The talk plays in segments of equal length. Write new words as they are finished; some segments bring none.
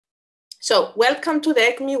So welcome to the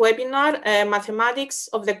ECMI webinar, Mathematics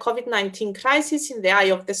of the COVID-19 Crisis in the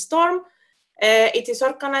Eye of the Storm. It is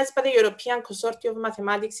organized by the European Consortium of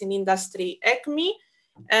Mathematics in Industry, ECMI.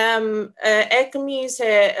 ECMI is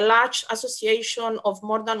a large association of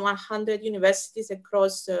more than 100 universities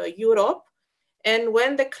across Europe. And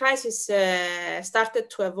when the crisis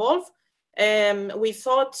started to evolve, we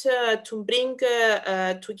thought to bring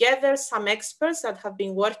together some experts that have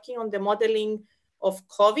been working on the modeling of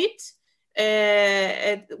COVID,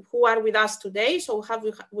 who are with us today. So we have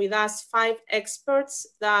with us 5 experts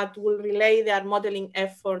that will relay their modeling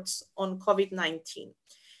efforts on COVID-19.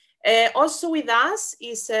 Also with us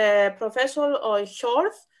is Professor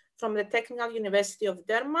Hjorth from the Technical University of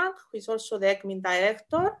Denmark, who is also the ECMI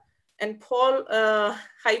director. And Paul,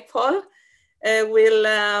 hi Paul, will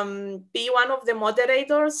be one of the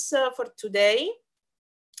moderators for today.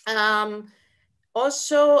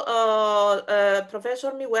 Also,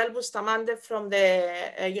 Professor Miguel Bustamante from the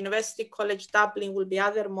University College Dublin will be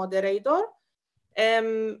other moderator.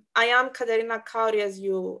 I am Caterina Kauri, as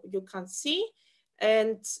you can see,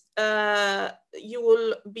 and you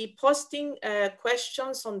will be posting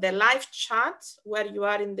questions on the live chat where you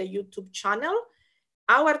are in the YouTube channel.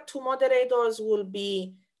 Our 2 moderators will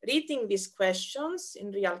be reading these questions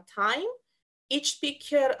in real time. Each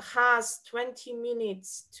speaker has 20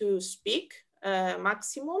 minutes to speak.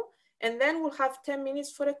 Maximum, and then we'll have 10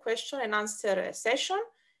 minutes for a question and answer session.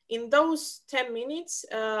 In those 10 minutes,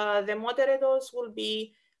 the moderators will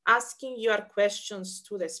be asking your questions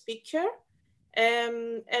to the speaker.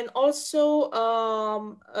 And also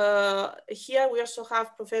here we also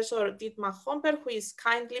have Professor Dietmar Homper, who is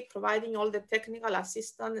kindly providing all the technical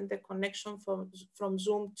assistance and the connection from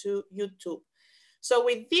Zoom to YouTube. So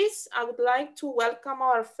with this, I would like to welcome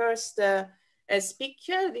our first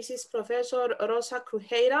speaker. This is Professor Rosa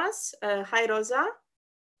Crujeiras. Hi, Rosa.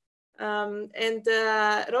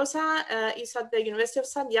 Rosa is at the University of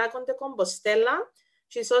Santiago de Compostela.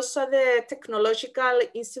 She's also at the Technological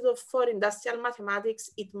Institute for Industrial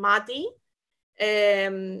Mathematics, ECMI,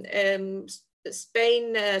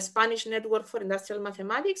 Spanish Network for Industrial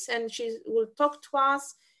Mathematics, and she will talk to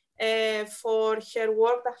us for her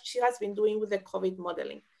work that she has been doing with the COVID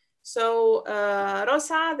modeling. So,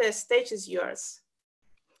 Rosa, the stage is yours.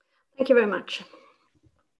 Thank you very much.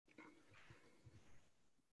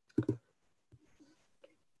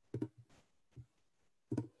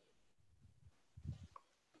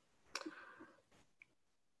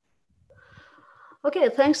 Okay,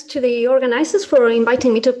 thanks to the organizers for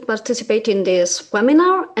inviting me to participate in this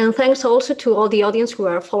webinar, and thanks also to all the audience who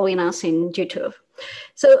are following us in YouTube.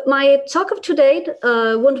 So my talk of today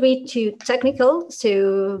won't be too technical,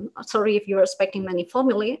 so sorry if you're expecting many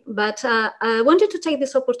formulae, but I wanted to take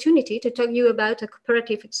this opportunity to tell you about a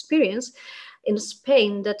cooperative experience in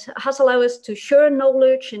Spain that has allowed us to share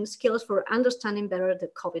knowledge and skills for understanding better the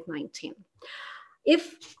COVID-19.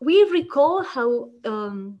 If we recall how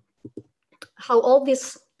all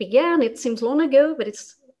this began, it seems long ago, but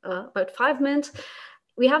it's about 5 months.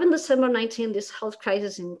 We have in December 19 this health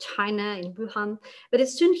crisis in China, in Wuhan, but it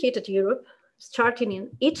soon hit Europe, starting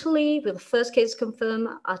in Italy with the first case confirmed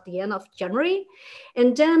at the end of January.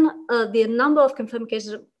 And then the number of confirmed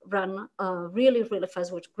cases ran really, really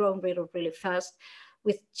fast, which grown really, really fast,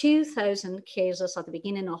 with 2,000 cases at the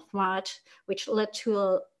beginning of March, which led to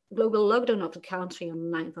a global lockdown of the country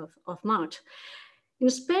on the 9th of March. In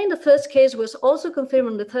Spain, the first case was also confirmed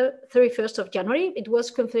on the 31st of January. It was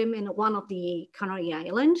confirmed in one of the Canary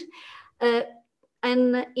Islands.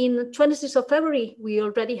 And in 26th of February, we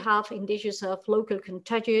already have indices of local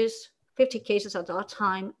contagions, 50 cases at that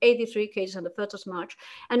time, 83 cases on the 1st of March.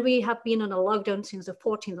 And we have been on a lockdown since the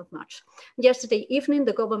 14th of March. Yesterday evening,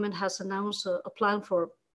 the government has announced a plan for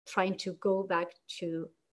trying to go back to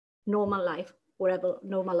normal life, whatever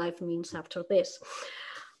normal life means after this.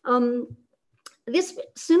 This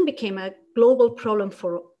soon became a global problem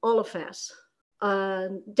for all of us.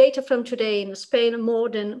 Data from today in Spain, more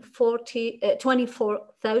than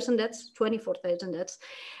 24,000 deaths,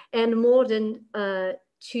 and more than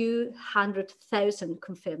 200,000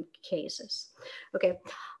 confirmed cases. Okay,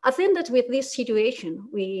 I think that with this situation,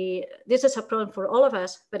 this is a problem for all of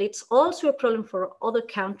us, but it's also a problem for other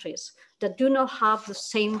countries that do not have the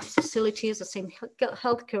same facilities, the same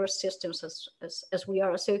healthcare systems as we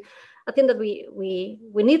are. So I think that we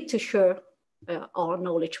need to share our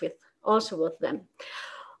knowledge with them.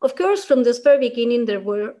 Of course, from this very beginning, there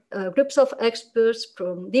were groups of experts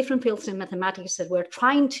from different fields in mathematics that were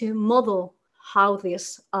trying to model how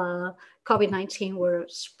this COVID-19 were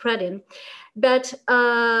spreading. But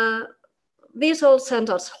this all sent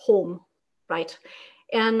us home, right?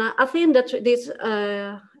 And I think that this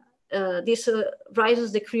this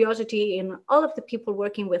raises the curiosity in all of the people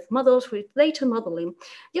working with models, with data modeling,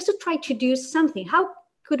 just to try to do something. How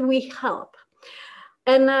could we help?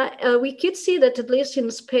 And we could see that at least in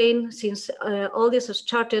Spain, since all this has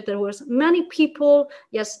started, there was many people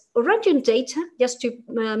just arranging data just to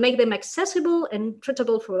make them accessible and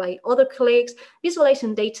treatable for by other colleagues,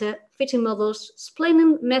 visualizing data, fitting models,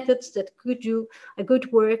 explaining methods that could do a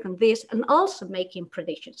good work on this, and also making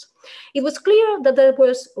predictions. It was clear that there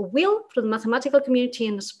was a will from the mathematical community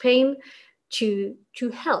in Spain to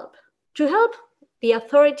help the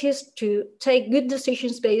authorities to take good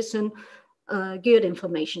decisions based on good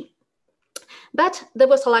information. But there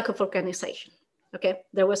was a lack of organization. Okay,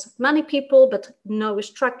 there was many people, but no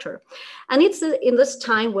structure. And it's in this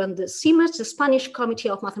time when the CIMAS, the Spanish Committee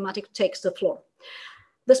of Mathematics, takes the floor.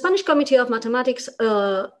 The Spanish Committee of Mathematics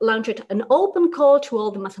launched an open call to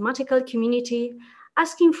all the mathematical community,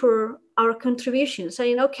 asking for our contribution,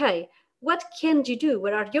 saying, okay, what can you do?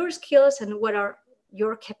 What are your skills and what are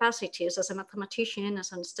your capacities as a mathematician,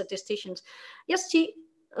 as a statistician? Just to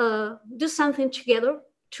do something together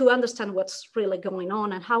to understand what's really going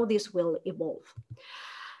on and how this will evolve.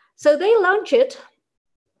 So they launched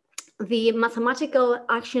the Mathematical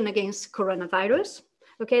Action Against Coronavirus.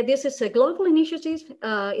 Okay, this is a global initiative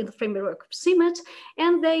in the framework of CIMAT,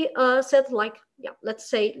 and they said let's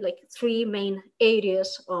say three main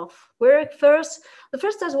areas of work. The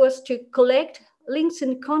first task was to collect links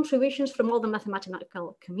and contributions from all the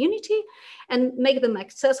mathematical community and make them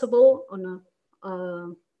accessible on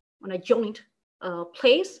a joint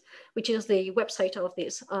place, which is the website of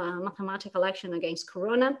this Mathematical Action Against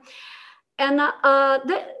Corona. And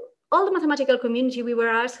all the mathematical community, we were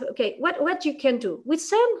asked, okay, what you can do? We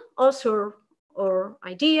send also our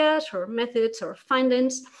ideas, or methods, or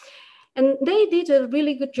findings, and they did a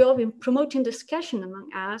really good job in promoting discussion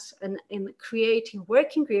among us and in creating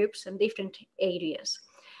working groups in different areas.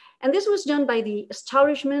 And this was done by the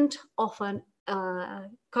establishment of a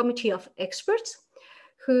committee of experts,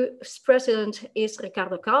 whose president is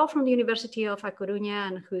Ricardo Cao from the University of A Coruña,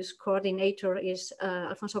 and whose coordinator is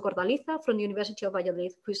Alfonso Cordaliza from the University of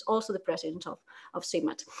Valladolid, who is also the president of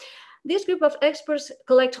CIMAT. This group of experts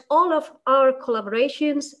collect all of our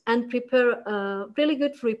collaborations and prepare a really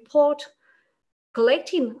good report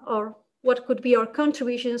collecting what could be our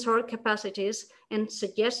contributions, our capacities, and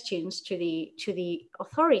suggestions to the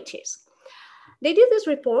authorities. They did this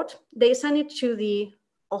report, they sent it to the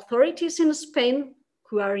authorities in Spain,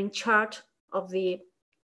 who are in charge of the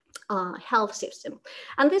health system.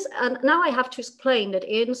 And now I have to explain that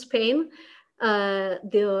in Spain,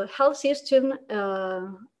 the health system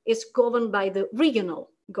is governed by the regional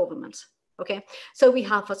governments. Okay, so we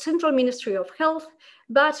have a central Ministry of Health,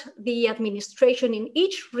 but the administration in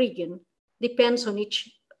each region depends on each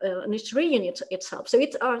region itself. So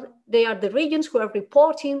they are the regions who are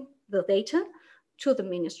reporting the data to the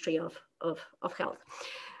Ministry of Health.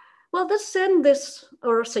 Well, let's send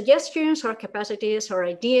our suggestions, our capacities, our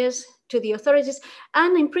ideas to the authorities.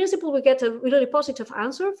 And in principle, we get a really positive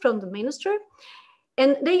answer from the minister.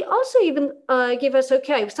 And they also even give us,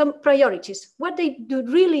 okay, some priorities, what they do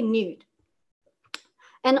really need.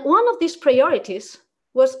 And one of these priorities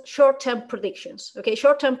was short-term predictions. Okay,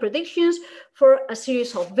 short-term predictions for a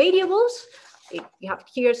series of variables. You have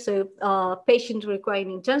here, so patients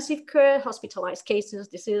requiring intensive care, hospitalized cases,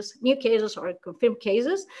 disease, new cases or confirmed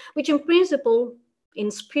cases, which in principle, in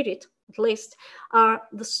spirit at least, are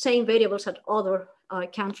the same variables that other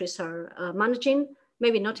countries are managing,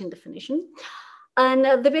 maybe not in definition. And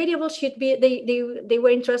the variables should be, they were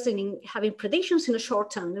interested in having predictions in the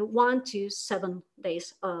short term, 1 to 7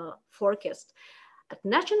 days forecast at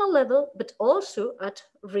national level, but also at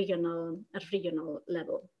regional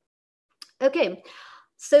level. Okay,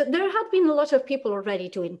 so there have been a lot of people already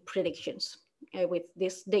doing predictions with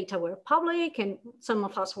this data were public, and some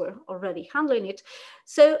of us were already handling it.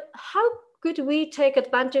 So how could we take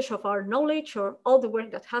advantage of our knowledge or all the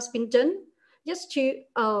work that has been done just to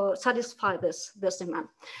satisfy this demand?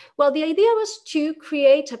 Well, the idea was to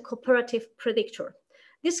create a cooperative predictor.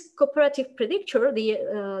 This cooperative predictor,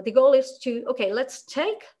 the goal is to, okay, let's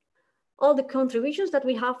take all the contributions that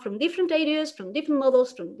we have from different areas, from different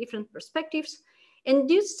models, from different perspectives, and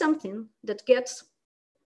do something that gets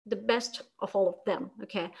the best of all of them,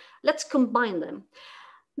 okay? Let's combine them.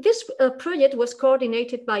 This project was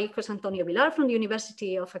coordinated by José Antonio Vilar from the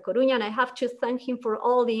University of A Coruña, and I have to thank him for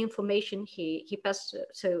all the information he passed,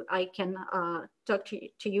 so I can talk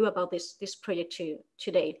to you about this project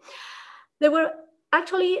today. There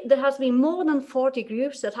has been more than 40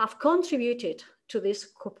 groups that have contributed to this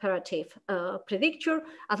cooperative predictor,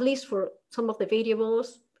 at least for some of the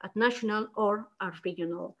variables, at national or at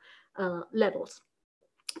regional levels.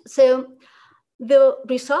 So the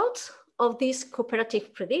results of this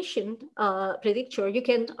cooperative predictor, you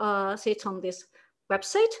can see it on this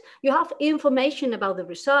website. You have information about the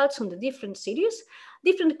results on the different cities,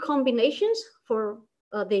 different combinations for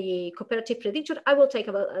the cooperative predictor. I will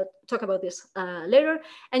talk about this later.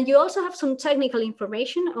 And you also have some technical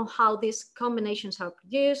information on how these combinations are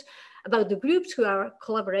produced, about the groups who are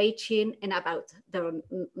collaborating, and about their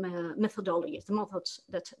methodologies, the methods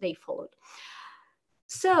that they followed.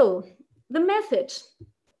 So the method,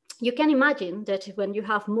 you can imagine that when you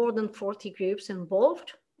have more than 40 groups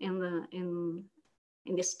involved in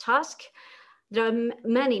this task, there are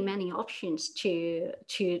many options to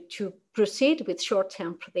proceed with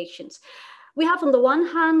short-term predictions. We have on the one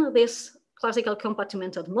hand this classical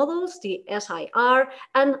compartmented models, the SIR,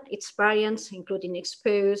 and its variants, including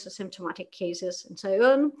exposed, asymptomatic cases, and so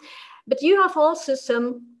on. But you have also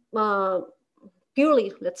some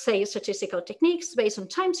purely, let's say, statistical techniques based on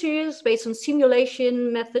time series, based on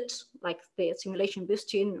simulation methods, like the simulation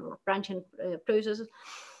boosting or branching processes.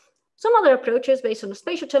 Some other approaches based on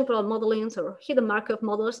spatiotemporal modelings or hidden Markov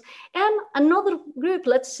models, and another group,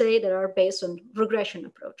 let's say, that are based on regression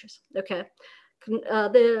approaches, okay?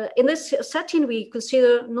 In this setting, we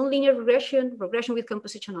consider nonlinear regression, regression with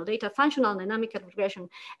compositional data, functional and dynamical regression,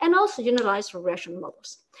 and also generalized regression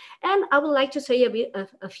models. And I would like to say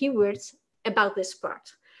a few words about this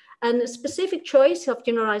part. And a specific choice of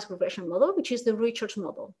generalized regression model, which is the Richards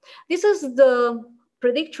model. This is the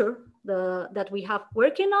predictor that we have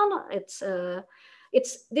working on.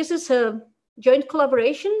 This is a joint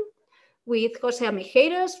collaboration with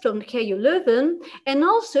Crujeiras from KU Leuven, and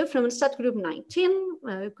also from Stat Group 19,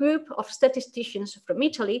 a group of statisticians from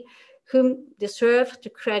Italy, whom deserve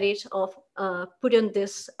the credit of putting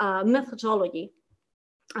this methodology,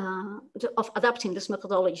 of adapting this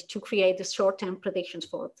methodology to create the short-term predictions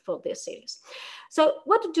for this series. So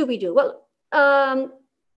what do we do? Well,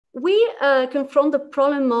 we confront the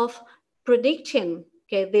problem of predicting,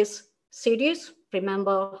 okay, this series,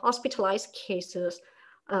 remember hospitalized cases,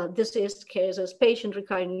 diseased cases, patient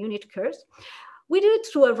requiring unit curves. We do it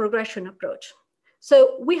through a regression approach.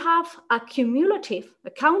 So we have a cumulative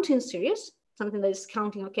accounting series, something that is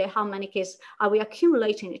counting, okay, how many cases are we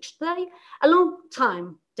accumulating each day, along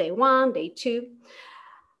time, day 1, day 2.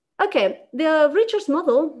 Okay, the Richards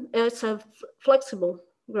model is a flexible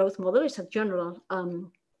growth model. It's a general,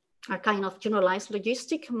 a kind of generalized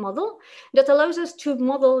logistic model that allows us to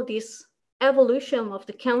model this evolution of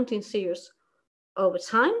the counting series over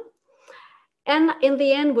time. And in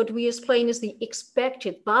the end, what we explain is the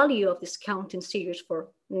expected value of this counting series for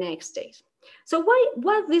next days. So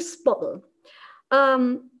why this model?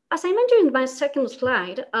 As I mentioned in my second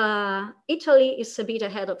slide, Italy is a bit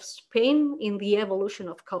ahead of Spain in the evolution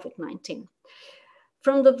of COVID-19.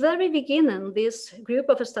 From the very beginning, this group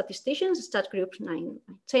of statisticians, Stat Group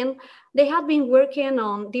 19, they had been working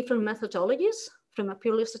on different methodologies from a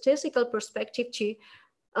purely statistical perspective to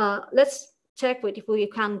let's check if we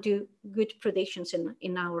can do good predictions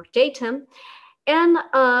in our data. And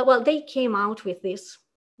well, they came out with this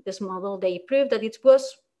model. They proved that it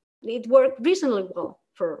worked reasonably well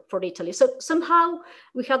for Italy. So somehow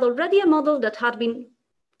we had already a model that had been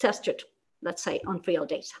tested, let's say, on real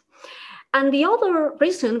data. And the other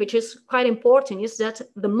reason, which is quite important, is that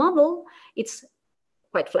the model, it's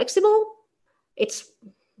quite flexible, it's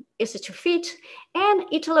easy to fit, and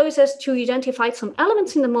it allows us to identify some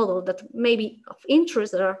elements in the model that may be of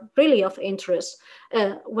interest, that are really of interest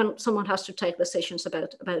when someone has to take decisions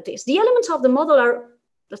about this. The elements of the model are,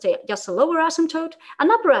 let's say, just a lower asymptote, an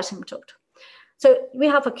upper asymptote. So we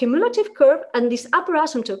have a cumulative curve, and this upper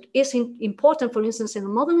asymptote is important, for instance, in the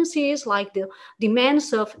modeling series, like the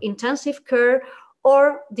demands of intensive care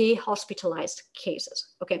or the hospitalized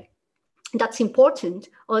cases, okay? That's important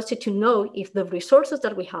also to know if the resources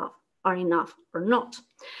that we have are enough or not.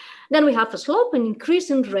 Then we have a slope, an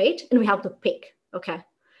increasing rate, and we have the peak, okay?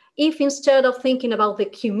 If instead of thinking about the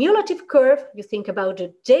cumulative curve, you think about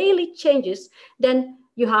the daily changes, then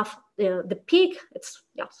you have the peak. It's,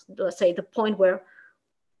 yes, let's say, the point where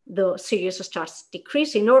the series starts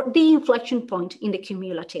decreasing, or the inflection point in the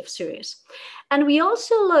cumulative series. And we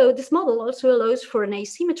also allow, this model also allows for an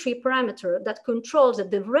asymmetry parameter that controls that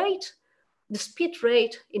the rate, the speed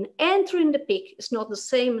rate in entering the peak is not the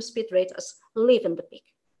same speed rate as leaving the peak.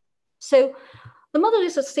 So the model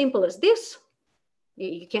is as simple as this.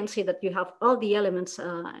 You can see that you have all the elements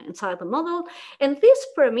inside the model, and these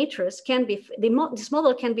parameters can be, this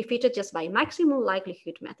model can be fitted just by maximum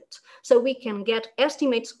likelihood methods. So we can get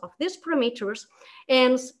estimates of these parameters,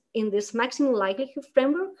 and in this maximum likelihood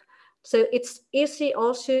framework, So it's easy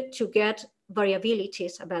also to get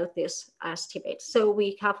variabilities about this estimates. So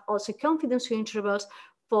we have also confidence intervals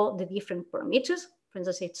for the different parameters. For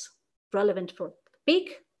instance, it's relevant for the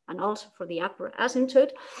peak and also for the upper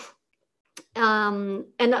asymptote. And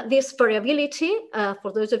this variability,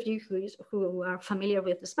 for those of you who are familiar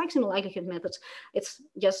with this maximum likelihood methods, it's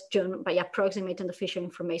just done by approximating the Fisher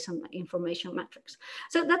information matrix.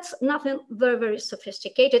 So that's nothing very, very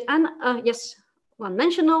sophisticated. And yes, one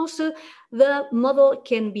mentioned also, the model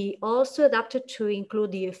can be also adapted to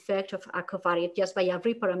include the effect of a covariate just by a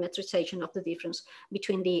reparametrization of the difference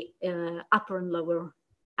between the upper and lower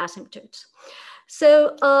asymptotes.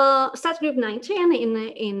 So Stat Group 19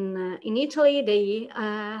 in Italy, they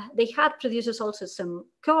had produced also some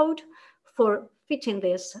code for fitting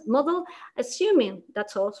this model, assuming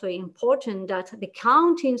that's also important that the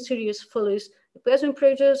counting series follows the Poisson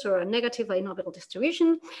process or a negative binomial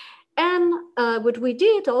distribution. And what we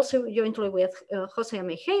did also jointly with Jose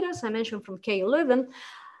Mejeiras, I mentioned from K11,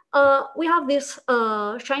 we have this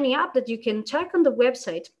shiny app that you can check on the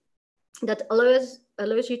website that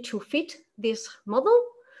allows you to fit this model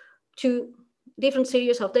to different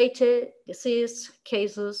series of data, disease,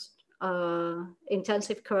 cases,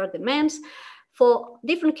 intensive care demands for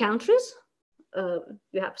different countries.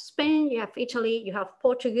 You have Spain, you have Italy, you have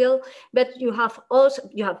Portugal, but you have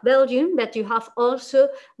Belgium, but you have also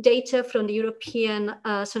data from the European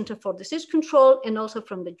Center for Disease Control and also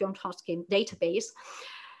from the Johns Hopkins database.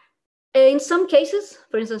 In some cases,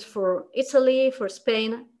 for instance, for Italy, for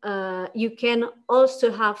Spain, you can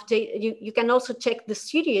also have you can also check the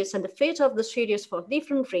series and the fit of the series for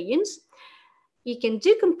different regions. You can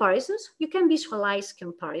do comparisons, you can visualize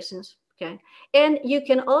comparisons. Okay. And you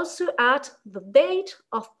can also add the date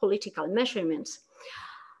of political measurements.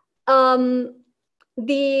 The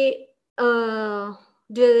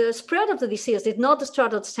spread of the disease did not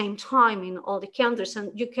start at the same time in all the countries,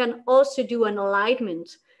 and you can also do an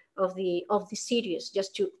alignment of the series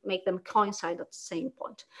just to make them coincide at the same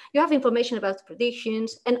point. You have information about the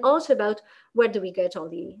predictions and also about where do we get all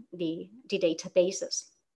the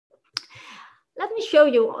databases. Let me show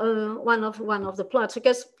you one of the plots,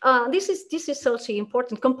 because this is also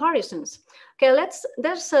important, comparisons. Okay,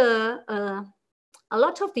 there's a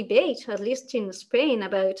lot of debate, at least in Spain,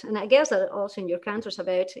 about, and I guess that also in your countries,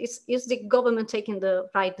 about is the government taking the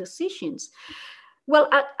right decisions? Well,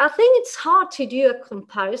 I think it's hard to do a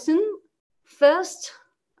comparison first,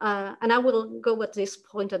 and I will go at this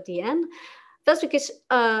point at the end. First, because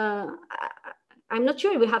I'm not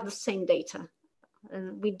sure we have the same data.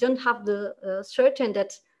 And we don't have the certain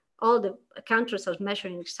that all the countries are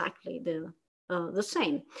measuring exactly the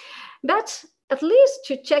same. But at least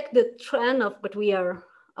to check the trend of what we are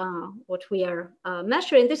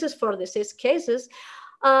measuring, this is for disease cases,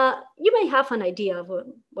 you may have an idea of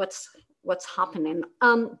what's happening.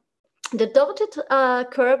 The dotted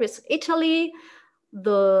curve is Italy,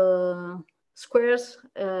 the squares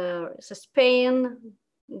is Spain,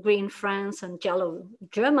 green France, and yellow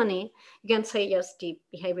Germany. You can say just the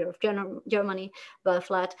behavior of Germany by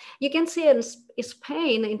flat. You can see in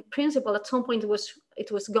Spain, in principle, at some point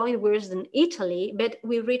it was going worse than Italy, but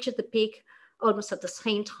we reached the peak almost at the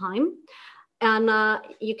same time. And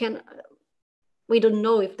we don't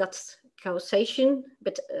know if that's causation,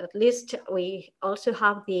 but at least we also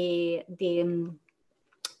have the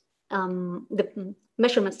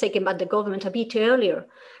measurements taken by the government a bit earlier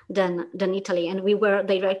than Italy, and we were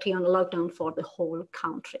directly on lockdown for the whole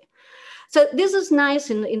country. So this is nice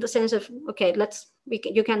in the sense of, okay,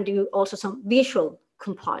 you can do also some visual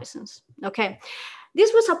comparisons. Okay,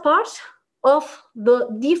 this was a part of the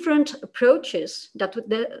different approaches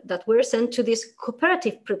that were sent to this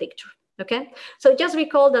cooperative predictor. Okay, so just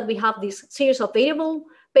recall that we have this series of variable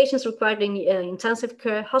patients requiring intensive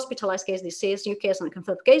care, hospitalized case, disease, new case, and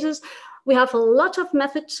confirmed cases. We have a lot of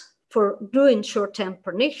methods for doing short-term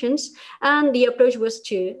predictions, and the approach was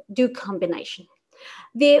to do combination.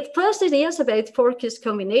 The first ideas about forecast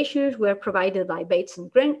combinations were provided by Bates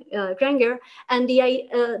and Granger, and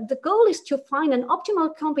the goal is to find an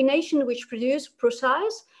optimal combination which produce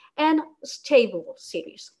precise and stable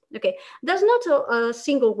series. Okay, there's not a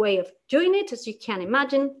single way of doing it, as you can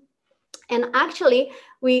imagine. And actually,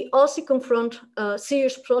 we also confront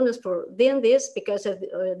serious problems for doing this because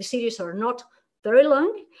the series are not very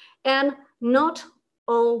long, and not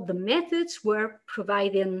all the methods were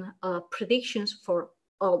providing predictions for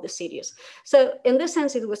all the series. So in this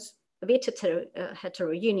sense, it was a bit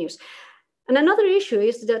heterogeneous. And another issue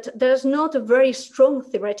is that there's not a very strong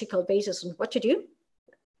theoretical basis on what to do.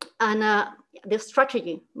 And the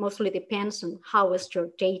strategy mostly depends on how is your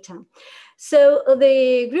data. So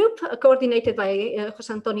the group coordinated by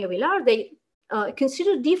José Antonio Vilar, they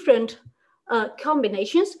consider different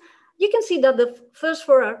combinations. You can see that the first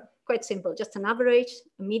four are quite simple, just an average,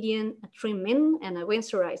 a median, a trim min, and a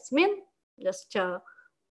winterized min, just a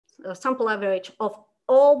sample average of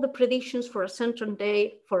all the predictions for a certain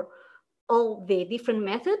day for all the different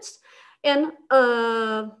methods. And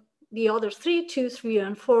the other 3, 2, 3,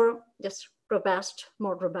 and 4, just robust,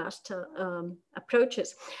 more robust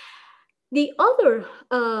approaches. The other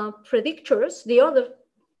predictors, the other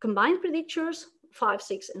combined predictors, 5,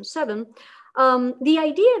 6, and 7, the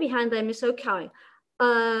idea behind them is, okay,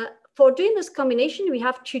 for doing this combination, we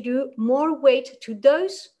have to do more weight to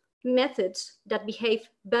those methods that behave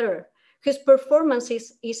better, whose performance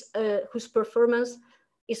is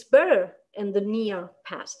better in the near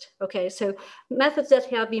past. Okay, so methods that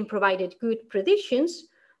have been provided good predictions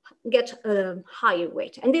get higher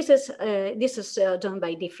weight, and this is done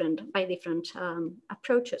by different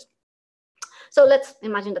approaches. So let's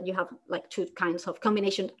imagine that you have like 2 kinds of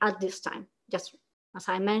combination at this time. Just as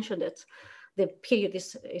I mentioned it, the period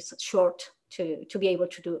is short to be able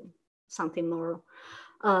to do something more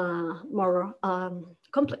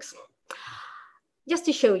complex. Just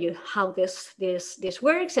to show you how this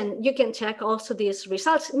works, and you can check also these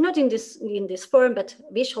results, not in this form, but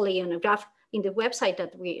visually on a graph in the website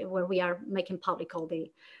where we are making public all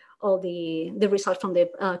the results from the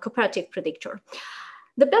cooperative predictor.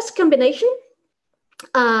 The best combination,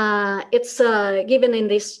 it's given in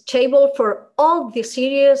this table for all the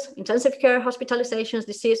series, intensive care, hospitalizations,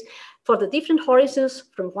 disease, for the different horizons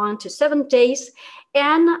from 1 to 7 days,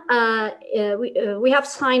 and we have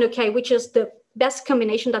signed, okay, which is the best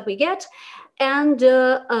combination that we get, and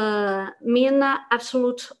mean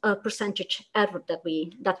absolute percentage error that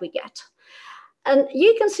we get. And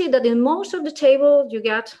you can see that in most of the table you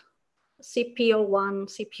get CPO1,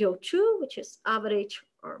 CPO2, which is average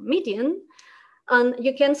or median, and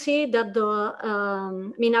you can see that the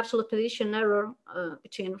mean absolute prediction error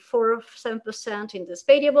between 4 or 7% in these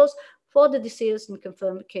variables for the disease in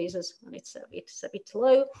confirmed cases, and it's a bit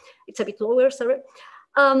low. It's a bit lower, sorry.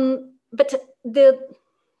 But the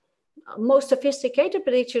most sophisticated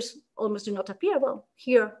predictors almost do not appear. Well,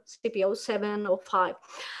 here, CPO 7 or 5.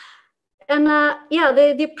 And yeah,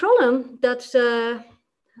 the problem that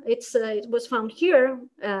it was found here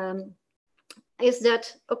is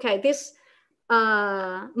that, okay, this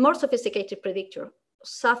more sophisticated predictor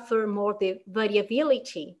suffer more the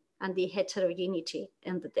variability and the heterogeneity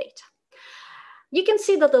in the data. You can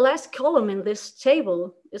see that the last column in this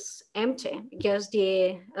table is empty because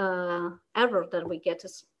the error that we get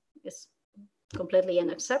is completely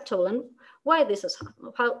unacceptable. And why this is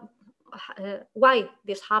why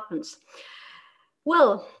this happens?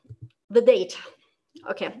 Well, the data.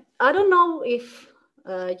 Okay, I don't know if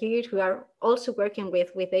you who are also working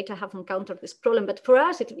with data have encountered this problem, but for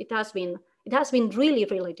us it has been really,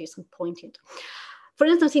 really disappointing. For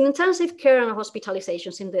instance, in intensive care and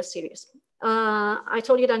hospitalizations in this series, I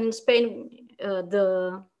told you that in Spain,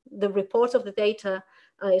 the report of the data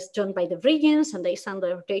is done by the regions, and they send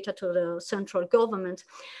their data to the central government.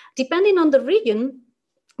 Depending on the region,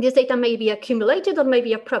 this data may be accumulated or may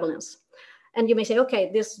be a prevalence. And you may say,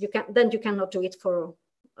 okay, you cannot do it for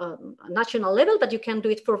a national level, but you can do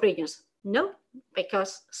it for regions. No,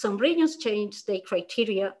 because some regions change their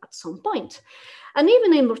criteria at some point. And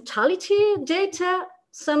even in mortality data,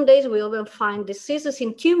 some days we will find diseases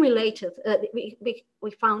in cumulated,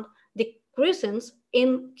 we found decreases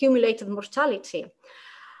in cumulated mortality.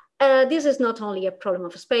 This is not only a problem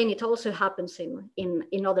of Spain, it also happens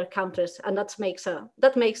in other countries, and that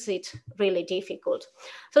makes it really difficult.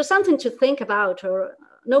 So something to think about, or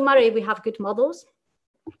no matter if we have good models,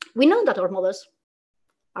 we know that our models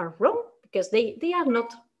are wrong because they are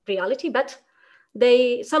not reality, but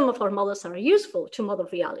some of our models are useful to model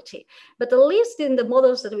reality. But at least in the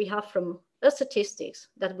models that we have from statistics,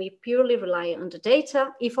 that we purely rely on the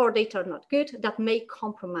data, if our data are not good, that may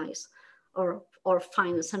compromise our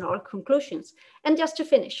findings and our conclusions. And just to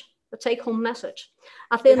finish, the take-home message.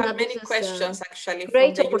 I think that many this questions is actually a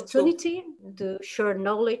great from opportunity to share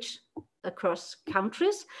knowledge across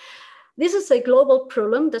countries. This is a global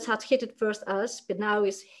problem that had hit it first us, but now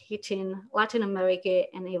is hitting Latin America,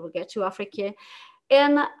 and it will get to Africa.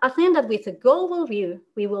 And I think that with a global view,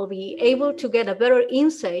 we will be able to get a better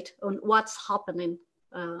insight on what's happening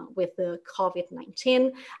with the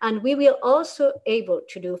COVID-19. And we will also able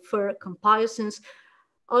to do further comparisons,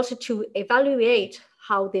 also to evaluate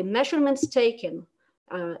how the measurements taken,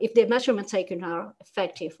 if the measurements taken are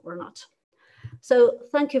effective or not. So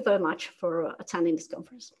thank you very much for attending this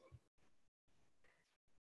conference.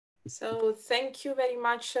 So thank you very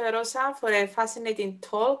much, Rosa, for a fascinating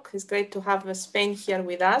talk. It's great to have Spain here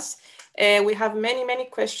with us. We have many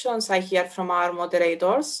questions I hear from our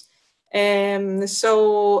moderators.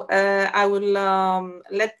 So I will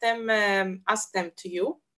let them ask them to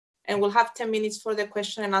you. And we'll have 10 minutes for the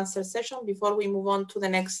question and answer session before we move on to the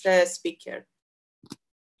next speaker.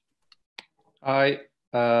 Hi.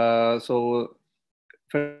 So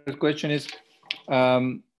first question is,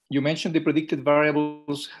 you mentioned the predicted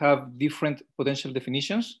variables have different potential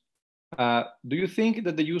definitions. Do you think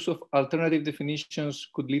that the use of alternative definitions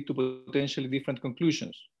could lead to potentially different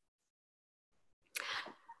conclusions?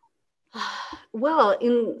 Well,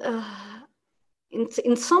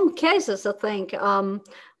 in some cases, I think,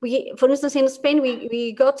 for instance, in Spain,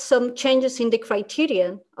 we got some changes in the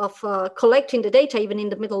criterion of collecting the data, even in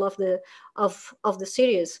the middle of the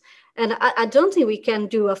series. And I don't think we can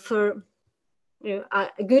do a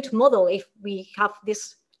good model if we have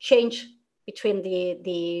this change between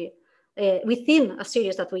within a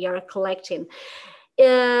series that we are collecting.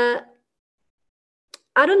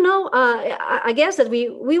 I don't know. I guess that we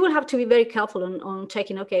will have to be very careful on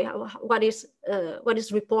checking. Okay, what is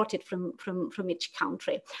reported from each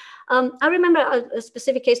country. I remember a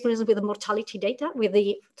specific case, for instance, with the mortality data, with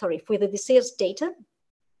the disease data.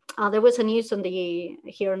 There was a news on the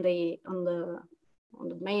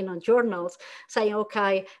main journals saying,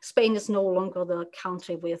 okay, Spain is no longer the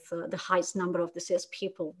country with the highest number of diseased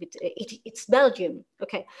people. It's Belgium.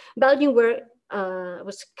 Okay, Belgium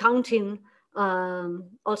was counting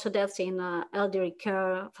also deaths in elderly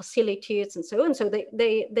care facilities and so on. So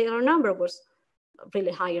their number was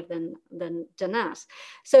really higher than us.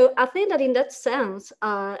 So I think that in that sense,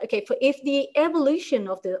 okay, if the evolution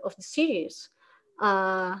of the series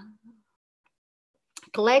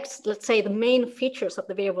collects, let's say, the main features of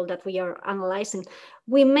the variable that we are analyzing,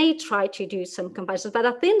 we may try to do some comparisons. But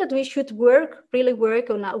I think that we should really work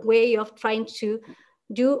on a way of trying to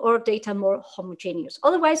do our data more homogeneous.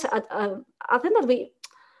 Otherwise, I think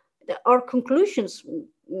that our conclusions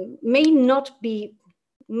may not be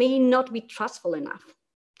trustful enough,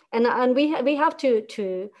 and we have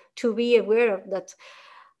to be aware of that.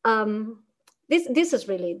 This is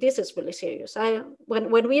really serious.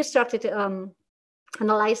 When we started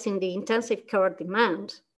analyzing the intensive care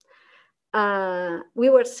demand, we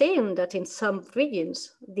were seeing that in some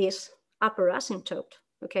regions, this upper asymptote,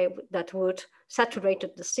 okay, that would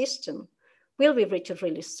saturate the system, will be reached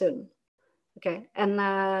really soon. Okay, and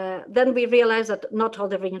then we realized that not all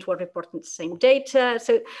the regions were reporting the same data.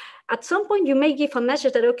 So at some point, you may give a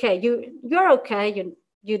message that, okay, you're okay,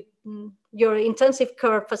 your intensive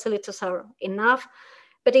care facilities are enough.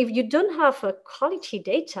 But if you don't have quality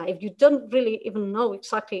data, if you don't really even know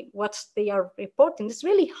exactly what they are reporting, it's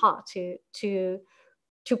really hard to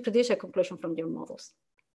produce a conclusion from your models.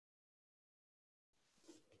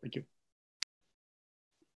 Thank you.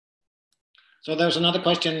 So there's another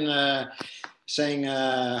question saying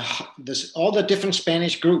all the different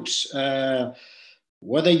Spanish groups,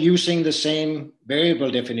 were they using the same variable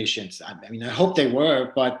definitions? I mean, I hope they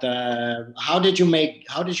were, but how did you make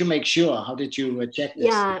sure? How did you check this?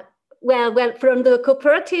 Yeah, well, from the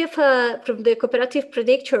cooperative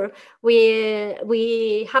predictor,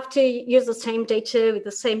 we have to use the same data with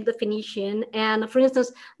the same definition. And for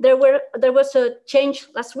instance, there was a change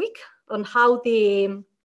last week on how the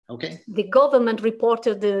government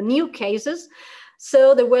reported the new cases.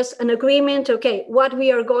 So there was an agreement, okay, how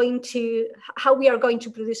we are going to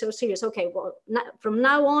produce our series. Okay, well, from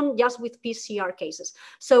now on, just with PCR cases.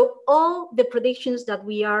 So all the predictions that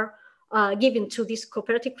we are given to these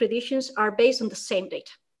cooperative predictions are based on the same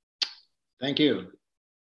data. Thank you.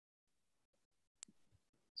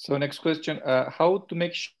 So next question, how to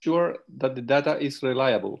make sure that the data is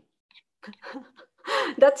reliable?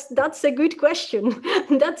 That's a good question.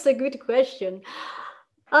 That's a good question.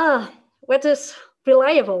 What is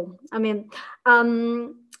reliable? I mean, I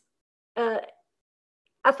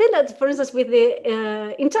think that, for instance, with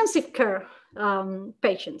the intensive care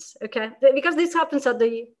patients, okay, because this happens at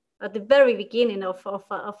the very beginning of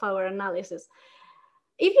our analysis.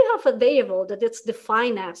 If you have a variable that it's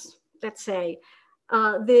defined as, let's say,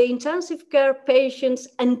 the intensive care patients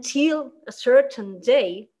until a certain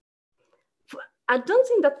day, I don't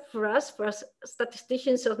think that for us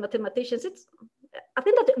statisticians or mathematicians, I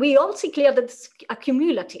think that we all see clear that it's a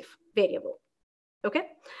cumulative variable, okay?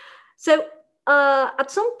 So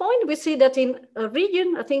at some point we see that in a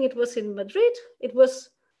region, I think it was in Madrid, it was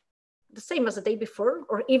the same as the day before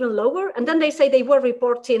or even lower. And then they say they were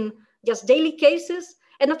reporting just daily cases.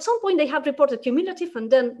 And at some point they have reported cumulative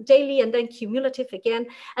and then daily and then cumulative again.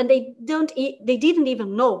 And they didn't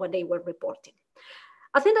even know what they were reporting.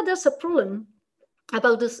 I think that there's a problem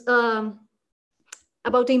about this,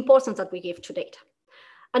 about the importance that we give to data.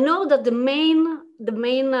 I know that the main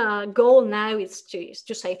goal now is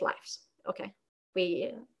to save lives. Okay,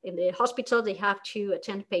 we in the hospital they have to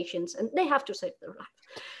attend patients and they have to save their life.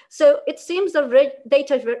 So it seems that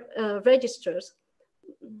data registers,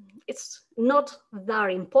 it's not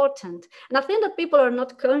very important, and I think that people are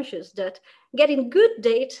not conscious that getting good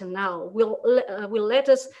data now will let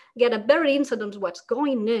us get a better insight on what's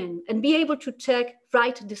going on and be able to take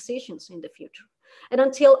right decisions in the future. And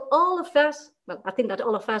until all of us, well, I think that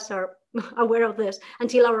all of us are aware of this,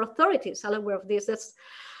 until our authorities are aware of this,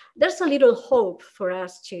 there's a little hope for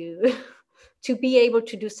us to be able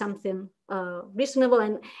to do something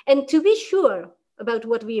reasonable and to be sure about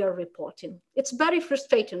what we are reporting. It's very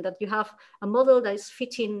frustrating that you have a model that is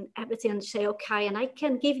fitting everything and you say, okay, and I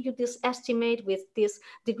can give you this estimate with this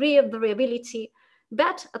degree of variability,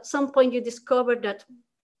 but at some point you discover that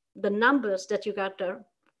the numbers that you got there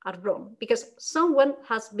are wrong because someone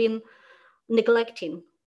has been neglecting,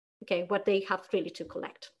 okay, what they have really to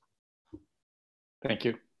collect. Thank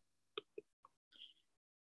you.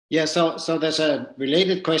 Yeah, so there's a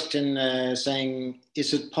related question saying,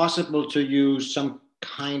 is it possible to use some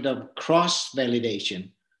kind of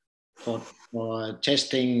cross-validation for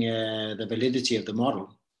testing the validity of the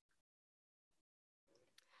model?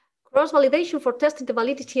 Cross-validation for testing the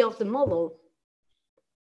validity of the model.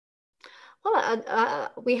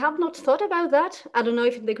 Well, we have not thought about that. I don't know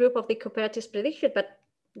if in the group of the cooperative prediction, but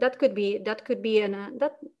that could be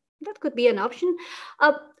an option.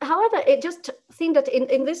 However, I just think that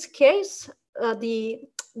in this case, the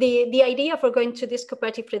idea for going to this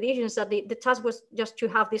cooperative prediction is that the task was just to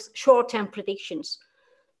have these short-term predictions.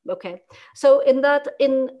 Okay, so in that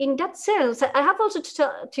sense, I have also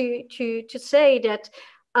to say that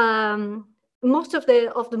most of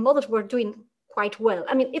the models were doing quite well.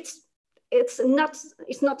 I mean, it's not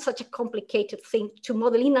such a complicated thing to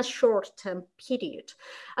model in a short-term period.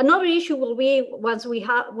 Another issue will be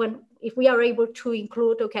if we are able to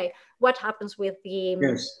include, okay, what happens with the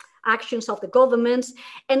actions of the governments.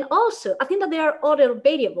 And also, I think that there are other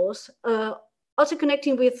variables also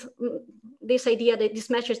connecting with this idea, that this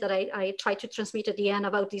message that I tried to transmit at the end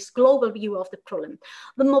about this global view of the problem,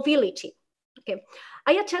 the mobility. Okay,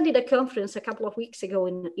 I attended a conference a couple of weeks ago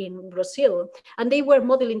in Brazil, and they were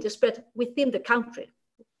modeling the spread within the country,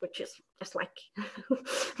 which is just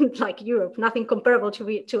like Europe, nothing comparable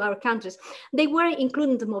to our countries. They were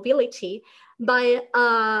including the mobility by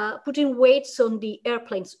putting weights on the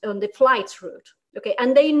airplanes, on the flights route. Okay,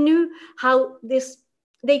 and they knew how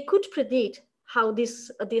they could predict how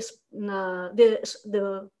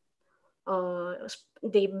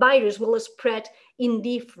the virus will spread in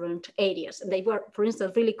different areas, and they were, for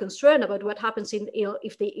instance, really concerned about what happens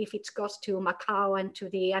if it goes to Macau and to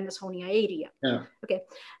the Amazonia area. Yeah. Okay,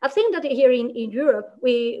 I think that here in Europe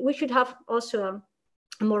we should have also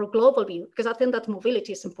a more global view, because I think that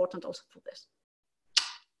mobility is important also for this.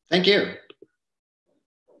 Thank you.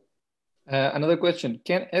 Another question: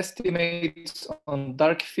 can estimates on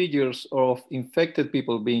dark figures of infected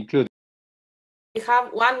people be included? We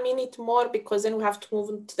have 1 minute more because then we have to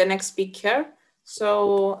move to the next speaker.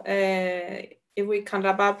 So if we can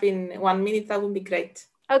wrap up in 1 minute, that would be great.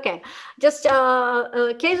 Okay, just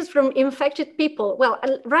cases from infected people. Well,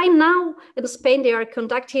 right now in Spain, they are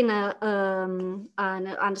conducting a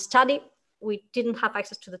study. We didn't have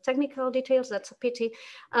access to the technical details. That's a pity.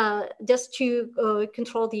 Just to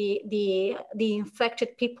control the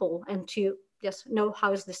infected people and to just know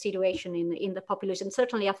how is the situation in the population.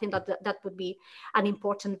 Certainly, I think that would be an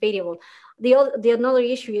important variable. The another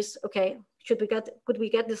issue is, okay, could we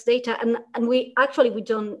get this data? And we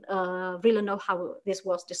don't really know how this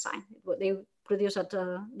was designed. They produce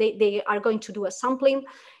they are going to do a sampling,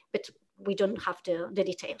 but we don't have the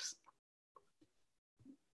details.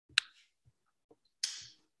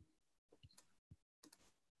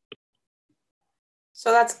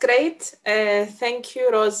 So that's great. Thank you,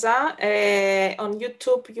 Rosa. On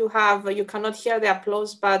YouTube, you cannot hear the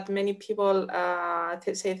applause, but many people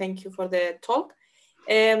say thank you for the talk.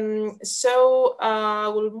 So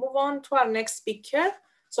we'll move on to our next speaker.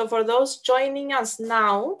 So for those joining us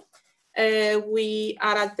now, we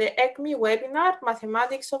are at the ECMI webinar,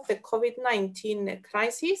 Mathematics of the COVID-19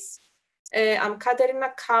 Crisis. I'm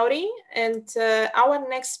Katerina Kauri, and our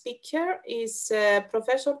next speaker is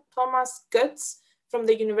Professor Thomas Götz from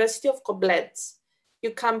the University of Koblenz.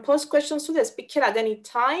 You can post questions to the speaker at any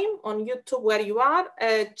time on YouTube where you are.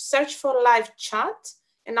 Search for live chat,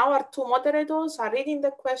 and our two moderators are reading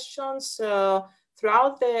the questions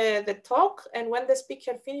throughout the talk. And when the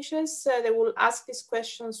speaker finishes, they will ask these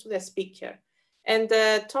questions to the speaker. And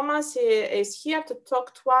Thomas is here to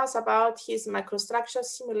talk to us about his microstructure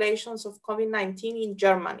simulations of COVID-19 in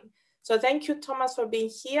Germany. So thank you, Thomas, for being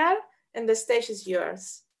here, and the stage is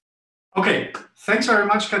yours. Okay, thanks very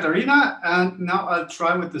much, Katharina. And now I'll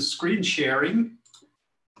try with the screen sharing.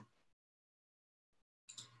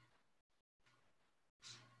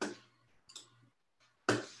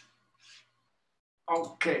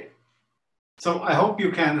 Okay, so I hope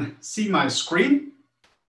you can see my screen.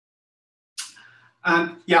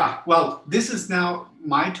 And yeah, well, this is now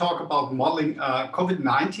my talk about modeling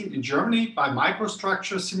COVID-19 in Germany by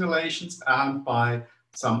microstructure simulations and by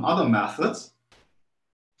some other methods.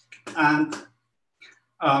 And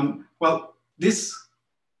well, this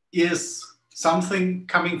is something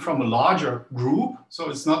coming from a larger group. So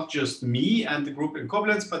it's not just me and the group in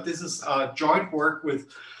Koblenz, but this is a joint work with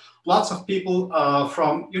lots of people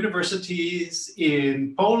from universities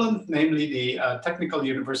in Poland, namely the Technical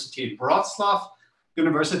University in Wrocław,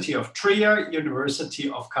 University of Trier, University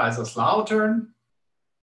of Kaiserslautern,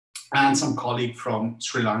 and some colleague from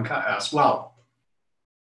Sri Lanka as well.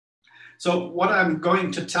 So what I'm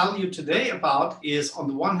going to tell you today about is, on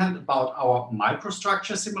the one hand, about our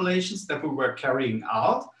microstructure simulations that we were carrying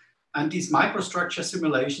out. And these microstructure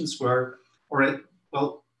simulations were already,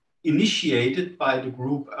 well, initiated by the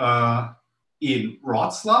group in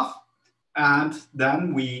Wrocław. And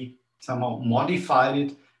then we somehow modified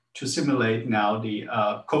it to simulate now the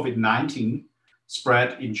COVID-19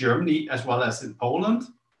 spread in Germany as well as in Poland.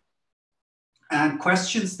 And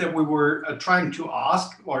questions that we were trying to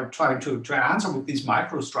ask or trying to answer with these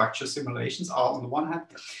microstructure simulations are, on the one hand,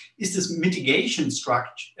 is this mitigation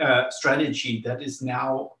strategy that is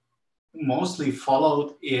now mostly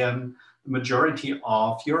followed in the majority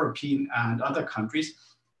of European and other countries,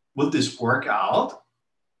 will this work out?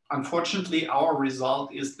 Unfortunately, our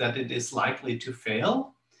result is that it is likely to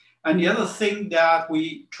fail. And the other thing that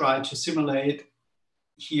we tried to simulate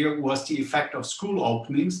here was the effect of school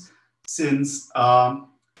openings, since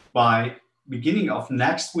by beginning of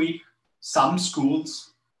next week, some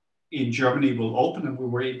schools in Germany will open, and we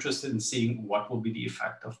were interested in seeing what will be the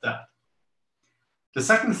effect of that. The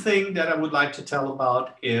second thing that I would like to tell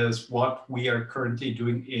about is what we are currently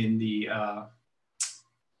doing in the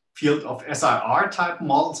field of SIR type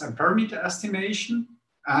models and parameter estimation,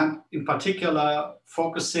 and in particular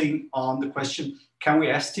focusing on the question, can we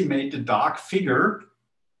estimate the dark figure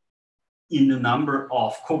in the number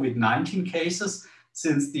of COVID-19 cases,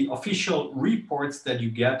 since the official reports that you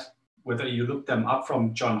get, whether you look them up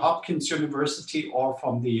from Johns Hopkins University or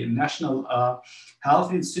from the National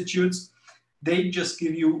Health Institutes, they just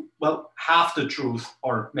give you, well, half the truth,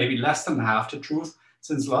 or maybe less than half the truth,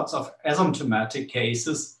 since lots of asymptomatic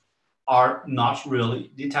cases are not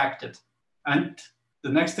really detected. And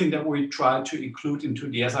the next thing that we try to include into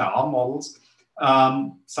the SIR models,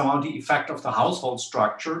 somehow the effect of the household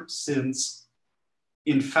structure, since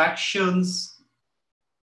infections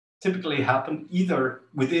typically happen either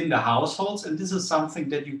within the households, and this is something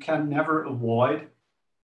that you can never avoid,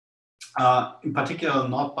 in particular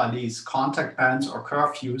not by these contact bans or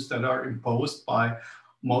curfews that are imposed by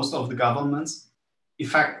most of the governments. In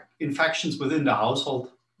fact, infections within the household,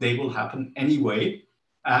 they will happen anyway.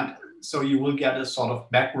 And so you will get a sort of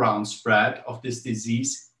background spread of this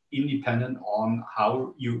disease independent on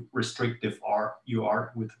how restrictive you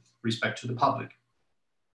are with respect to the public.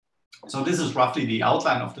 So this is roughly the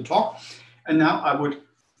outline of the talk. And now I would,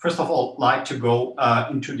 first of all, like to go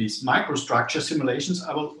into these microstructure simulations.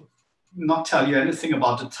 I will not tell you anything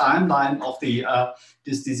about the timeline of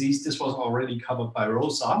this disease. This was already covered by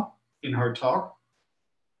Rosa in her talk.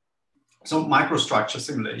 So microstructure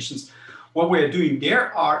simulations. What we're doing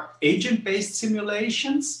there are agent-based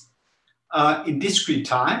simulations in discrete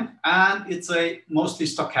time, and it's a mostly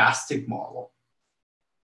stochastic model.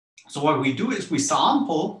 So what we do is we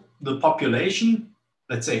sample the population,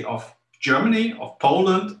 let's say of Germany, of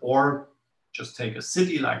Poland, or just take a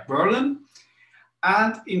city like Berlin,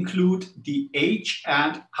 and include the age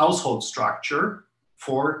and household structure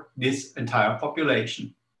for this entire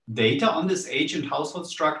population. Data on this age and household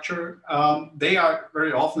structure, they are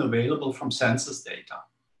very often available from census data.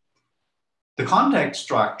 The contact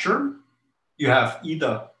structure you have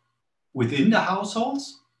either within the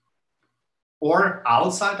households or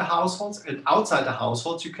outside the households. And outside the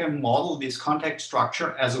households, you can model this contact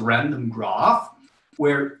structure as a random graph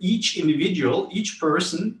where each individual, each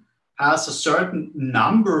person has a certain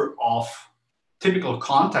number of typical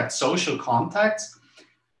contacts, social contacts.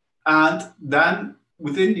 And then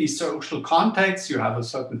within these social contacts, you have a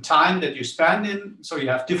certain time that you spend in. So you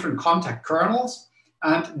have different contact kernels,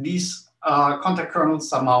 and these contact kernels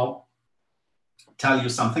somehow tell you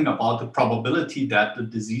something about the probability that the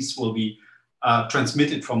disease will be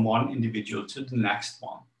transmitted from one individual to the next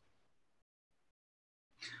one.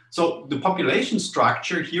 So the population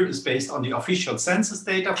structure here is based on the official census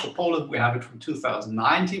data. For Poland, we have it from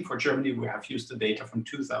 2019. For Germany, we have used the data from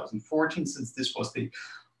 2014, since this was the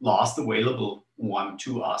last available one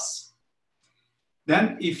to us.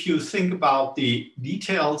 Then if you think about the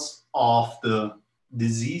details of the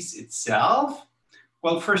disease itself,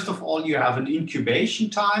 well, first of all, you have an incubation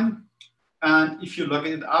time. And if you look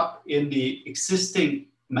it up in the existing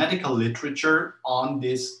medical literature on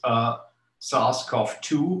this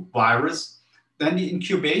SARS-CoV-2 virus, then the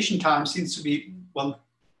incubation time seems to be, well,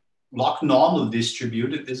 log normal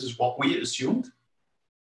distributed. This is what we assumed.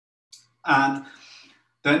 And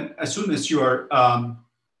then as soon as you are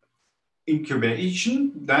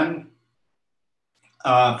incubation, then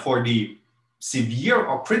for the severe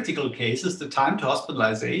or critical cases, the time to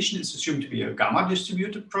hospitalization is assumed to be a gamma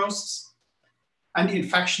distributed process. And the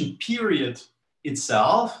infection period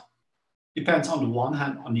itself depends on the one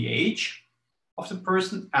hand on the age of the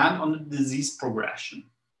person and on the disease progression.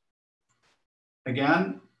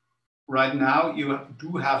 Again, right now you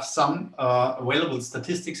do have some available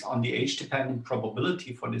statistics on the age-dependent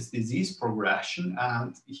probability for this disease progression.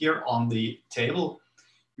 And here on the table,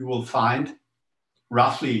 you will find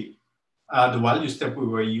roughly the values that we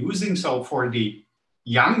were using. So for the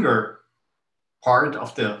younger part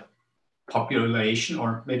of the population,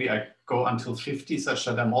 or maybe I go until 50, such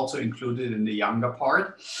that I'm also included in the younger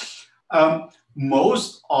part,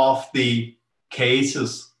 most of the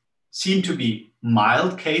cases seem to be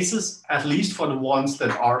mild cases, at least for the ones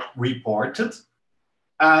that are reported.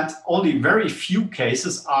 And only very few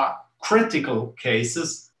cases are critical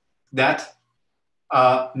cases that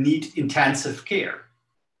need intensive care.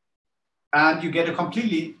 And you get a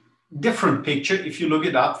completely different picture if you look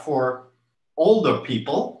it up for older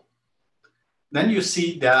people. Then you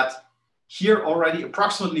see that here already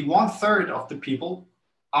approximately 1/3 of the people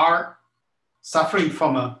are suffering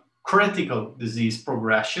from a critical disease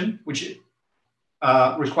progression, which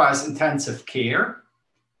requires intensive care.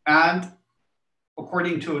 And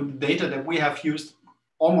according to the data that we have used,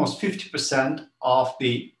 almost 50% of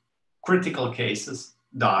the critical cases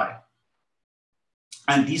die.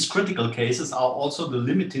 And these critical cases are also the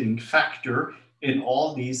limiting factor in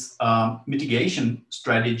all these mitigation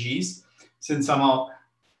strategies, since somehow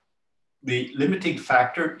the limiting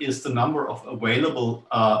factor is the number of available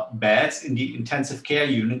beds in the intensive care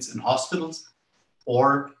units in hospitals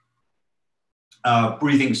or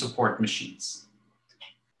breathing support machines.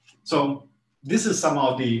 So this is some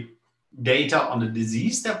of the data on the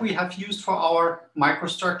disease that we have used for our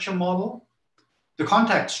microstructure model. The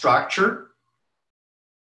contact structure,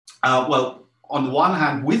 well, on the one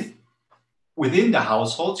hand, within the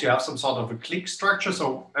households, you have some sort of a clique structure.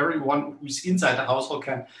 So everyone who's inside the household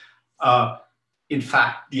can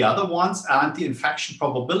infect the other ones, and the infection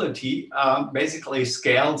probability basically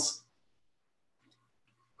scales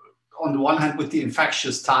on the one hand with the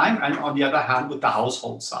infectious time, and on the other hand with the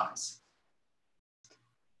household size.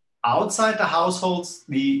 Outside the households,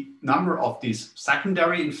 the number of these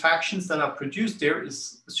secondary infections that are produced there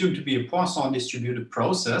is assumed to be a Poisson distributed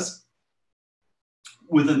process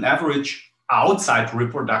with an average outside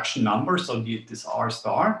reproduction number. So this R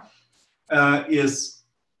star is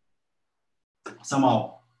somehow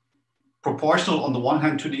proportional on the one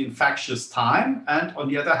hand to the infectious time, and on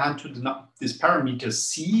the other hand to this parameter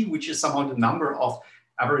C, which is somehow the number of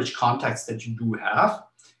average contacts that you do have.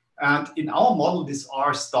 And in our model, this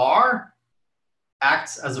R star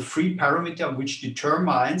acts as a free parameter which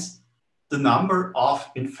determines the number of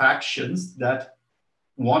infections that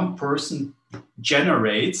one person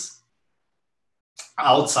generates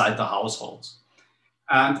outside the households.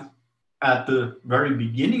 And at the very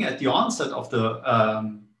beginning, at the onset of the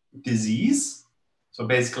disease, so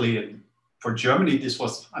basically for Germany, this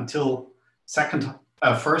was until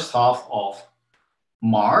first half of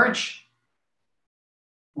March,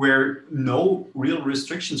 where no real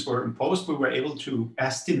restrictions were imposed, we were able to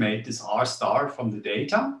estimate this R star from the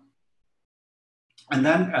data. And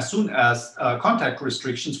then as soon as contact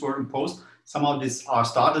restrictions were imposed, somehow this R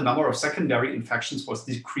star, the number of secondary infections was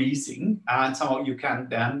decreasing. And somehow you can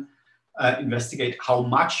then investigate how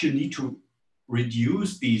much you need to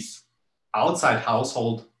reduce these outside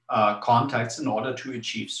household contacts in order to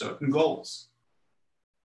achieve certain goals.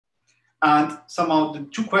 And somehow the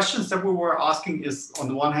two questions that we were asking is, on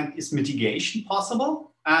the one hand, is mitigation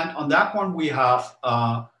possible? And on that one, we have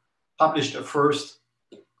published a first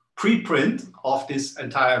preprint of this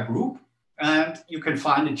entire group. And you can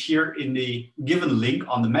find it here in the given link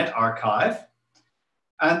on the medRxiv.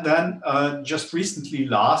 And then just recently,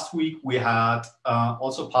 last week, we had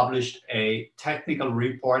also published a technical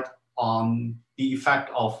report on the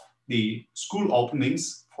effect of the school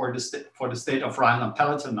openings for the state of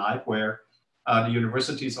Rhineland-Palatinate, where the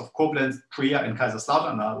universities of Koblenz, Trier, and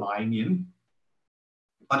Kaiserslautern are lying in.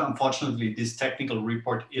 But unfortunately, this technical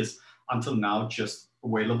report is until now just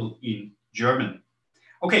available in German.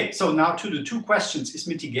 Okay, so now to the two questions. Is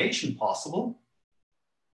mitigation possible?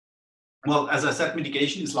 Well, as I said,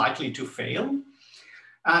 mitigation is likely to fail.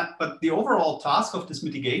 But the overall task of this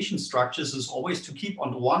mitigation structures is always to keep,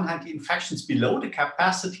 on the one hand, the infections below the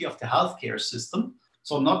capacity of the healthcare system.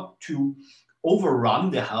 So not to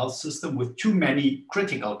overrun the health system with too many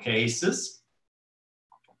critical cases.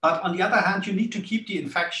 But on the other hand, you need to keep the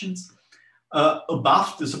infections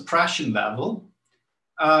above the suppression level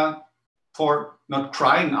for not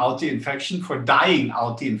crying out the infection, for dying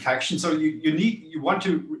out the infection. So you want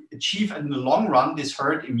to achieve in the long run this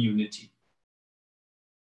herd immunity.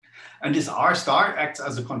 And this R star acts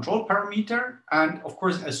as a control parameter. And of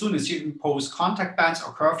course, as soon as you impose contact bans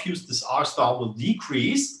or curfews, this R star will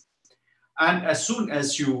decrease. And as soon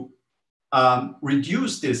as you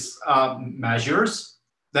reduce these measures,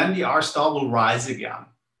 then the R star will rise again.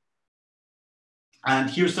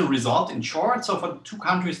 And here's the result in short. So for the two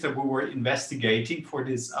countries that we were investigating for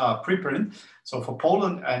this preprint, so for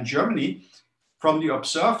Poland and Germany, from the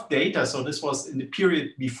observed data, so this was in the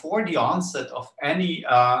period before the onset of any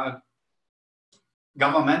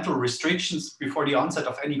governmental restrictions, before the onset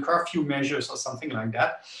of any curfew measures or something like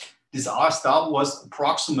that, this R star was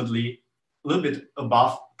approximately a little bit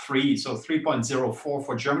above 3, so 3.04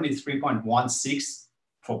 for Germany, 3.16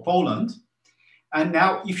 for Poland. And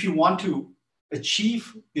now if you want to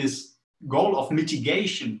achieve this goal of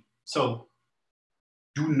mitigation, so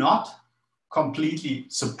do not completely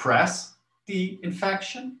suppress the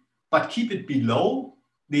infection, but keep it below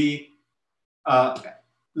the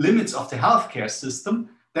limits of the healthcare system,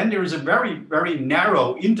 then there is a very, very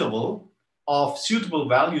narrow interval of suitable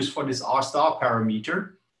values for this R star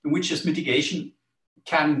parameter in which this mitigation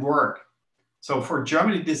can work. So for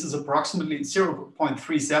Germany, this is approximately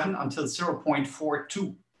 0.37 until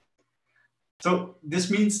 0.42. So this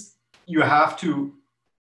means you have to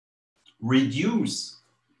reduce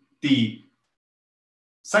the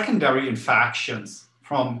secondary infections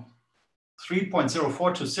from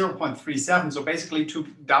 3.04 to 0.37, so basically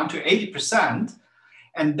down to 80%.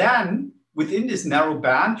 And then within this narrow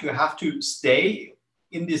band, you have to stay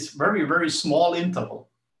in this very, very small interval.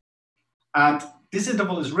 And this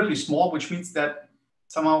interval is really small, which means that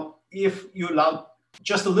somehow if you allow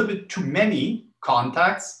just a little bit too many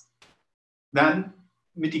contacts, then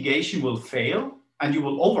mitigation will fail and you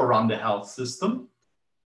will overrun the health system.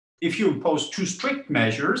 If you impose too strict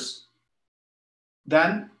measures,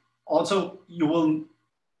 then also you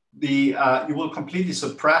will completely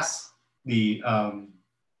suppress the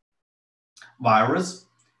virus,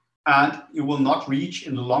 and you will not reach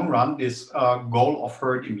in the long run this goal of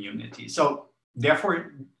herd immunity. So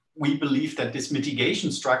therefore, we believe that this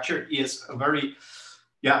mitigation structure is very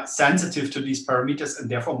sensitive to these parameters and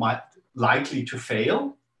therefore might likely to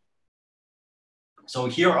fail. So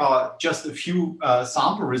here are just a few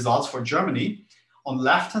sample results for Germany. On the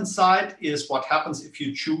left-hand side is what happens if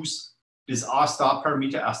you choose this R star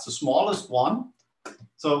parameter as the smallest one.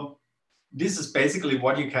 So this is basically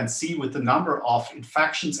what you can see with the number of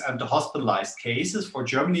infections and the hospitalized cases for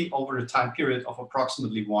Germany over a time period of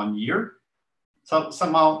approximately 1 year. So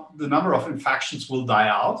somehow the number of infections will die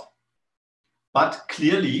out, but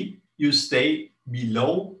clearly you stay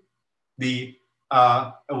below the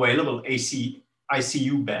available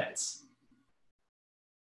ICU beds.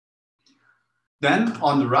 Then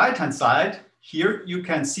on the right-hand side, here you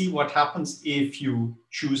can see what happens if you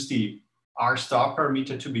choose the R star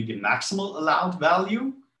parameter to be the maximal allowed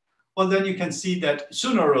value. Well, then you can see that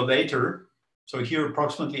sooner or later, so here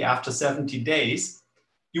approximately after 70 days,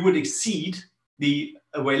 you would exceed the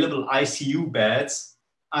available ICU beds,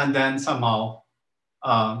 and then somehow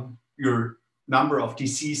your number of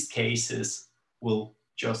diseased cases will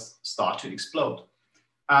just start to explode.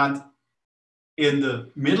 And in the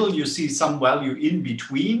middle, you see some value in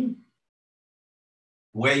between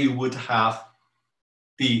where you would have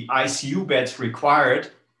the ICU beds required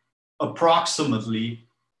approximately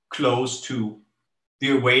close to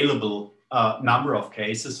the available number of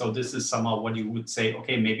cases. So this is somehow what you would say,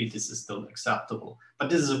 okay, maybe this is still acceptable, but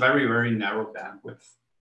this is a very, very narrow bandwidth.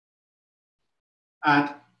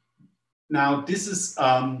 And now this is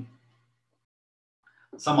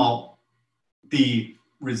somehow the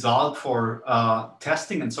result for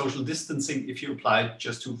testing and social distancing if you apply it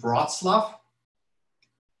just to Wrocław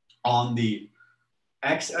on the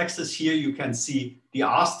x-axis here, you can see the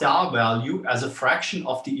R star value as a fraction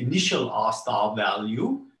of the initial R star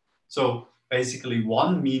value. So basically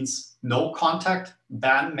 1 means no contact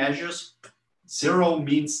ban measures, 0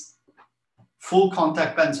 means full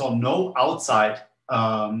contact ban, so no outside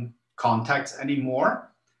contacts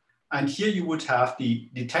anymore. And here you would have the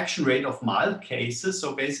detection rate of mild cases.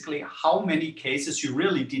 So basically how many cases you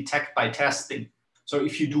really detect by testing. So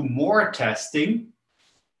if you do more testing,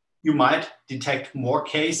 you might detect more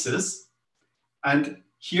cases. And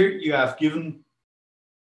here you have given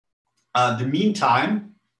the mean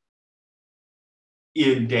time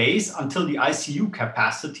in days until the ICU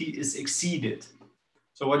capacity is exceeded.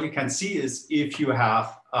 So what you can see is if you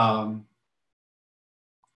have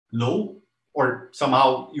low, or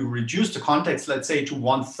somehow you reduce the contacts, let's say to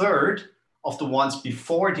 1/3 of the ones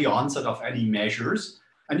before the onset of any measures.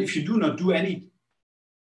 And if you do not do any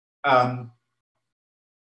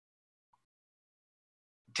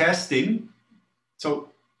testing,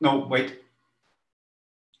 so no, wait.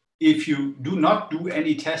 If you do not do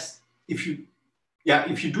any if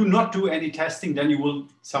you do not do any testing, then you will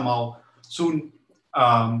somehow soon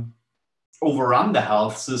overrun the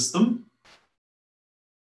health system.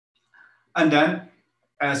 And then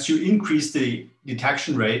as you increase the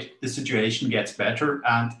detection rate, the situation gets better.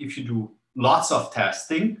 And if you do lots of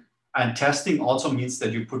testing, and testing also means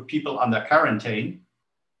that you put people under quarantine,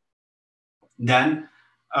 then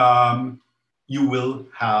you will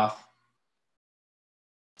have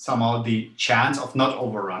somehow the chance of not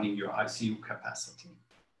overrunning your ICU capacity.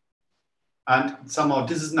 And somehow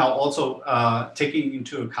this is now also taking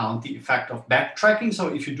into account the effect of backtracking. So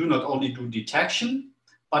if you do not only do detection,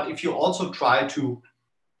 but if you also try to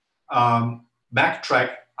backtrack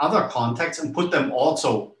other contacts and put them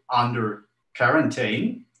also under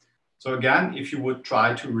quarantine. So again, if you would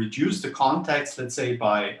try to reduce the contacts, let's say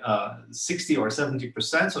by 60 or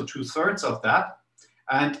 70%, so 2/3 of that.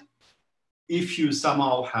 And if you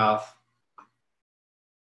somehow have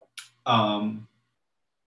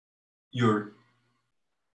your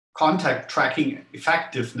contact tracking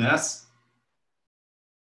effectiveness,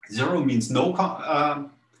 0 means no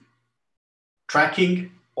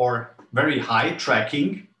tracking or very high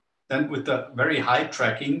tracking, then with the very high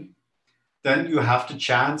tracking, then you have the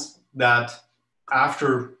chance that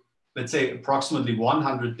after, let's say, approximately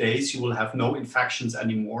 100 days, you will have no infections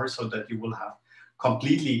anymore, so that you will have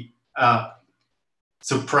completely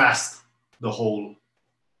suppressed the whole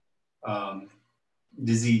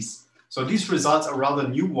disease. So these results are rather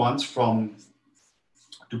new ones from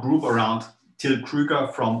the group around Till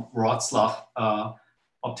Krüger from Wrocław,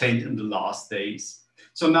 obtained in the last days.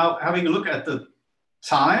 So now having a look at the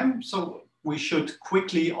time, so we should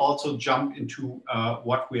quickly also jump into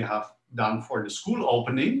what we have done for the school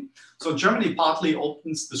opening. So Germany partly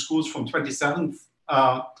opens the schools from 27th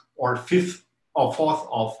or 5th or 4th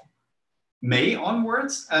of May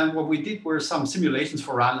onwards. And what we did were some simulations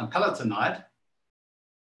for Rhineland-Palatinate.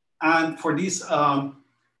 And for these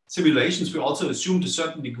simulations, we also assumed a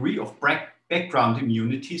certain degree of background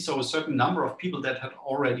immunity. So a certain number of people that had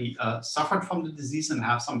already suffered from the disease and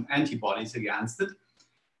have some antibodies against it.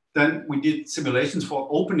 Then we did simulations for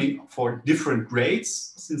opening for different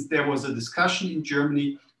grades, since there was a discussion in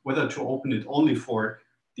Germany whether to open it only for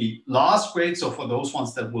the last grade, so for those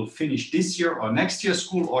ones that will finish this year or next year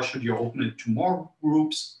school, or should you open it to more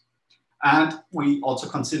groups? And we also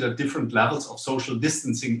consider different levels of social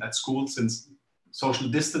distancing at school, since social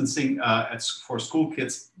distancing for school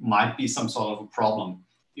kids might be some sort of a problem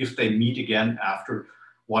if they meet again after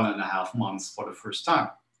 1.5 months for the first time.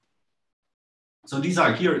 So these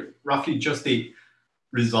are here roughly just the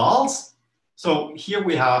results. So here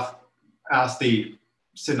we have as the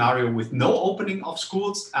scenario with no opening of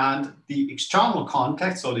schools, and the external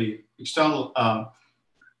context, so the external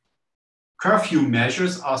curfew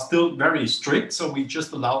measures are still very strict. So we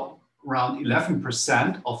just allow around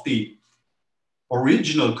 11% of the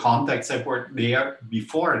original contacts that were there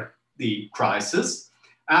before the crisis.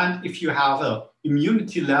 And if you have an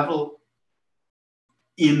immunity level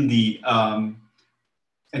in the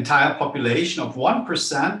entire population of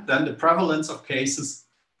 1%, then the prevalence of cases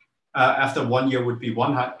after 1 year would be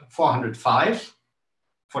 405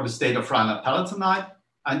 for the state of Rhineland-Palatinate.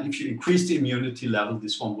 And if you increase the immunity level,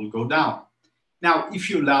 this one will go down. Now, if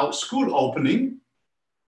you allow school opening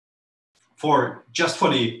just for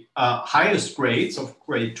the highest grades of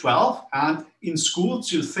grade 12, and in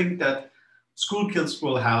schools, you think that school kids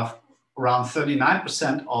will have around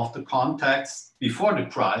 39% of the contacts before the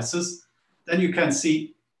crisis, then you can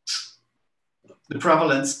see the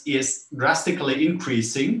prevalence is drastically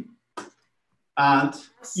increasing. And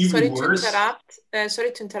sorry even worse.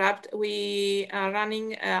 Sorry to interrupt. We are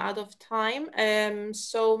running out of time.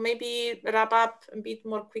 So maybe wrap up a bit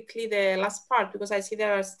more quickly the last part, because I see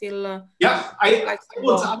there are still. Yeah, I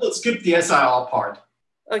will skip the SIR part.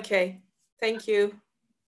 Okay, thank you.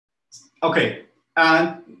 Okay,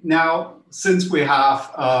 and now since we have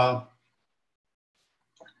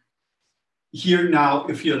here now,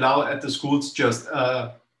 if you allow at the schools just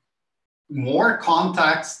more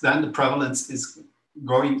contacts, then the prevalence is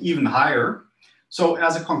going even higher. So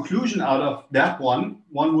as a conclusion out of that one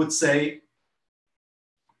would say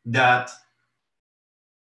that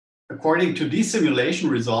according to these simulation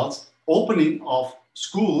results, opening of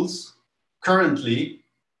schools currently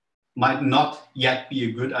might not yet be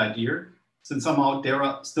a good idea, since somehow there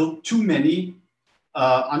are still too many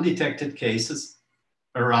undetected cases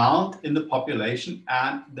around in the population,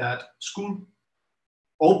 and that school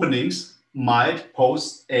openings might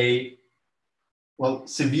pose a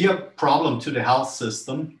severe problem to the health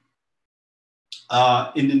system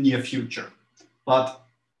in the near future. But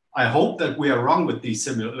I hope that we are wrong with these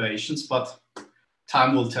simulations, but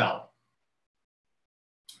time will tell.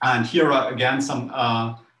 And here are again some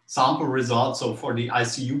sample results. So for the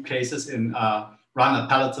ICU cases in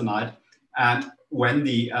Rana-Palatinate, and when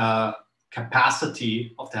the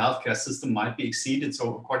capacity of the healthcare system might be exceeded.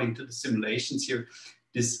 So according to the simulations here,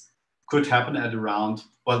 this could happen at around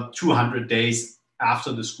 200 days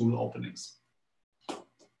after the school openings.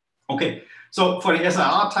 Okay, so for the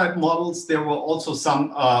SIR type models, there were also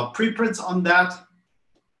some preprints on that.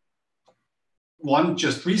 One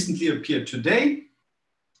just recently appeared today.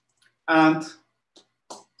 And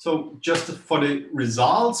so just for the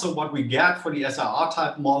results of what we get for the SIR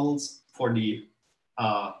type models for the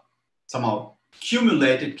somehow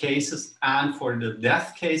cumulated cases and for the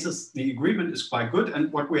death cases, the agreement is quite good.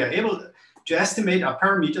 And what we are able to estimate are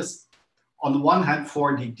parameters on the one hand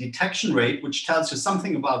for the detection rate, which tells you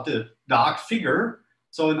something about the dark figure.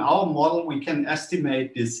 So in our model, we can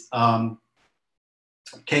estimate this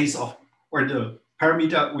case of, or the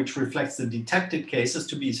parameter which reflects the detected cases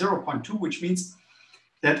to be 0.2, which means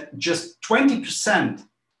that just 20%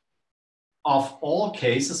 of all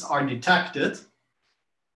cases are detected.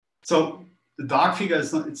 So the dark figure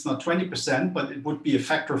is not, it's not 20%, but it would be a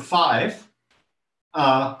factor 5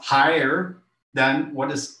 higher than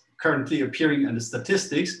what is currently appearing in the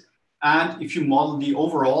statistics. And if you model the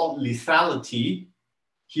overall lethality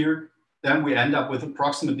here, then we end up with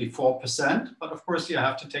approximately 4%. But of course, you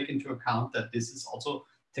have to take into account that this is also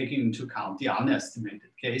taking into account the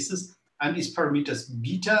unestimated cases. And these parameters,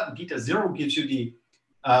 beta 0 gives you the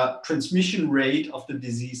transmission rate of the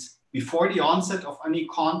disease before the onset of any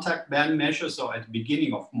contact ban measure. So at the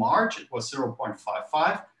beginning of March, it was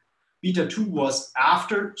 0.55. Beta 2 was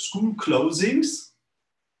after school closings.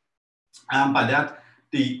 And by that,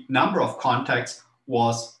 the number of contacts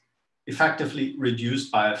was effectively reduced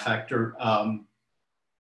by a factor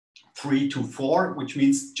 3 to 4, which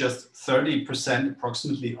means just 30%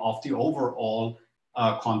 approximately of the overall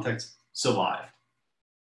contacts survived.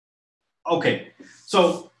 Okay,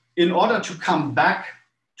 so in order to come back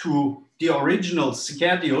to the original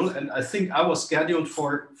schedule, and I think I was scheduled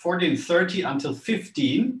for 14:30 until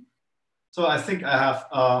 15. So I think I have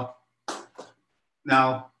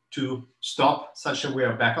now to stop such that we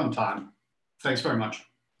are back on time. Thanks very much.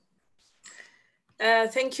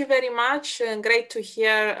 Thank you very much. Great to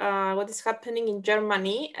hear what is happening in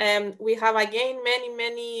Germany. We have again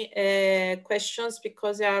many questions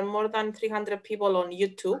because there are more than 300 people on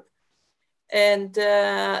YouTube. And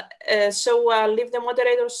so I'll leave the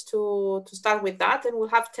moderators to start with that, and we'll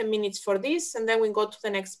have 10 minutes for this, and then we go to the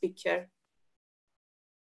next speaker.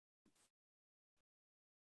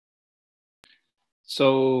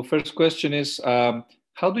 So first question is,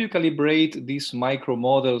 how do you calibrate these micro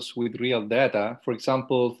models with real data? For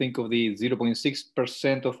example, think of the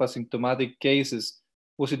 0.6% of asymptomatic cases.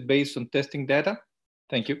 Was it based on testing data?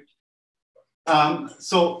 Thank you.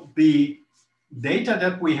 So the data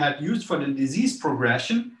that we had used for the disease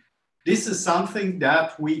progression, this is something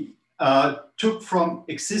that we took from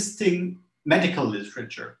existing medical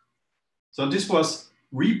literature. So this was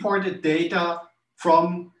reported data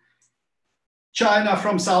from China,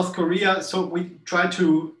 from South Korea. So we tried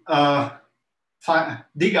to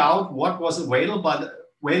dig out what was available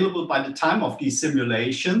by the time of these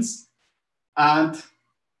simulations and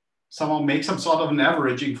somehow make some sort of an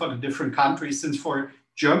averaging for the different countries, since for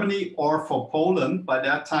Germany or for Poland, by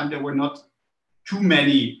that time, there were not too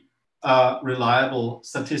many reliable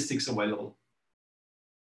statistics available.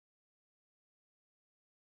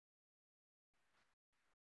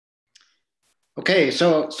 Okay,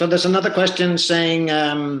 so there's another question saying,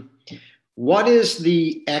 what is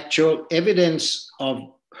the actual evidence of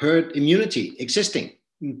herd immunity existing?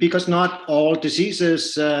 Because not all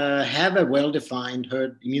diseases have a well-defined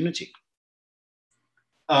herd immunity.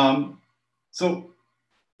 So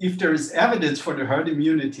if there is evidence for the herd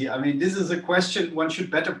immunity, I mean, this is a question one should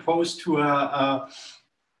better pose to a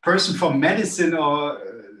person from medicine or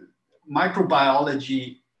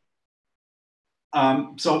microbiology.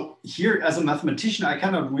 So here, as a mathematician, I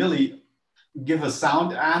cannot really give a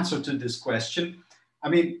sound answer to this question. I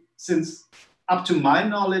mean, since up to my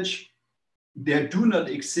knowledge, there do not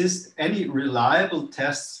exist any reliable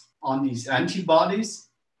tests on these antibodies.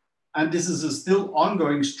 And this is a still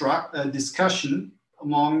ongoing discussion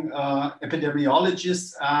among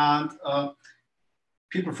epidemiologists and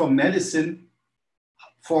people from medicine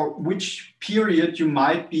for which period you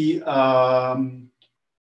might be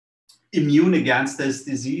immune against this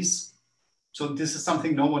disease. So this is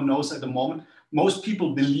something no one knows at the moment. Most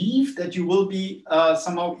people believe that you will be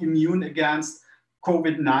somehow immune against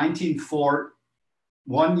COVID-19 for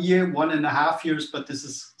 1 year, 1.5 years, but this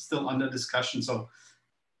is still under discussion. So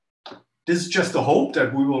this is just a hope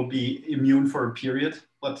that we will be immune for a period,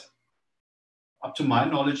 but up to my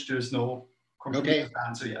knowledge, there's no concrete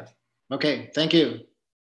answer yet. Okay, thank you.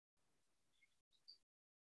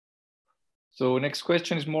 So next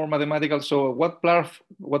question is more mathematical. So what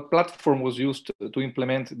platform was used to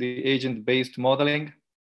implement the agent-based modeling?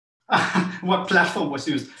 What platform was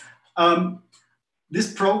used?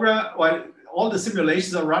 This program, well, all the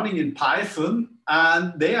simulations are running in Python,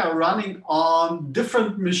 and they are running on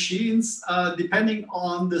different machines depending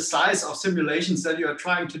on the size of simulations that you are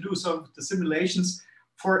trying to do. So the simulations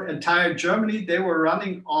for entire Germany, they were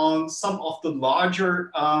running on some of the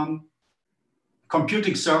larger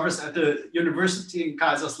computing servers at the university in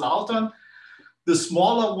Kaiserslautern. The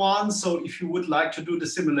smaller ones, so if you would like to do the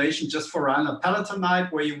simulation just for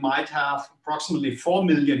Rheinland-Palatinate, where you might have approximately 4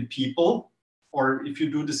 million people, or if you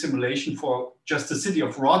do the simulation for just the city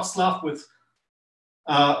of Wrocław with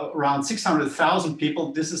around 600,000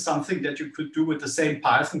 people, this is something that you could do with the same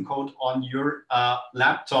Python code on your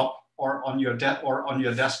laptop or on your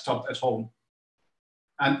desktop at home.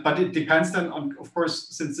 But it depends then on, of course,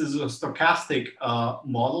 since this is a stochastic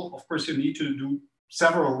model, of course, you need to do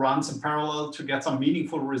several runs in parallel to get some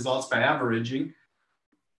meaningful results by averaging.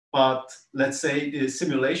 But let's say the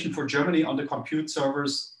simulation for Germany on the compute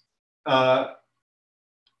servers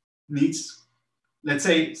needs, let's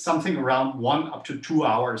say, something around 1 up to 2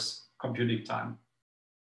 hours computing time.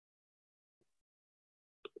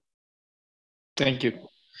 Thank you.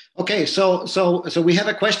 Okay, so we have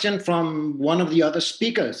a question from one of the other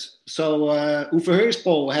speakers. So Uffe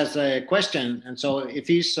Høgsbo has a question, and so if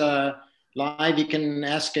he's live, he can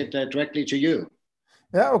ask it directly to you.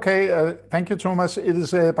 Yeah, okay. Thank you, Thomas. It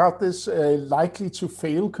is about this likely to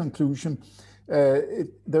fail conclusion.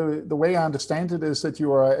 The way I understand it is that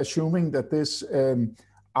you are assuming that this,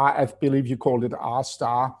 I believe you called it R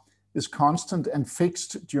star, is constant and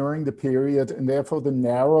fixed during the period, and therefore the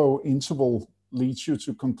narrow interval leads you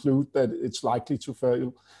to conclude that it's likely to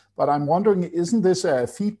fail. But I'm wondering, isn't this a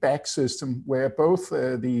feedback system where both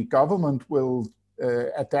the government will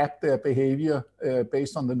adapt their behavior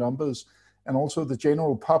based on the numbers, and also the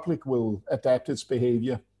general public will adapt its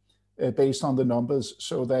behavior based on the numbers,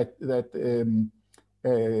 so that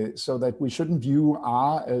we shouldn't view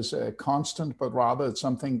R as a constant, but rather it's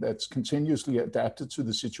something that's continuously adapted to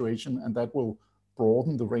the situation, and that will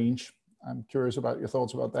broaden the range? I'm curious about your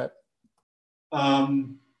thoughts about that.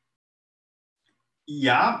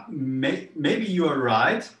 Yeah, maybe you are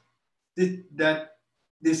right. That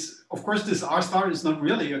this, of course, this R star is not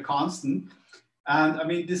really a constant. And I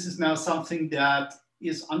mean, this is now something that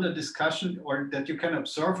is under discussion, or that you can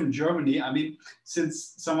observe in Germany. I mean,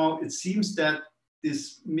 since somehow it seems that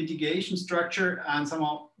this mitigation structure and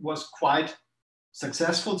somehow was quite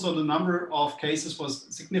successful, so the number of cases was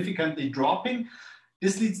significantly dropping.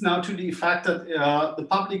 This leads now to the fact that the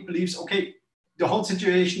public believes, okay, the whole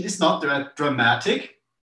situation is not that dramatic,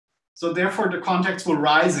 so therefore the contacts will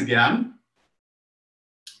rise again.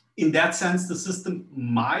 In that sense, the system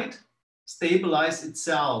might stabilize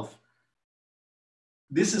itself.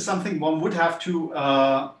 This is something one would have to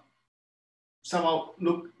somehow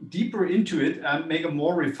look deeper into it and make a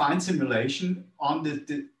more refined simulation on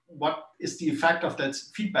what is the effect of that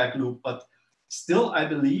feedback loop. But still, I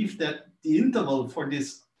believe that the interval for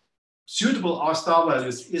this suitable R star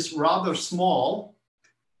values is rather small,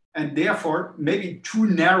 and therefore maybe too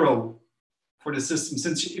narrow for the system.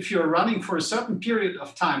 Since if you're running for a certain period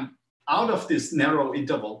of time out of this narrow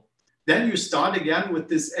interval, then you start again with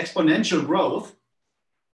this exponential growth.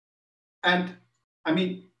 And I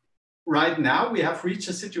mean, right now we have reached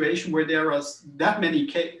a situation where there are that many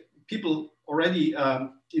people already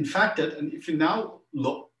infected, and if you now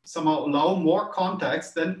somehow allow more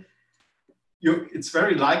contacts, then it's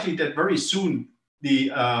very likely that very soon the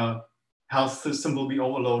health system will be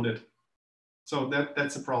overloaded. So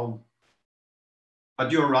that's a problem.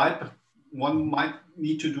 But you're right, one might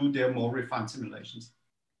need to do their more refined simulations.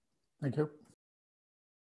 Thank you.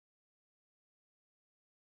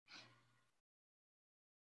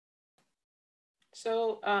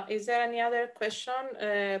 So is there any other question,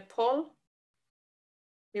 Paul?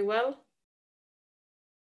 Miguel?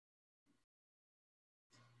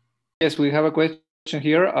 Yes, we have a question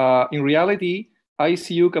here. In reality,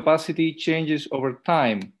 ICU capacity changes over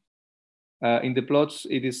time. In the plots,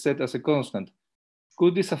 it is set as a constant.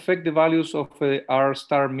 Could this affect the values of R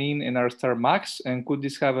star mean and R star max? And could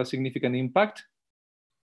this have a significant impact?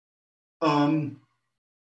 Well,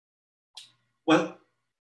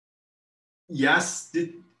 yes,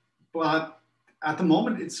 but at the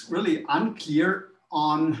moment, it's really unclear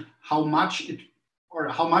on how much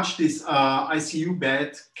this ICU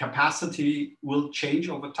bed capacity will change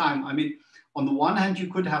over time. I mean, on the one hand, you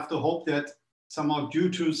could have the hope that somehow due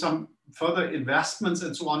to some further investments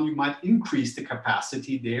and so on, you might increase the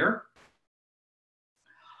capacity there.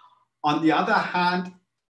 On the other hand,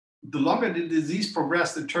 the longer the disease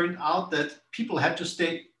progressed, it turned out that people had to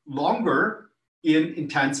stay longer in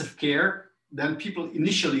intensive care than people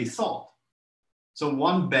initially thought. So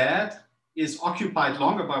one bed is occupied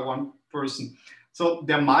longer by one person. So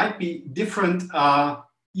there might be different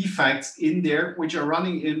effects in there which are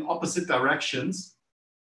running in opposite directions.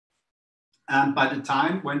 And by the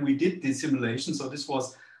time when we did this simulation, so this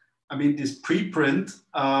was, I mean, this preprint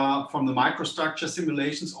from the microstructure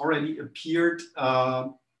simulations already appeared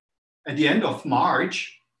at the end of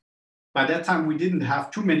March. By that time, we didn't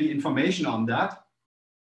have too many information on that.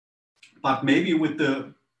 But maybe with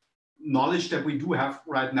the knowledge that we do have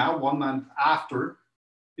right now, 1 month after,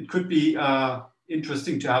 it could be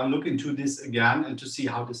interesting to have a look into this again and to see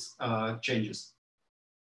how this changes.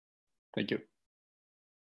 Thank you.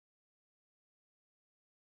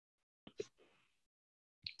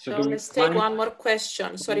 So let's take one more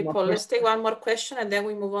question. Sorry, Paul, let's take one more question and then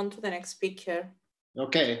we move on to the next speaker.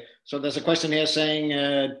 Okay, so there's a question here saying,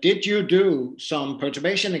 did you do some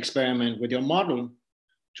perturbation experiment with your model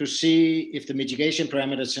to see if the mitigation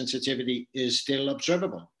parameter sensitivity is still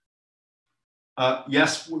observable?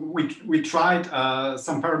 Yes, we tried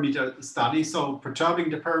some parameter studies, so perturbing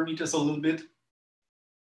the parameters a little bit.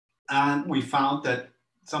 And we found that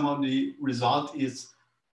some of the result is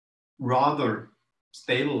rather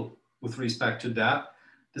stable with respect to that.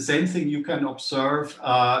 The same thing you can observe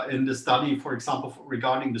in the study, for example,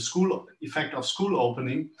 regarding the school effect of school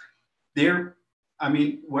opening. There, I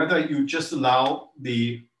mean, whether you just allow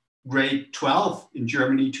the grade 12 in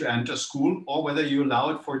Germany to enter school or whether you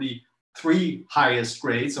allow it for the 3 highest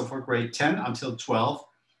grades, so for grade 10 until 12,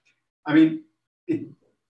 I mean, it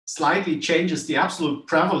slightly changes the absolute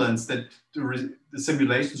prevalence that the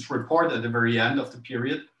simulations report at the very end of the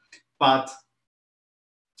period, but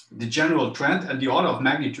the general trend and the order of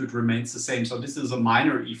magnitude remains the same. So this is a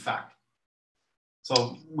minor effect.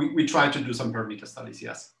 So we try to do some parameter studies,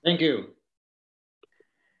 yes. Thank you.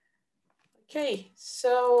 Okay,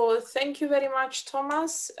 so thank you very much,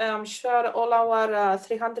 Thomas. I'm sure all our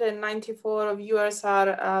 394 viewers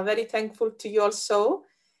are very thankful to you also.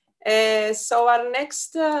 So our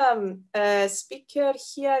next speaker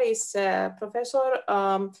here is Professor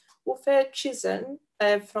Uffe Chisen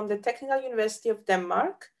from the Technical University of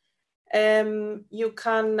Denmark. You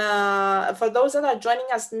can, for those that are joining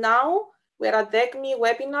us now, we're at the ECMI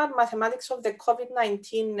webinar, Mathematics of the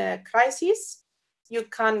COVID-19 Crisis. You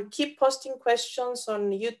can keep posting questions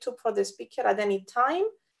on YouTube for the speaker at any time.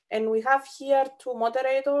 And we have here 2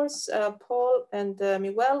 moderators, Paul and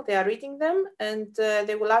Miguel. They are reading them and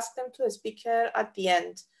they will ask them to the speaker at the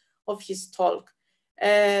end of his talk.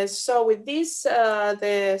 So with this,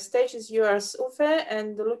 the stage is yours, Uffe,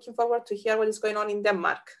 and looking forward to hear what is going on in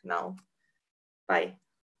Denmark now. Bye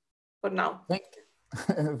for now.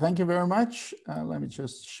 Thank you very much. Let me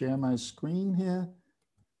just share my screen here.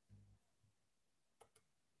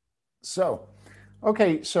 So,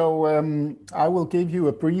 okay, so I will give you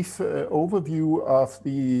a brief overview of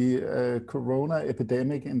the corona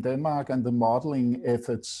epidemic in Denmark and the modeling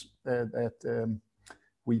efforts that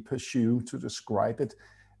we pursue to describe it.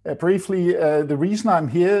 Briefly, the reason I'm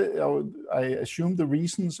here, I assume the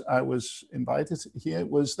reasons I was invited here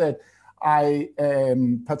was that I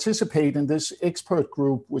participate in this expert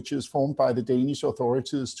group, which is formed by the Danish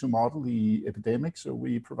authorities to model the epidemic. So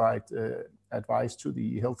we provide advice to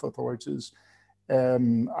the health authorities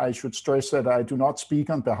I should stress that I do not speak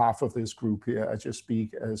on behalf of this group here. I just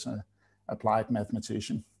speak as an applied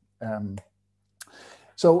mathematician.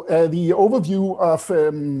 So the overview of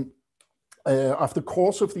the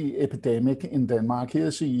course of the epidemic in Denmark,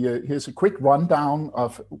 here's a quick rundown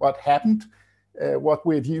of what happened. What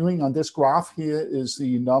we're viewing on this graph here is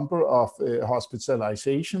the number of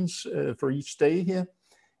hospitalizations for each day here.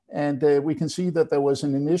 And we can see that there was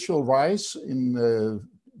an initial rise in the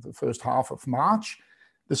first half of March.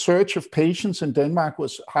 The surge of patients in Denmark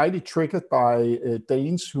was highly triggered by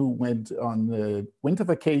Danes who went on winter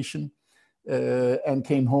vacation and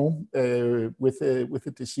came home with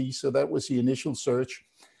the disease. So that was the initial surge.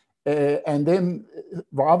 And then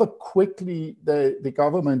rather quickly, the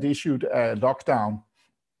government issued a lockdown.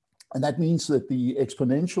 And that means that the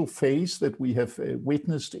exponential phase that we have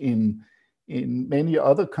witnessed in many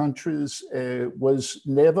other countries was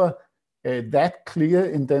never that clear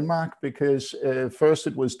in Denmark, because first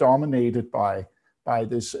it was dominated by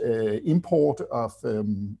this import of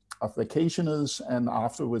vacationers, and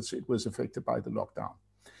afterwards it was affected by the lockdown.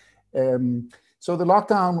 So the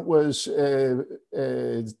lockdown was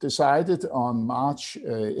decided on March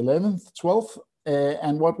 11th, 12th,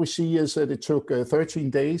 and what we see is that it took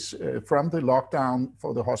 13 days from the lockdown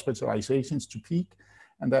for the hospitalizations to peak,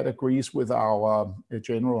 and that agrees with our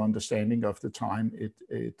general understanding of the time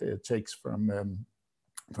it takes from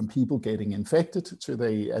people getting infected to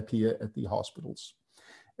they appear at the hospitals.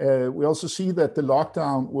 We also see that the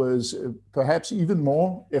lockdown was perhaps even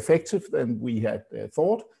more effective than we had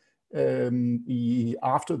thought.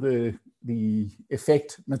 After the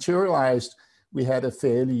effect materialized, we had a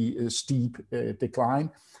fairly steep decline,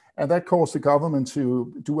 and that caused the government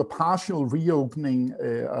to do a partial reopening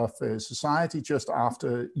of society just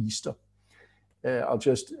after Easter.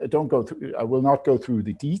 I will not go through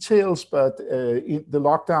the details, but the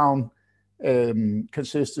lockdown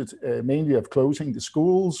consisted mainly of closing the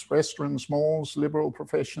schools, restaurants, malls, liberal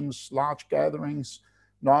professions, large gatherings.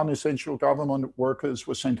 Non-essential government workers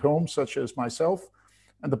were sent home, such as myself,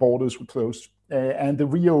 and the borders were closed. And the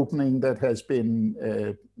reopening that has been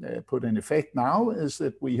put in effect now is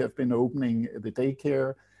that we have been opening the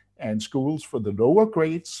daycare and schools for the lower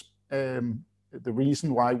grades. The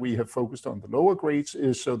reason why we have focused on the lower grades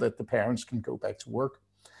is so that the parents can go back to work.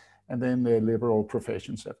 And then the liberal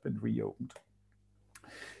professions have been reopened.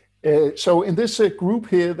 So in this group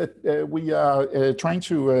here that we are trying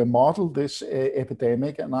to model this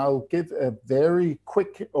epidemic, and I'll give a very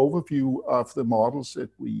quick overview of the models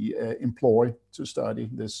that we employ to study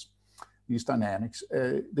these dynamics.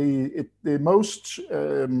 The most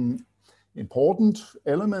important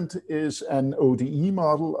element is an ODE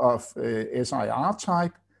model of SIR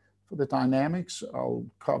type for the dynamics. I'll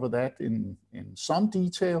cover that in some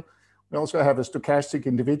detail. We also have a stochastic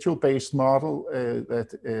individual-based model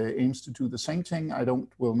that aims to do the same thing.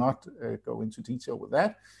 Will not go into detail with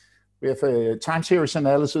that. We have a time series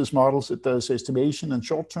analysis models that does estimation and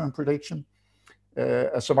short-term prediction.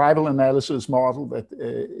 A survival analysis model that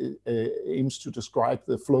aims to describe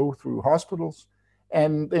the flow through hospitals.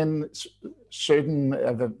 And then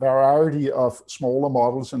a variety of smaller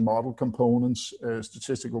models and model components,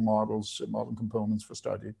 statistical models, model components for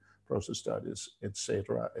study, process studies,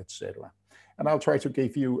 etc., etc. And I'll try to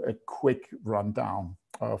give you a quick rundown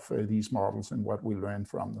of these models and what we learned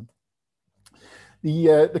from them.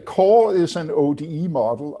 The core is an ODE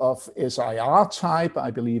model of SIR type.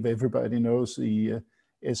 I believe everybody knows the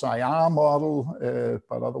SIR model,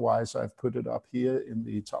 but otherwise I've put it up here in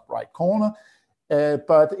the top right corner.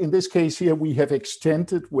 But in this case here, we have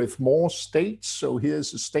extended with more states. So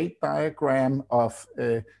here's a state diagram of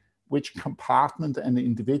which compartment an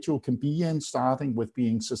individual can be in, starting with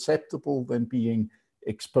being susceptible, then being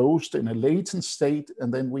exposed in a latent state.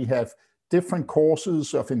 And then we have different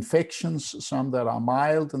causes of infections, some that are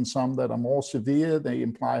mild and some that are more severe. They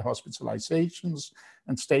imply hospitalizations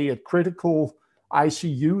and stay at critical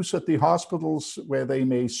ICUs at the hospitals, where they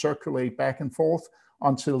may circulate back and forth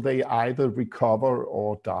until they either recover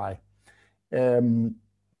or die.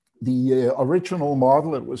 The original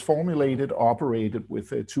model that was formulated operated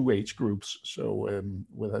with two age groups, so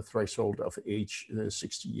with a threshold of age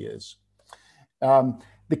 60 years.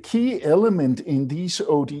 The key element in these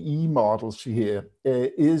ODE models here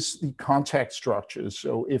is the contact structures.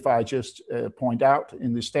 So if I just point out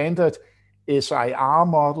in the standard SIR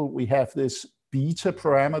model, we have this beta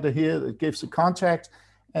parameter here that gives the contact,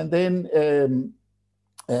 and then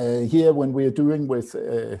here, when we're doing with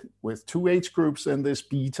two age groups, then this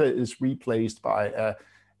beta is replaced by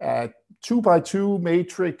a 2x2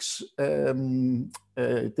 matrix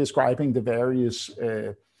describing the various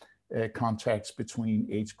contacts between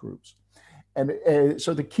age groups.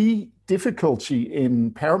 So the key difficulty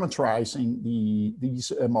in parameterizing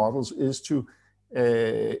these models is to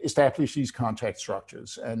establish these contact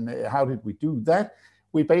structures. And how did we do that?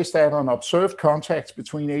 We based that on observed contacts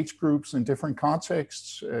between age groups in different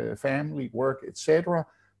contexts, family, work, etc.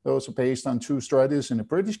 Those are based on 2 studies in a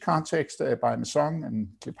British context by Masson and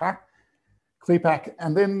Klepak.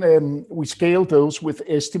 And then we scaled those with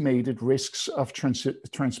estimated risks of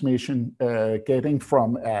transmission, getting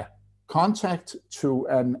from a contact to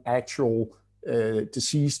an actual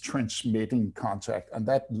disease transmitting contact. And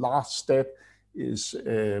that last step is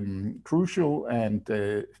crucial and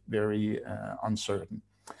very uncertain.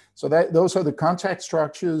 So those are the contact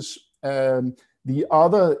structures. The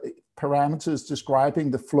other parameters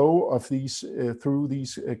describing the flow of these through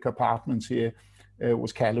these compartments here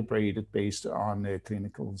was calibrated based on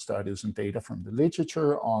clinical studies and data from the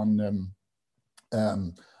literature on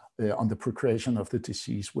the progression of the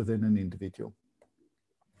disease within an individual.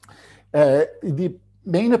 The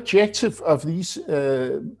main objective of these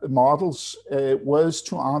models was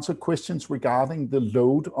to answer questions regarding the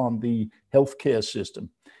load on the healthcare system.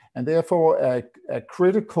 And therefore, a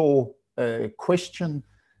critical question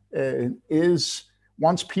is,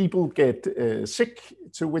 once people get sick,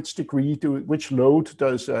 to which degree, which load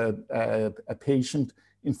does a patient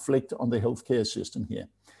inflict on the healthcare system here?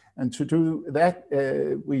 And to do that,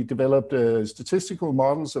 we developed statistical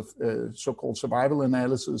models of so-called survival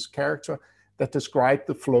analysis character that describe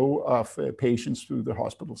the flow of patients through the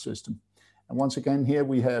hospital system. And once again, here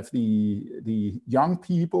we have the young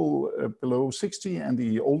people below 60 and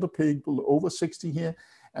the older people over 60 here.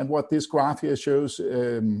 And what this graph here shows,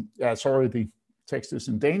 sorry, the text is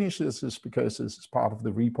in Danish. This is because this is part of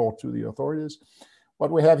the report to the authorities.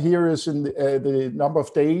 What we have here is in the number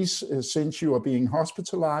of days since you are being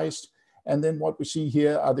hospitalized. And then what we see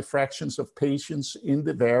here are the fractions of patients in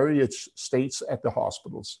the various states at the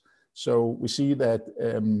hospitals. So we see that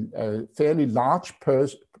a fairly large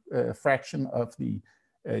fraction of the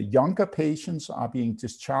younger patients are being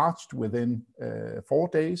discharged within 4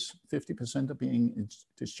 days. 50% are being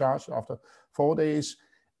discharged after 4 days.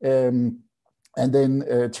 And then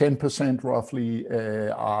 10% roughly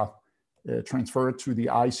are transferred to the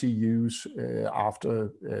ICUs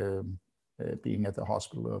after being at the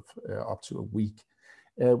hospital of up to a week.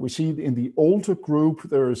 We see in the older group,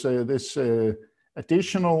 there's this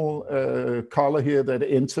additional color here that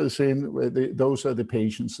enters in. Those are the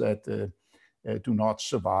patients that do not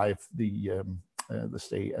survive the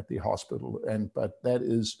stay at the hospital, but that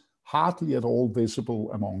is hardly at all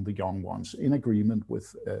visible among the young ones, in agreement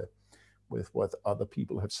with what other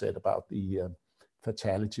people have said about the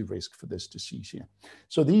fatality risk for this disease here.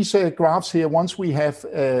 So these graphs here, once we have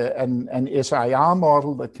an SIR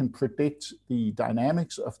model that can predict the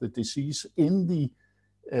dynamics of the disease in the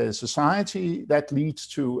society, that leads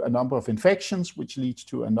to a number of infections, which leads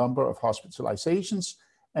to a number of hospitalizations.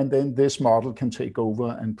 And then this model can take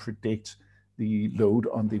over and predict the load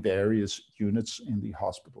on the various units in the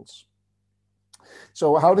hospitals.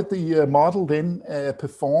 So how did the model then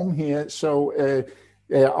perform here? So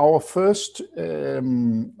our first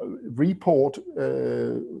report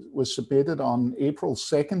was submitted on April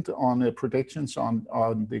 2nd on predictions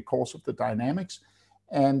on the course of the dynamics.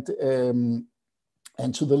 And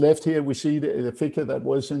to the left here, we see the figure that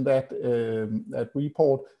was in that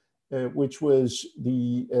report, which was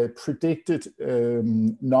the predicted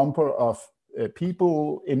number of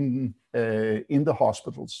people in the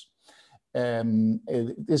hospitals.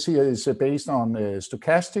 This here is based on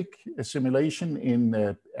stochastic simulation in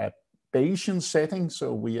a Bayesian setting.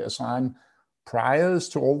 So we assign priors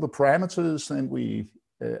to all the parameters, and we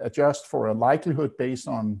adjust for a likelihood based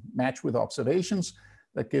on match with observations.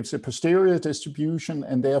 That gives a posterior distribution,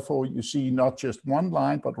 and therefore you see not just one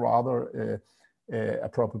line, but rather a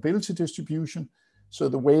probability distribution. So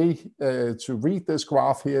the way to read this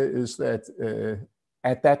graph here is that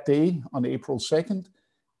at that day, on April 2nd,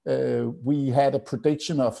 we had a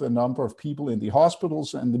prediction of the number of people in the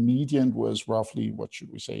hospitals, and the median was roughly, what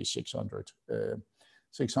should we say, 600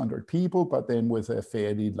 people, but then with a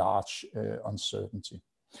fairly large uncertainty.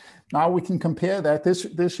 Now we can compare that.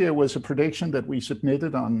 This year was a prediction that we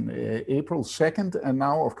submitted on April 2nd, and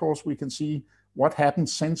now, of course, we can see what happened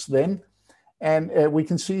since then. And we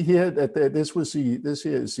can see here that this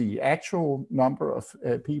is the actual number of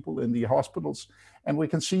people in the hospitals. And we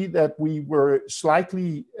can see that we were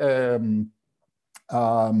slightly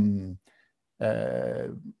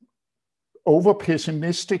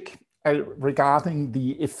over-pessimistic regarding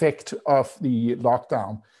the effect of the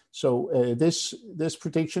lockdown. So this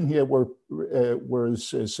prediction here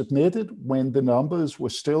was submitted when the numbers were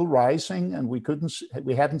still rising, and we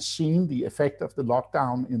hadn't seen the effect of the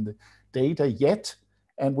lockdown in the data yet,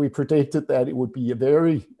 and we predicted that it would be a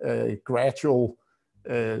very gradual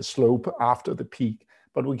slope after the peak.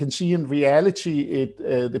 But we can see in reality,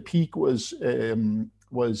 the peak was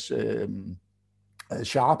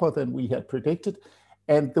sharper than we had predicted.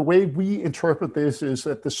 And the way we interpret this is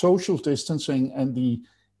that the social distancing and the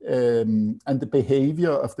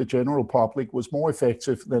behavior of the general public was more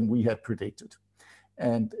effective than we had predicted.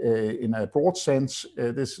 And in a broad sense,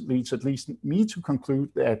 this leads at least me to conclude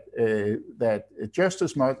that just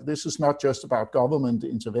as much, this is not just about government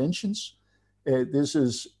interventions. This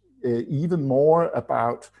is even more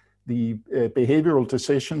about the behavioral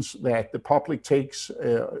decisions that the public takes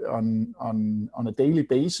on a daily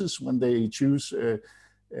basis when they choose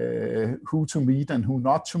who to meet and who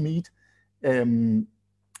not to meet.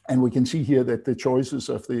 And we can see here that the choices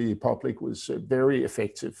of the public was very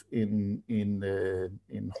effective in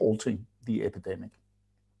halting the epidemic.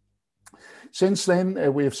 Since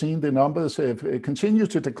then, we have seen the numbers have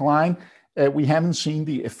continued to decline. We haven't seen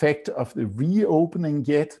the effect of the reopening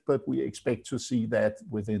yet, but we expect to see that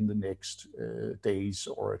within the next days,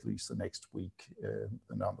 or at least the next week.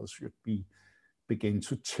 The numbers should begin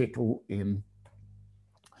to trickle in.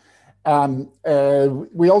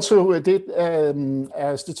 We also did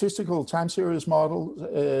a statistical time series model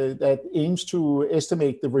that aims to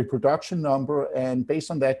estimate the reproduction number, and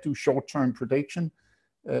based on that do short-term prediction.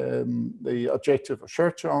 The objective of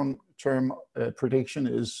short-term prediction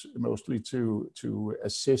is mostly to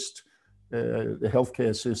assist the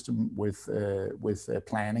healthcare system with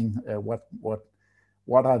planning.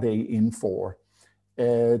 What are they in for?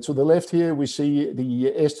 To the left here, we see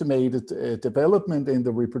the estimated development in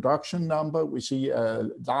the reproduction number. We see a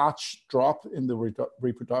large drop in the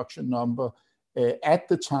reproduction number at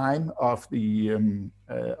the time of the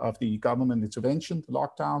government intervention, the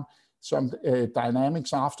lockdown. Some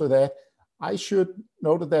dynamics after that. I should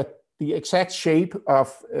note that the exact shape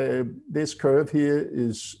of this curve here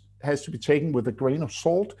has to be taken with a grain of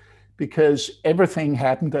salt, because everything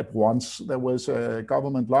happened at once. There was a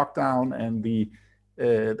government lockdown, and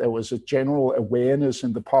there was a general awareness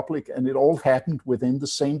in the public, and it all happened within the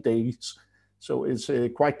same days. So it's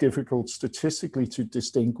quite difficult statistically to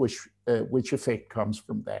distinguish which effect comes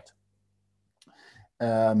from that.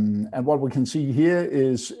 And what we can see here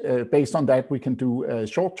is, based on that, we can do a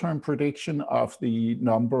short-term prediction of the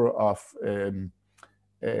number of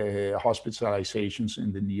hospitalizations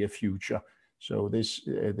in the near future. So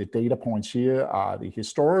the data points here are the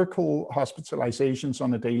historical hospitalizations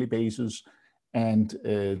on a daily basis, and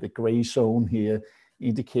the gray zone here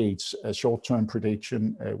indicates a short-term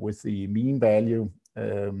prediction with the mean value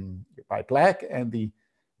by black, and the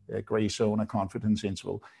gray zone a confidence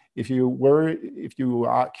interval. If you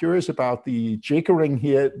are curious about the jiggering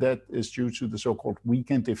here, that is due to the so-called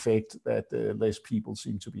weekend effect, that less people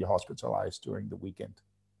seem to be hospitalized during the weekend.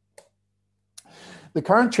 The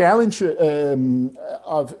current challenge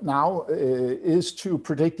of now is to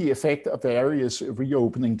predict the effect of various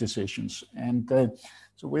reopening decisions. And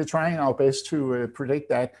so we're trying our best to predict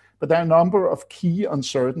that, but there are a number of key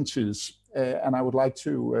uncertainties, and I would like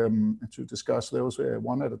to discuss those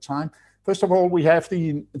one at a time. First of all, we have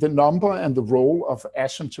the number and the role of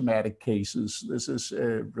asymptomatic cases. This is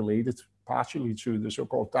related partially to the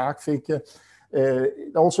so-called dark figure.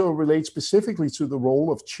 It also relates specifically to the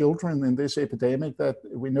role of children in this epidemic, that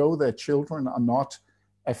we know that children are not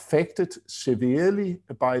affected severely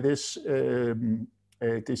by this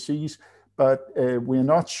disease, but we're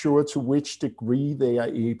not sure to which degree they are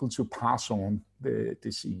able to pass on the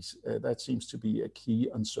disease. That seems to be a key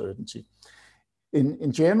uncertainty.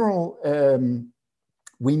 In general,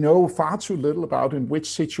 we know far too little about in which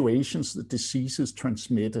situations the disease is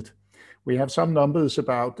transmitted. We have some numbers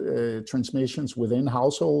about transmissions within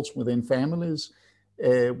households, within families.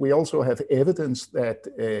 We also have evidence that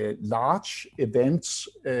large events,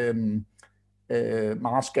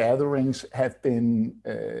 mass gatherings, have been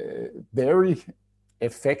very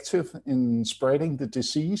effective in spreading the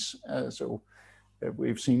disease. So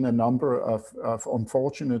we've seen a number of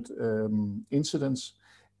unfortunate incidents.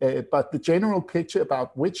 But the general picture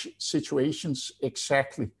about which situations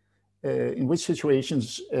exactly, in which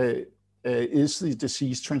situations is the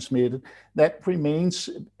disease transmitted, that remains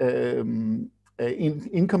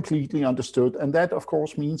incompletely understood. And that, of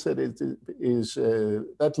course, means that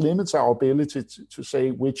that limits our ability to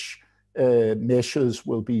say which measures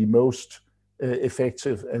will be most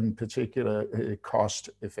effective and particular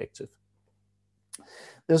cost effective.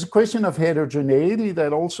 There's a question of heterogeneity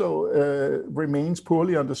that also remains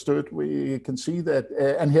poorly understood. We can see that,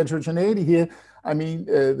 and heterogeneity here, I mean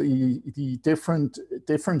the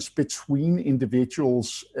difference between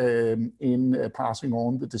individuals in passing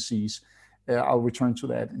on the disease. I'll return to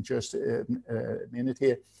that in just a minute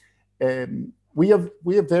here. We are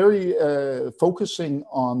very focusing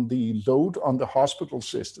on the load on the hospital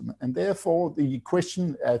system, and therefore the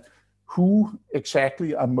question at who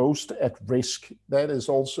exactly are most at risk, that is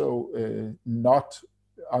also not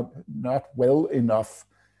well enough.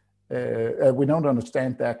 We don't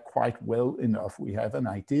understand that quite well enough. We have an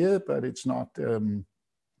idea, but it's not.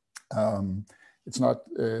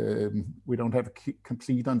 We don't have a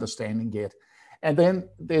complete understanding yet. And then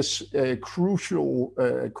this crucial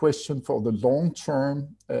question for the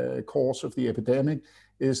long-term course of the epidemic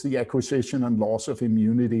is the acquisition and loss of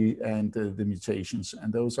immunity and the mutations.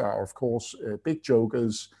 And those are, of course, big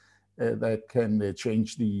jokers that can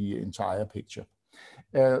change the entire picture.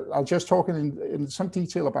 I'll just talk in some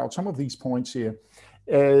detail about some of these points here.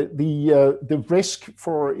 The risk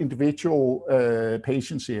for individual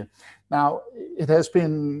patients here. Now, it has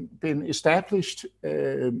been established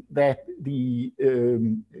that the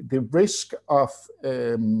risk of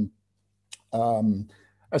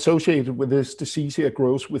associated with this disease here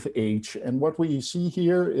grows with age. And what we see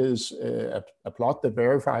here is a plot that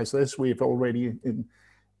verifies this. We've already,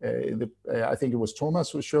 I think it was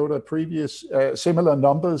Thomas who showed a previous similar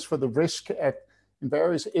numbers for the risk in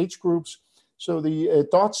various age groups. So the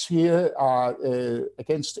dots here are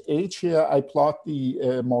against age here. I plot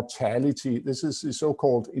the mortality. This is the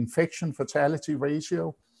so-called infection fatality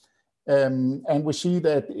ratio. And we see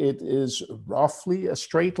that it is roughly a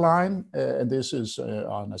straight line, and this is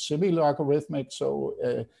on a semi-logarithmic. So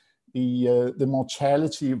the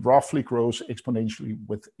mortality roughly grows exponentially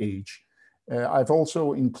with age. I've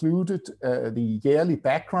also included the yearly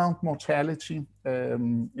background mortality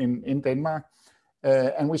in Denmark.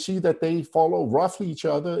 And we see that they follow roughly each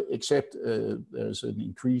other, except there's an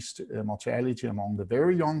increased mortality among the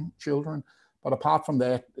very young children. But apart from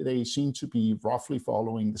that, they seem to be roughly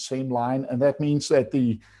following the same line. And that means that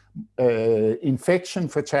the infection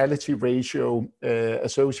fatality ratio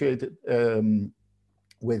associated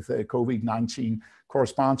with COVID-19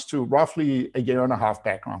 corresponds to roughly 1.5 years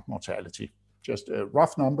background mortality. Just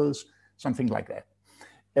rough numbers, something like that.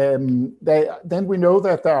 Then we know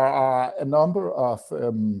that there are a number of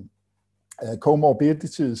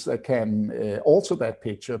comorbidities that can alter that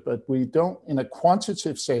picture, but we don't, in a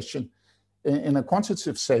quantitative sense,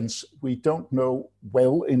 we don't know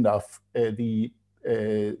well enough the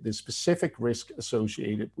specific risk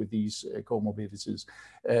associated with these comorbidities.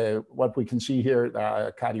 What we can see here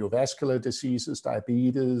are cardiovascular diseases,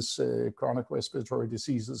 diabetes, chronic respiratory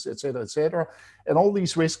diseases, et cetera, and all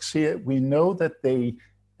these risks here, we know that they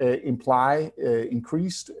imply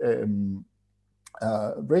increased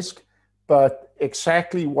risk, but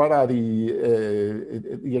exactly what are the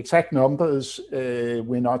exact numbers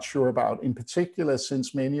we're not sure about, in particular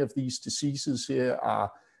since many of these diseases here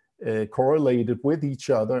are correlated with each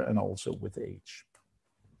other and also with age.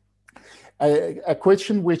 A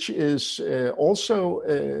question which is also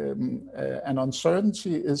an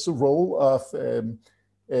uncertainty is the role of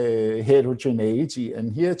heterogeneity.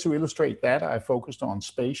 And here to illustrate that, I focused on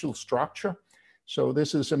spatial structure. So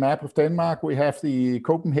this is a map of Denmark. We have the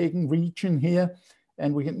Copenhagen region here.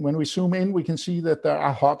 And when we zoom in, we can see that there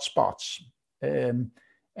are hotspots. And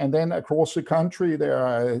then across the country, there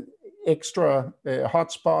are extra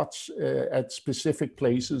hotspots at specific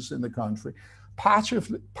places in the country. Parts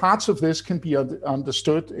of this can be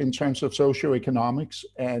understood in terms of socioeconomics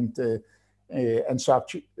and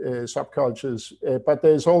subcultures, but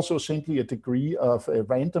there's also simply a degree of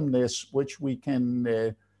randomness which we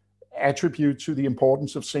can attribute to the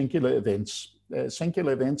importance of singular events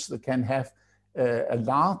that can have a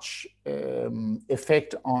large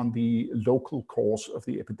effect on the local course of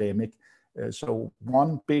the epidemic. So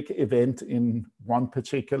one big event in one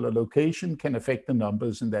particular location can affect the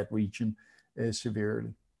numbers in that region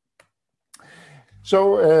severely.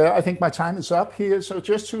 So I think my time is up here. So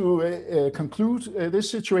just to conclude, this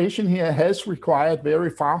situation here has required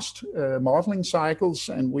very fast modeling cycles,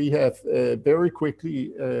 and we have very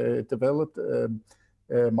quickly developed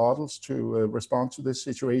models to respond to this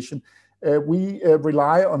situation. We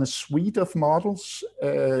rely on a suite of models,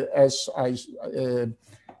 as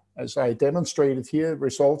I demonstrated here,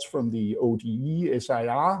 results from the ODE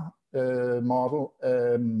SIR model,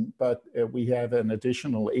 but we have an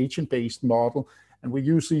additional agent-based model. And we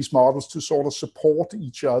use these models to sort of support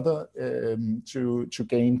each other to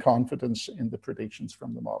gain confidence in the predictions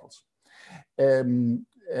from the models.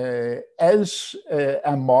 as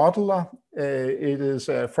a modeler, it is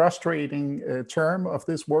a frustrating term of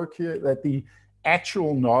this work here that the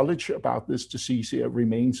actual knowledge about this disease here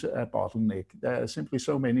remains a bottleneck. There are simply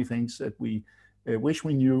so many things that we wish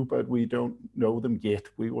we knew, but we don't know them yet.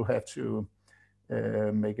 We will have to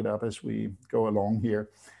make it up as we go along here.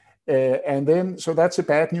 And then, so that's the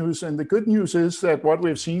bad news. And the good news is that what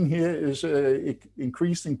we've seen here is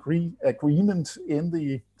increased agreement in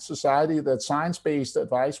the society that science-based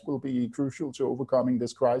advice will be crucial to overcoming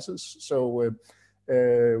this crisis. So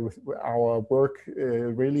our work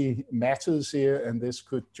really matters here, and this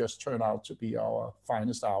could just turn out to be our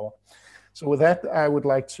finest hour. So with that, I would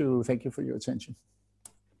like to thank you for your attention.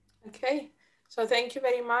 Okay. So thank you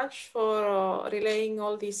very much for relaying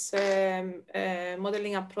all these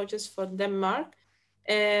modeling approaches for Denmark.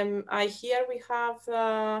 I hear we have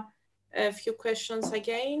a few questions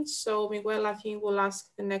again. So Miguel, I think we'll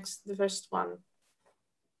ask the first one.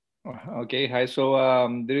 Okay, hi. So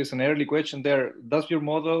there is an early question there. Does your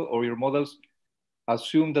model or your models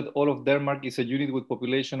assume that all of Denmark is a unit with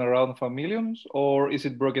population around 5 million, or is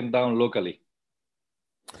it broken down locally?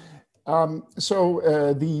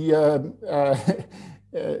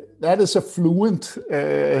 That is a fluent.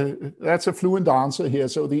 That's a fluent answer here.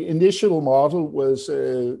 So the initial model was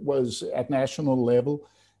at national level,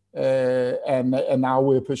 and now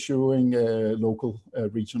we're pursuing local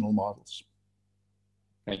regional models.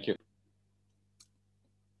 Thank you.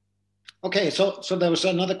 Okay, so there was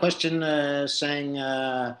another question saying,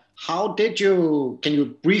 can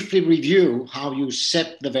you briefly review how you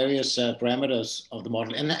set the various parameters of the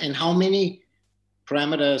model, and how many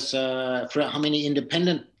parameters, how many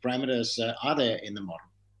independent parameters are there in the model?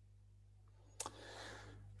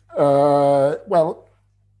 Well,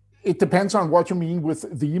 it depends on what you mean with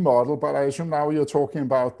the model, but I assume now you're talking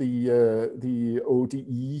about the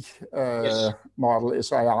ODE yes. model,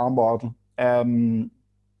 SIR model.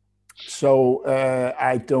 So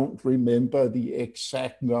I don't remember the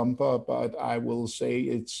exact number, but I will say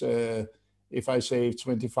it's, if I say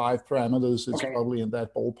 25 parameters, it's okay. Probably in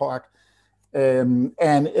that ballpark.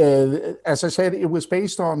 As I said, it was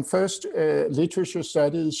based on first literature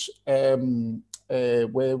studies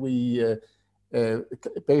where we,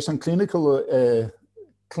 based on clinical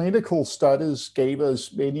studies, gave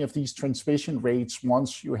us many of these transmission rates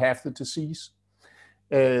once you have the disease.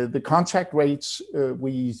 The contact rates,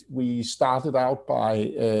 we started out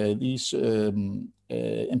by these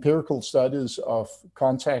empirical studies of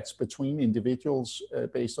contacts between individuals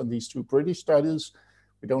based on these two British studies.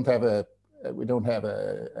 We don't have a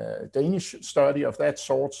Danish study of that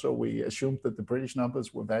sort, so we assumed that the British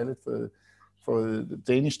numbers were valid for the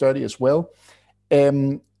Danish study as well.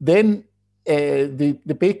 Then the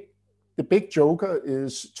big joker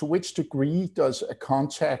is, to which degree does a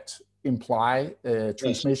contact imply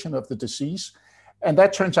transmission of the disease? And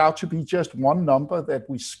that turns out to be just one number that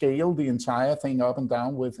we scale the entire thing up and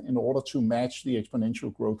down with in order to match the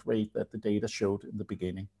exponential growth rate that the data showed in the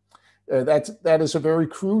beginning. That is a very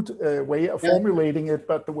crude way of formulating it,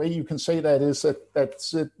 but the way you can say that is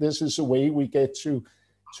that this is a way we get to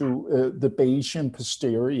the Bayesian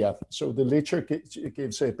posterior. So the literature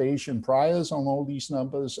gives a Bayesian priors on all these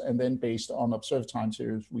numbers, and then based on observed time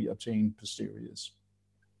series, we obtain posteriors.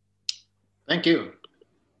 Thank you.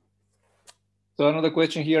 So another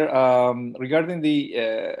question here regarding the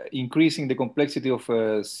increasing the complexity of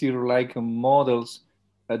zero-like models.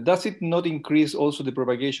 Does it not increase also the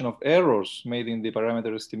propagation of errors made in the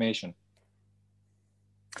parameter estimation?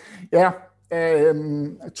 Yeah,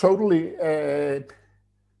 totally.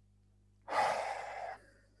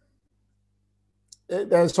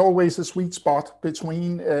 There's always a sweet spot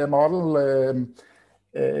between model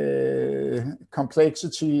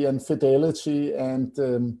complexity and fidelity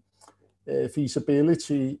and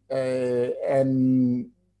feasibility, and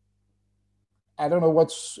I don't know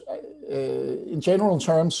what's, in general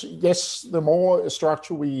terms, yes, the more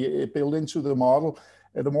structure we build into the model,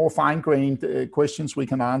 the more fine-grained questions we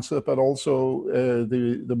can answer, but also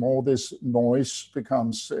the more this noise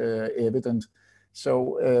becomes evident.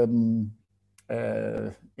 So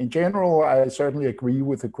in general, I certainly agree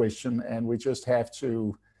with the question, and we just have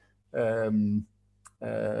to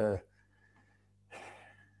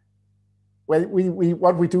well,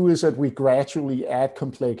 what we do is that we gradually add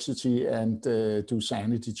complexity and do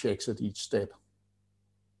sanity checks at each step.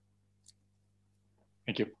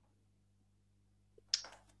 Thank you.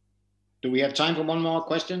 Do we have time for one more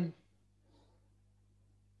question?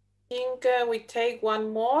 I think we take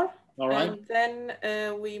one more. All right. And then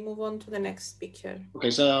we move on to the next speaker.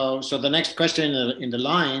 Okay, so the next question in the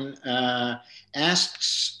line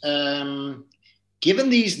asks, given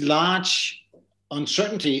these large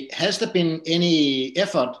uncertainty, has there been any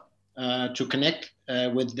effort to connect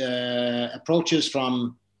with approaches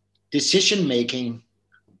from decision-making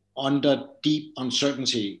under deep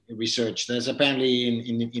uncertainty research? There's apparently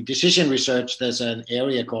in decision research, there's an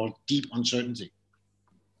area called deep uncertainty.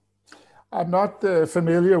 I'm not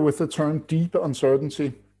familiar with the term deep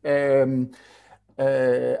uncertainty.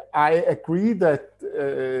 I agree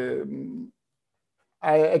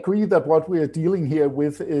that what we are dealing here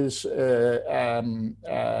with is a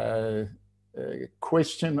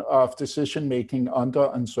question of decision making under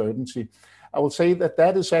uncertainty. I will say that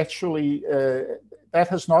that is actually that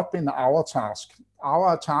has not been our task.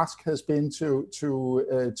 Our task has been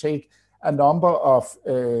to take a number of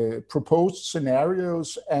proposed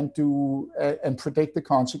scenarios and predict the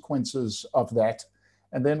consequences of that,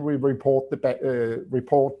 and then we report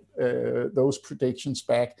those predictions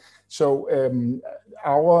back. So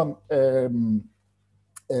our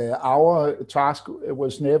task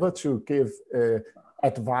was never to give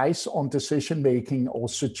advice on decision making or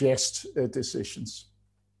suggest decisions.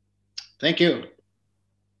 Thank you.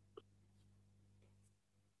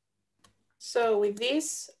 So with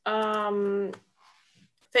this, thank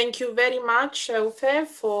you very much, Uffe,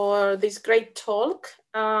 for this great talk.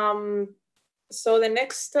 So the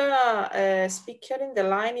next speaker in the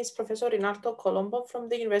line is Professor Rinaldo Colombo from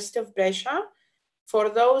the University of Brescia. For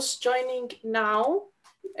those joining now,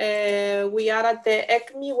 we are at the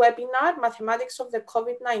ECMI webinar, Mathematics of the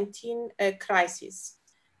COVID-19 Crisis.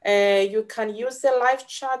 You can use the live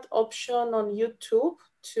chat option on YouTube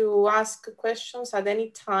to ask questions at any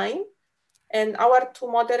time. And our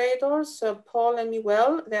two moderators, Paul and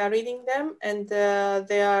Miguel, they are reading them and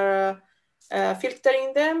they are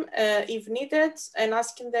filtering them if needed and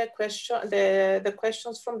asking the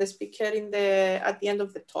questions from the speaker at the end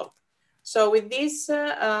of the talk. So with this,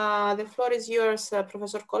 the floor is yours,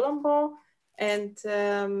 Professor Colombo, and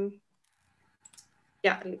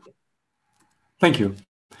yeah. Thank you.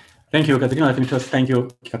 Thank you, Caterina. Let me just thank you,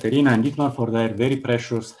 Caterina and Dietmar, for their very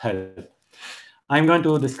precious help. I'm going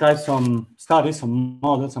to describe some studies, some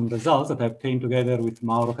models, some results that I've obtained together with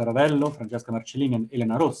Mauro Caravello, Francesca Marcellini, and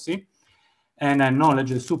Elena Rossi, and I acknowledge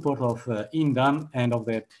the support of INDAM and of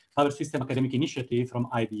the Public System Academic Initiative from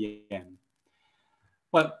IBM.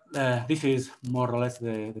 Well, this is more or less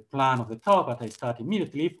the plan of the talk, but I start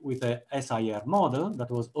immediately with the SIR model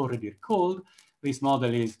that was already recalled. This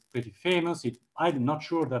model is pretty famous. I'm not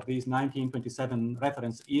sure that this 1927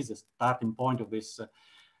 reference is a starting point of this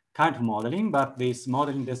kind of modeling, but this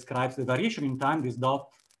modeling describes the variation in time. This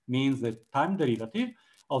dot means the time derivative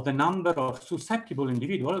of the number of susceptible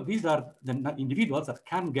individuals. These are the individuals that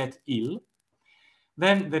can get ill.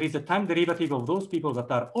 Then there is a time derivative of those people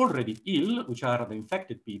that are already ill, which are the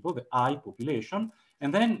infected people, the I population.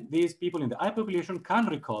 And then these people in the I population can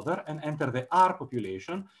recover and enter the R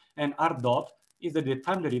population, and R dot is the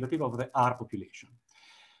time derivative of the R population.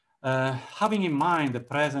 Having in mind the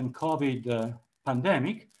present COVID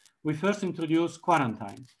pandemic, we first introduced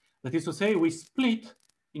quarantine. That is to say, we split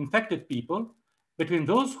infected people between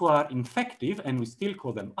those who are infective, and we still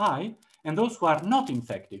call them I, and those who are not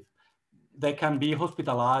infective. They can be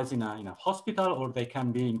hospitalized in a hospital, or they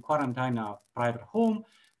can be in quarantine in a private home,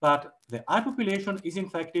 but the I population is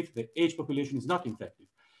infective, the H population is not infective.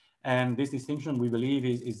 And this distinction, we believe,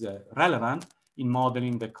 is relevant in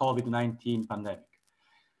modeling the COVID-19 pandemic.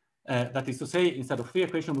 That is to say, instead of 3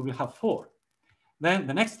 equations, we will have 4. Then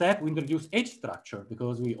the next step, we introduce age structure,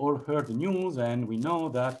 because we all heard the news and we know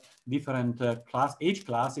that different age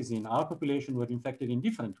classes in our population were infected in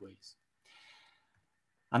different ways.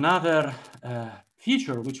 Another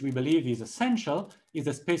feature which we believe is essential is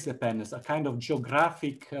the space dependence, a kind of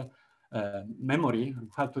geographic memory. We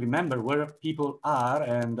have to remember where people are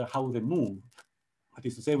and how they move. That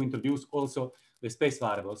is to say, we introduce also the space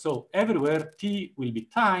variable. So everywhere T will be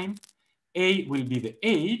time, A will be the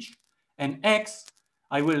age, and X,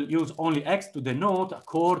 I will use only X to denote a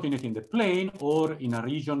coordinate in the plane or in a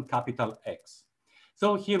region capital X.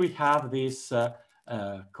 So here we have this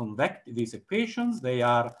these equations. They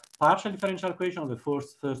are partial differential equations of the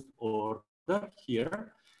first order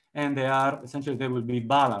here, and they are essentially, they will be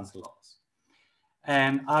balance laws.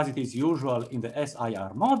 And as it is usual in the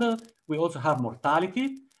SIR model, we also have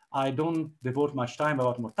mortality. I don't devote much time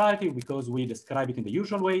about mortality because we describe it in the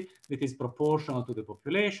usual way. It is proportional to the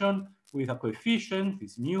population with a coefficient,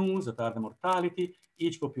 these mu's that are the mortality.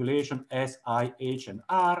 Each population, S, I, H, and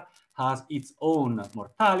R, has its own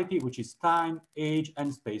mortality, which is time, age,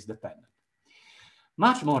 and space dependent.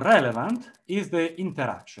 Much more relevant is the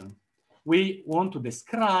interaction. We want to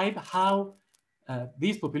describe how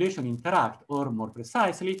these populations interact, or more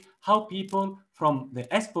precisely, how people from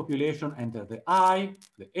the S population enter the I,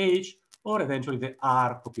 the H, or eventually the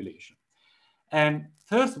R population. And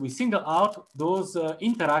first, we single out those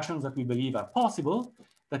interactions that we believe are possible.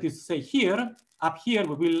 That is to say, here, up here,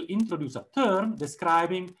 we will introduce a term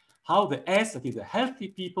describing how the S, that is the healthy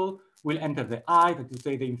people, will enter the I, that is to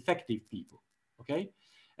say the infective people, okay?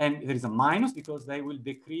 And there is a minus because they will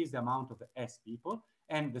decrease the amount of the S people.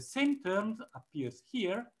 And the same term appears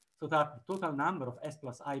here, so that the total number of S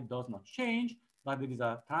plus I does not change, but there is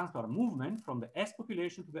a transfer movement from the S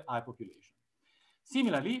population to the I population.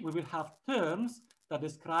 Similarly, we will have terms that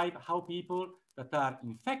describe how people that are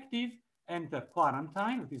infective enter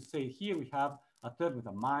quarantine. That is to say, here we have a term with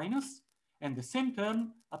a minus, and the same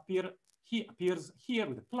term appears here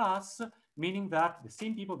with a plus, meaning that the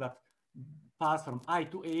same people that pass from I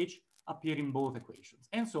to H appear in both equations,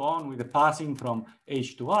 and so on with the passing from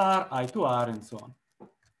H to R, I to R, and so on.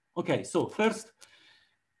 Okay, so first,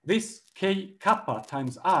 this K kappa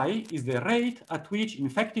times I is the rate at which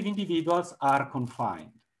infective individuals are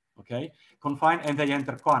confined, okay? Confined and they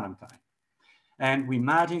enter quarantine. And we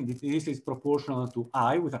imagine that this is proportional to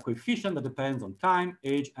I with a coefficient that depends on time,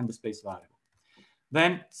 age, and the space variable.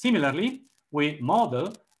 Then similarly, we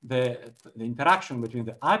model the interaction between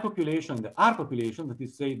the I population and the R population, that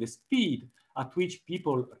is to say the speed at which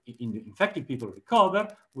people, in the infected people, recover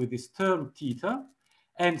with this term theta.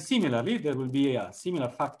 And similarly, there will be a similar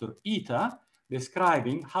factor eta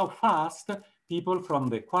describing how fast people from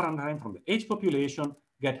the quarantine, from the H population,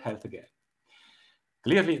 get health again.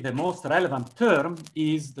 Clearly, the most relevant term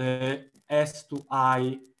is the S to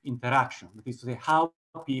I interaction, that is to say how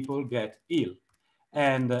people get ill.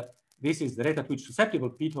 And this is the rate at which susceptible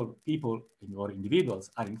people or individuals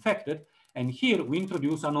are infected. And here we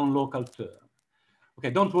introduce a non-local term. Okay,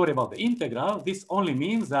 don't worry about the integral. This only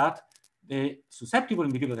means that the susceptible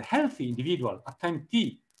individual, the healthy individual at time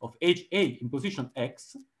t of age A in position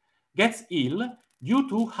X gets ill due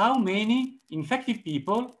to how many infected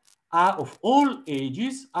people of all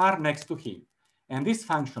ages are next to him. And this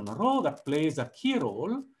function rho that plays a key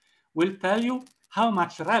role will tell you how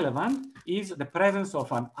much relevant is the presence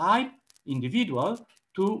of an I individual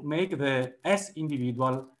to make the S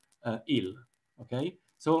individual ill, okay?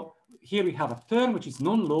 So here we have a term which is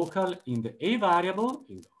non-local in the A variable,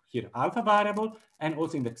 in here alpha variable, and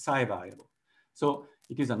also in the Xi variable. So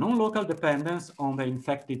it is a non-local dependence on the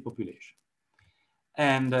infected population.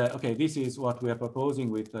 And okay, this is what we are proposing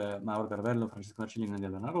with Mauro Garvello, Francesco Marcellini, and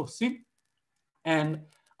Elena Rossi. And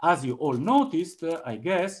as you all noticed, I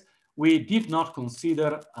guess, we did not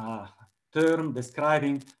consider a term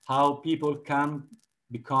describing how people can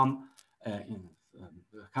become,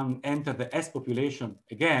 can enter the S population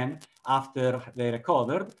again after they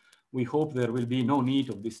recovered. We hope there will be no need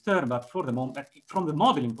of this term, but for the moment, from the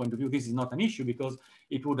modeling point of view, this is not an issue because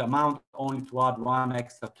it would amount only to add one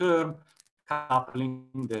extra term, coupling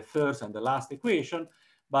the first and the last equation.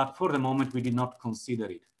 But for the moment, we did not consider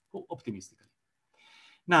it optimistically.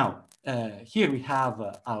 Now, here we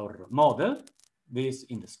have our model, this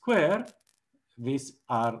in the square. These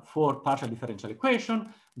are four partial differential equations.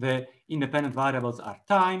 The independent variables are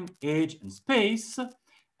time, age, and space.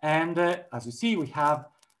 And as you see, we have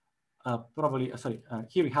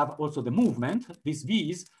here we have also the movement. These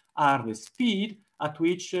V's are the speed at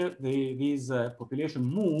which these populations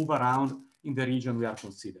move around in the region we are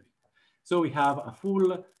considering. So we have a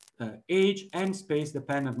full age and space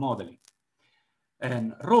dependent modeling.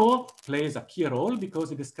 And rho plays a key role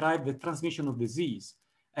because it describes the transmission of disease.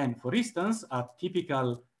 And for instance, a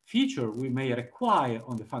typical feature we may require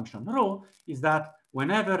on the function rho is that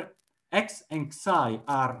whenever x and psi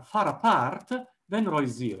are far apart, then rho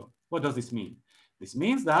is 0. What does this mean? This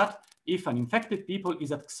means that if an infected people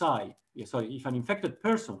is at psi, if an infected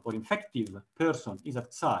person or infective person is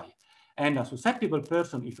at psi, and a susceptible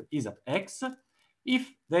person is at x, if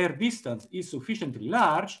their distance is sufficiently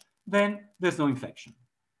large, then there's no infection,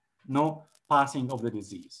 no passing of the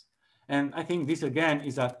disease. And I think this, again,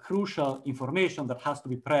 is a crucial information that has to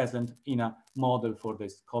be present in a model for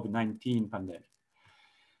this COVID-19 pandemic.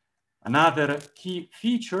 Another key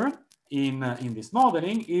feature in this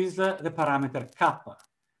modeling is the parameter kappa.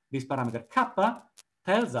 This parameter kappa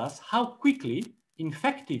tells us how quickly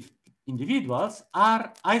infective individuals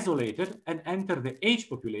are isolated and enter the H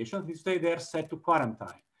population. This way they are set to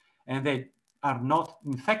quarantine, and they are not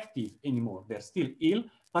infective anymore. They're still ill,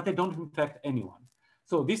 but they don't infect anyone.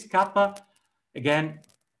 So this kappa, again,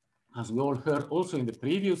 as we all heard also in the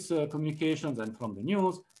previous communications and from the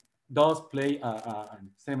news, does play a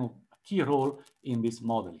key role in this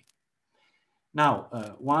modeling.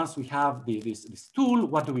 Now, once we have this tool,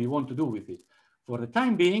 what do we want to do with it? For the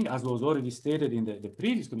time being, as was already stated in the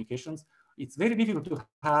previous communications, it's very difficult to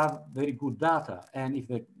have very good data. And if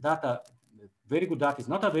the data, very good data is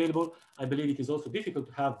not available, I believe it is also difficult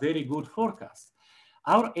to have very good forecasts.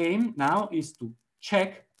 Our aim now is to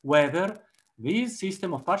check whether this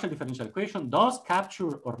system of partial differential equation does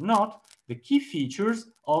capture or not the key features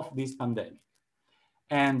of this pandemic.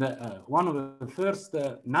 And one of the first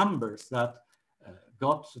numbers that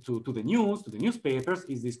got to the news, to the newspapers,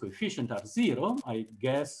 is this coefficient R0. I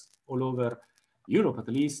guess all over Europe, at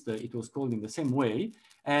least, it was called in the same way.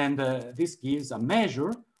 And this gives a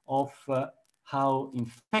measure of how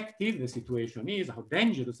infective the situation is, how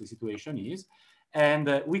dangerous the situation is.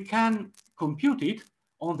 And we can compute it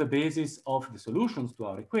on the basis of the solutions to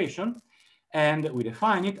our equation. And we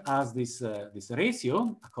define it as this, this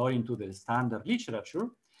ratio, according to the standard literature.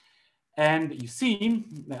 And you see,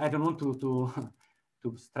 I don't want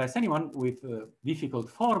to stress anyone with difficult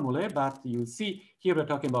formulae, but you'll see here we're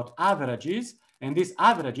talking about averages. And these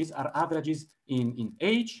averages are averages in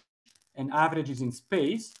age and averages in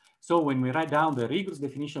space. So when we write down the rigorous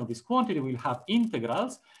definition of this quantity, we'll have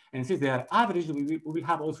integrals. And since they are averages, we will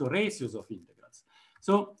have also ratios of integrals.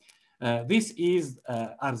 So this is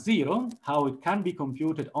R0, how it can be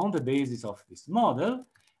computed on the basis of this model.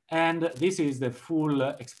 And this is the full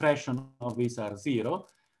expression of this R0,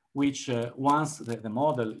 which once the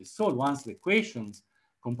model is solved, once the equations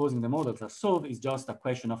composing the models are solved, is just a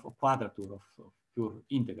question of a quadrature of pure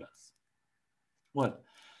integrals. Well,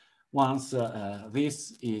 once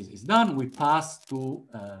this is done, we pass to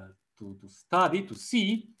study, to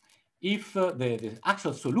see if the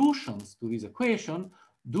actual solutions to this equation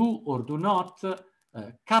do or do not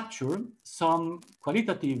capture some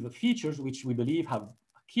qualitative features which we believe have a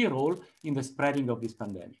key role in the spreading of this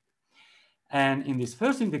pandemic. And in this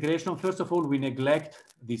first integration, first of all, we neglect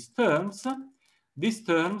these terms. These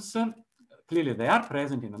terms, clearly they are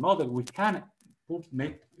present in the model. We can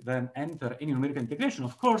make them enter any numerical integration,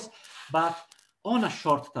 of course, but on a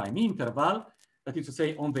short time interval, that is to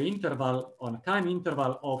say, on a time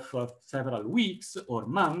interval of several weeks or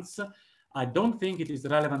months, I don't think it is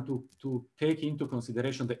relevant to take into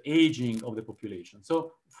consideration the aging of the population.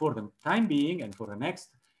 So for the time being and for the next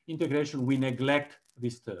integration, we neglect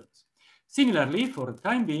these terms. Similarly, for the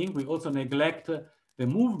time being, we also neglect the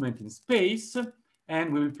movement in space,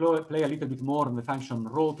 and we will play a little bit more on the function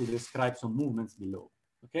rho to describe some movements below,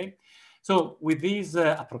 okay? So with this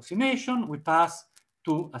approximation, we pass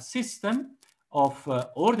to a system of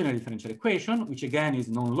ordinary differential equation, which again is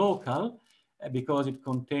non-local because it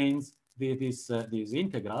contains these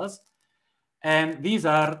integrals. And these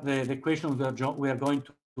are the equations that we are going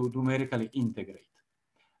to numerically integrate.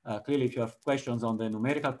 Clearly, if you have questions on the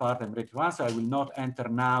numerical part, I'm ready to answer. I will not enter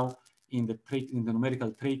now in the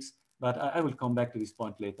numerical tricks, but I will come back to this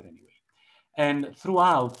point later anyway. And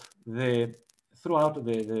throughout the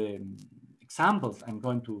examples I'm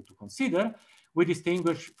going to consider, we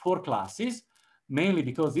distinguish 4 classes, mainly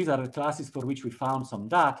because these are the classes for which we found some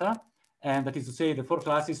data. And that is to say, the 4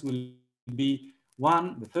 classes will be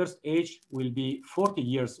the first age will be 40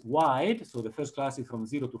 years wide. So the first class is from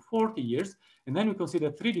 0 to 40 years. And then we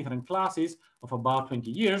consider 3 different classes of about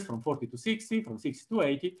 20 years, from 40 to 60, from 60 to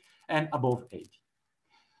 80, and above 80.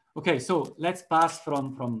 Okay, so let's pass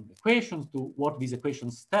from equations to what these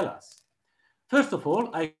equations tell us. First of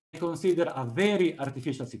all, I consider a very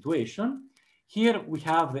artificial situation. Here we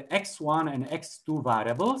have the x1 and x2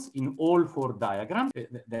 variables in all 4 diagrams,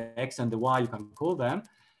 the x and the y you can call them.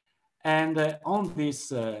 And on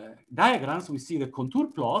these diagrams, we see the contour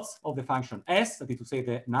plots of the function s, that is to say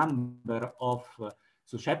the number of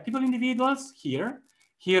susceptible individuals here.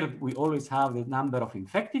 Here we always have the number of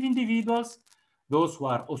infected individuals. Those who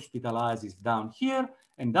are hospitalized is down here.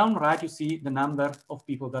 And down right, you see the number of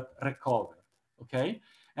people that recovered, okay?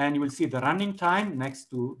 And you will see the running time next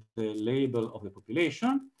to the label of the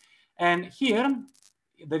population. And here,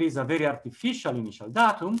 there is a very artificial initial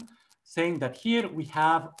datum, saying that here we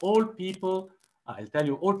have all people, I'll tell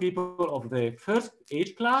you, all people of the first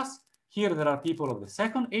age class. Here there are people of the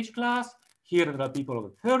second age class. Here there are people of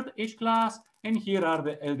the third age class. And here are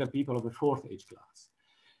the elder people of the 4th age class.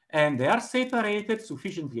 And they are separated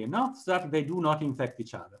sufficiently enough so that they do not infect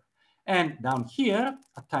each other. And down here,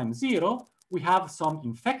 at time 0, we have some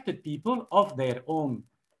infected people of their own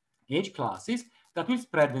age classes that will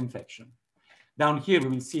spread the infection. Down here, we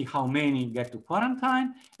will see how many get to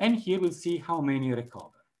quarantine, and here we'll see how many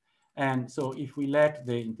recover. And so if we let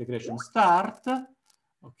the integration start,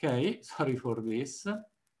 okay, sorry for this.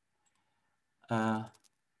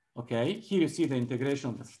 Okay, here you see the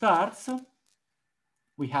integration that starts.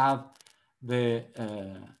 We have the,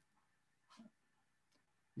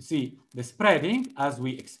 You see, the spreading, as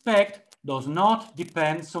we expect, does not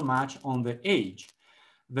depend so much on the age.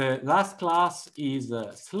 The last class is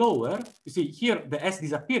slower. You see, here the S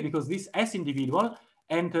disappeared because this S individual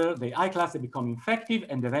enter the I class, they become infective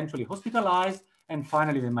and eventually hospitalized, and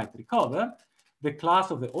finally they might recover. The class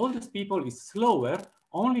of the oldest people is slower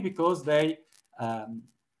only because they,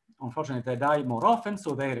 unfortunately, they die more often,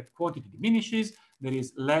 so their quantity diminishes, there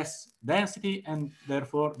is less density, and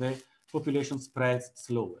therefore the population spreads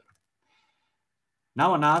slower.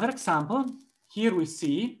 Now another example, here we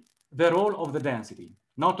see the role of the density,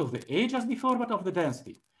 not of the age as before, but of the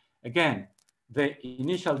density. Again, the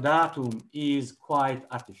initial datum is quite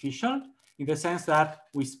artificial in the sense that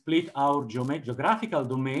we split our geographical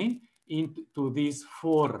domain into these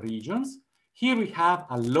 4 regions. Here we have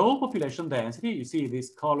a low population density. You see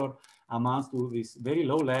this color amounts to this very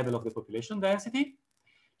low level of the population density.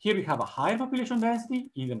 Here we have a higher population density,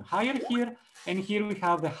 even higher here, and here we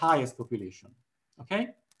have the highest population,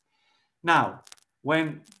 okay? Now,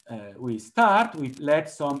 when we start, we let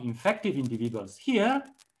some infective individuals here,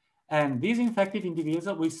 and these infective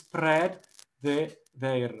individuals will spread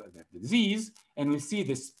their disease, and we see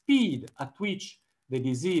the speed at which the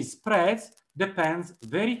disease spreads depends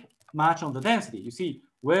very much on the density. You see,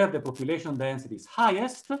 where the population density is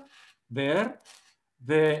highest, there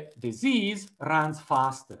the disease runs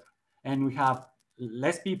faster, and we have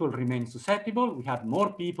less people remain susceptible, we have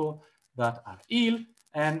more people that are ill,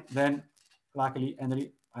 and then luckily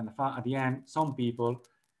at the end, some people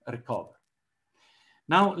recover.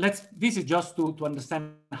 Now, this is just to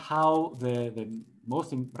understand how the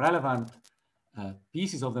most relevant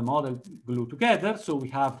pieces of the model glue together. So we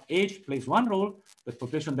have age plays one role, but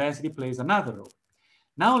population density plays another role.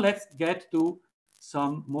 Now let's get to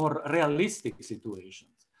some more realistic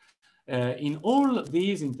situations. In all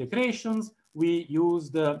these integrations, we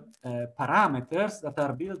use the parameters that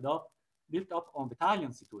are built up on the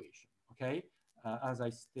Italian situation, okay? As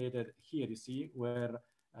I stated here, you see, where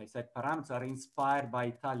I said parameters are inspired by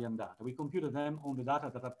Italian data. We computed them on the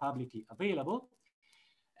data that are publicly available.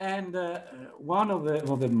 And one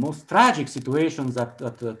of the most tragic situations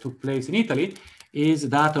that took place in Italy is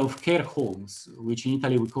that of care homes, which in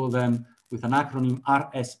Italy we call them with an acronym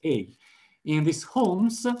RSA. In these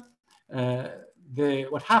homes,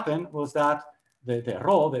 what happened was that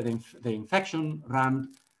the infection ran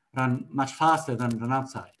much faster than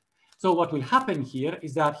outside. So what will happen here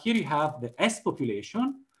is that here you have the S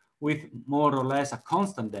population with more or less a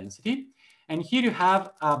constant density. And here you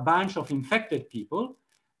have a bunch of infected people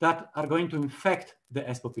that are going to infect the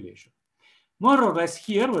S population. More or less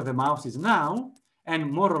here where the mouse is now, and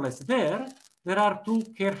more or less there are 2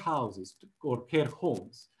 care houses or care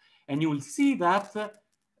homes. And you will see that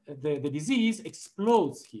the disease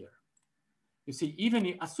explodes here. You see,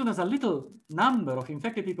 even as soon as a little number of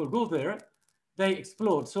infected people go there, they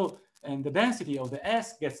explode. So, and the density of the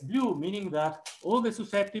S gets blue, meaning that all the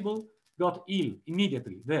susceptible got ill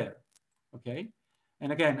immediately there, okay?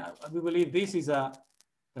 And again, we believe this is a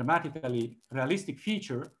dramatically realistic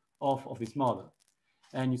feature of this model.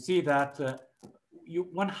 And you see that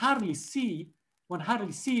one hardly sees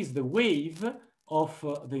the wave of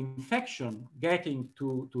the infection getting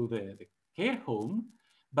to the care home,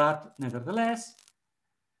 but nevertheless,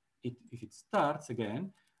 if it starts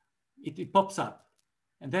again, it pops up.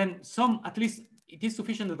 And then at least it is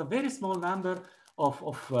sufficient that a very small number of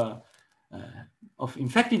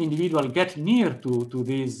infected individuals get near to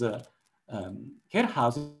these care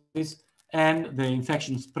houses, and the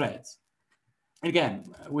infection spreads. Again,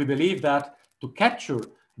 we believe that to capture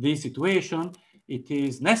this situation, it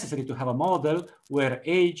is necessary to have a model where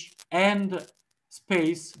age and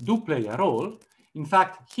space do play a role. In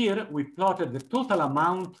fact, here we plotted the total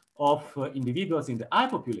amount of individuals in the I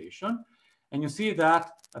population, and you see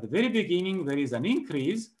that at the very beginning there is an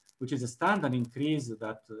increase, which is a standard increase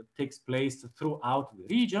that takes place throughout the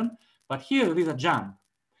region, but here there is a jump.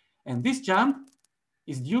 And this jump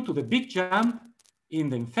is due to the big jump in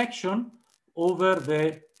the infection over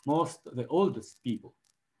the oldest people.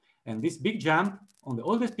 And this big jump on the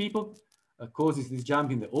oldest people causes this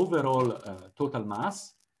jump in the overall total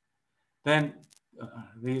mass. Then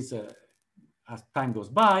as time goes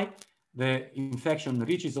by, the infection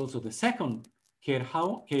reaches also the second care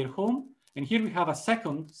home. And here we have a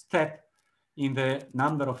second step in the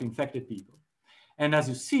number of infected people. And as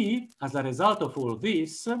you see, as a result of all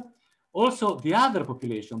this, also the other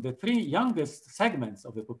population, the 3 youngest segments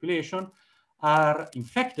of the population are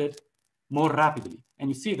infected more rapidly. And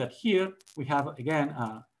you see that here we have, again,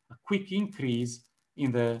 a quick increase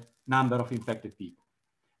in the number of infected people.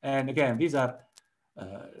 And again, these are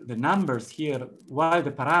the numbers here, while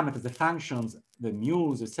the parameters, the functions, the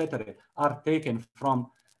mu's, etc., are taken from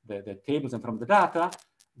the tables and from the data,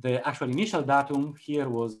 the actual initial datum here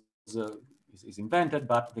is invented,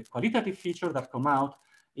 but the qualitative feature that come out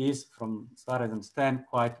is, from as far as I understand,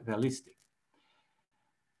 quite realistic.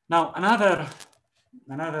 Now, another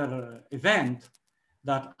event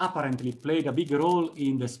that apparently played a big role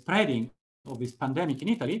in the spreading of this pandemic in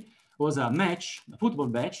Italy was a match, a football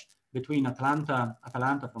match between Atalanta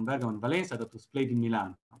from Bergamo and Valencia that was played in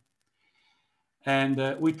Milan.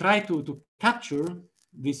 And we try to capture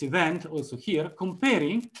this event also here,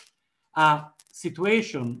 comparing a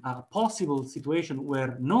situation, a possible situation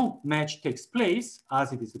where no match takes place,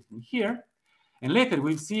 as it is written here, and later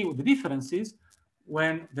we'll see the differences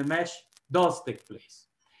when the match does take place.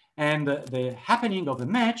 And the happening of the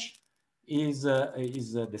match is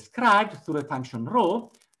described through a function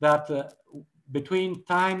rho that between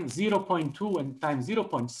time 0.2 and time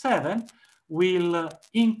 0.7 will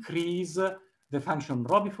increase the function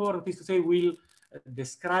rho before, that is to say, will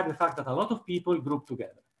describe the fact that a lot of people group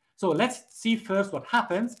together. So let's see first what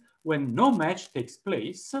happens when no match takes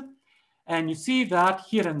place. And you see that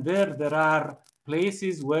here and there are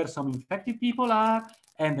places where some infected people are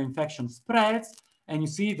and the infection spreads. And you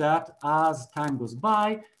see that as time goes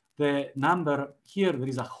by, the number here, there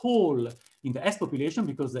is a hole in the S population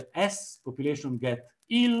because the S population get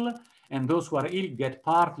ill, and those who are ill get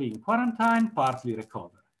partly in quarantine, partly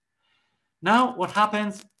recover. Now, what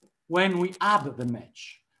happens when we add the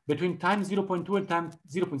match? Between time 0.2 and time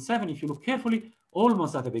 0.7, if you look carefully,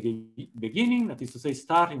 almost at the beginning, that is to say,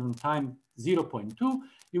 starting on time 0.2,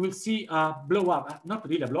 you will see a blow up, not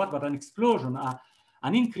really a blow up, but an explosion,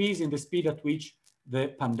 an increase in the speed at which the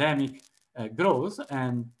pandemic grows.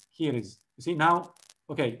 And here is, you see now,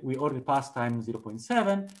 okay, we already passed time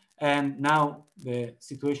 0.7, and now the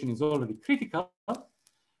situation is already critical.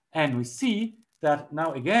 And we see that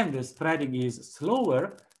now again, the spreading is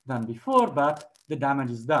slower than before, but the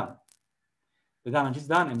damage is done. The damage is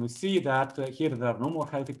done, and we see that here there are no more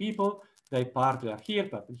healthy people. They partly are here,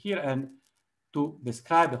 partly here. And to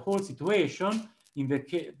describe the whole situation, in the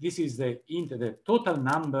case, this is the total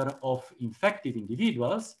number of infected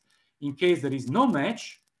individuals. In case there is no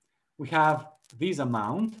match, we have this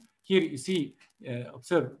amount. Here you see,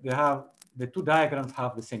 observe, the two diagrams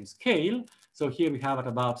have the same scale. So here we have at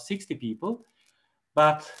about 60 people.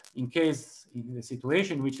 But in case, in the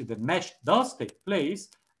situation in which the match does take place,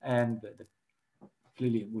 and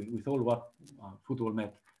clearly with all what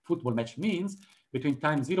football match means, between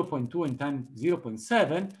time 0.2 and time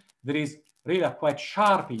 0.7, there is really a quite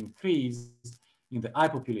sharp increase in the I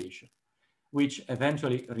population, which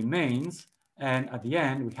eventually remains. And at the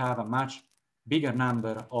end, we have a much bigger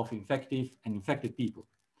number of infected people.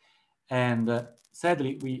 And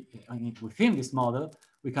sadly, within this model,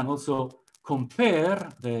 we can also compare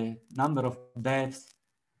the number of deaths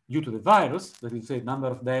due to the virus, that is to say, number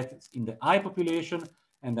of deaths in the I population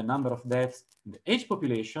and the number of deaths in the H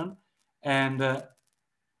population. And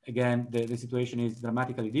again, the situation is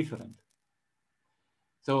dramatically different.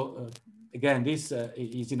 So again, this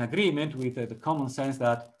is in agreement with the common sense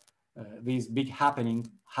that these big happenings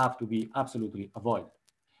have to be absolutely avoided.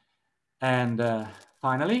 And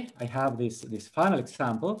finally, I have this final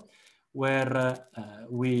example where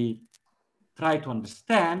we try to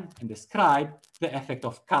understand and describe the effect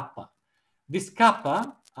of kappa. This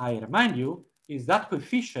kappa, I remind you, is that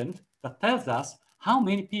coefficient that tells us how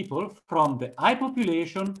many people from the I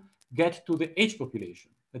population get to the H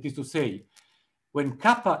population. That is to say, when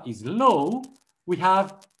kappa is low, we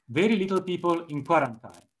have very little people in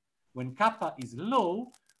quarantine. When kappa is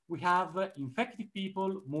low, we have infected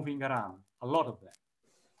people moving around, a lot of them.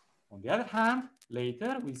 On the other hand,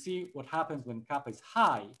 later we'll see what happens when kappa is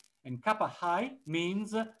high. And kappa high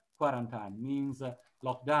means quarantine, means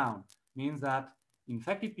lockdown, means that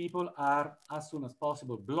infected people are as soon as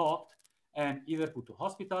possible blocked and either put to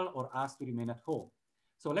hospital or asked to remain at home.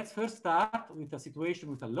 So let's first start with a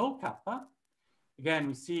situation with a low kappa. Again,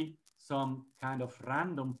 we see some kind of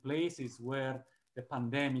random places where the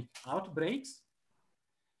pandemic outbreaks.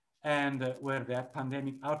 And where the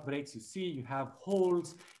pandemic outbreaks, you see you have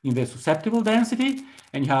holes in the susceptible density,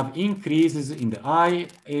 and you have increases in the I,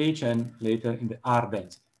 H, and later in the R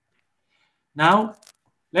density. Now,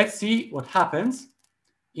 let's see what happens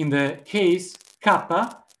in the case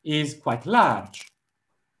kappa is quite large.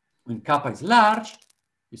 When kappa is large,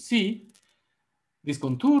 you see these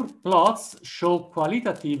contour plots show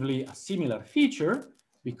qualitatively a similar feature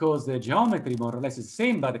because the geometry more or less is the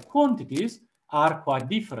same, but the quantities are quite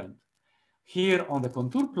different. Here on the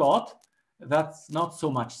contour plot, that's not so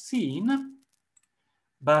much seen,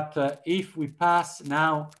 But if we pass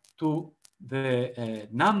now to the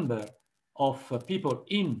number of people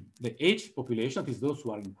in the aged population, that is those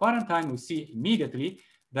who are in quarantine, we see immediately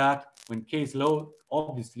that when case low,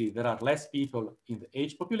 obviously there are less people in the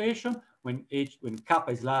aged population. When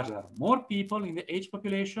kappa is larger, there are more people in the aged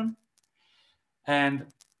population. And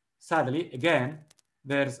sadly, again,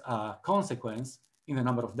 there's a consequence in the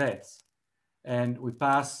number of deaths. And we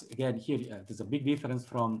pass, again, here, there's a big difference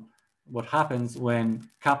from what happens when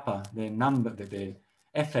kappa, the number, the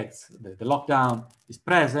effects, the lockdown is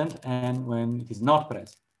present and when it is not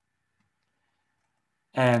present.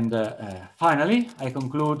 And finally, I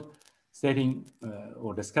conclude stating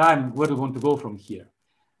or describing where we want to go from here.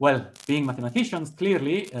 Well, being mathematicians,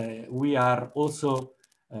 clearly, we are also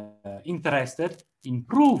interested in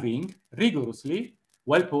proving rigorously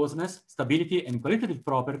well-posedness, stability, and qualitative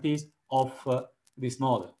properties of this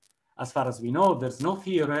model. As far as we know, there's no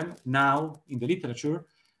theorem now in the literature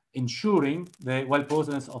ensuring the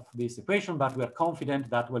well-posedness of this equation, but we are confident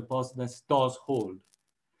that well-posedness does hold.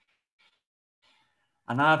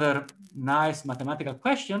 Another nice mathematical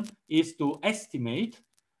question is to estimate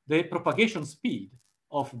the propagation speed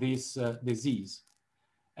of this disease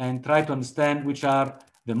and try to understand which are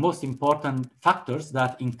the most important factors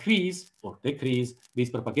that increase or decrease this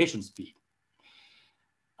propagation speed.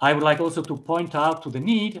 I would like also to point out to the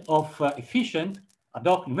need of efficient ad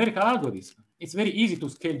hoc numerical algorithms. It's very easy to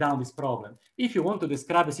scale down this problem. If you want to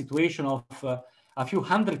describe a situation of a few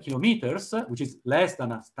hundred kilometers, which is less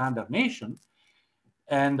than a standard nation,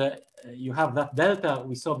 and you have that delta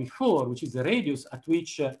we saw before, which is the radius at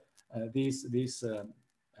which this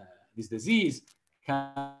disease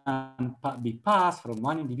can be passed from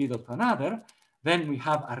one individual to another, then we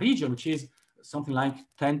have a region which is something like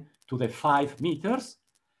 10 to the 5 meters,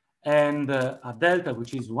 and a delta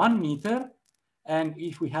which is 1 meter. And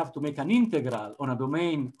if we have to make an integral on a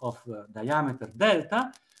domain of diameter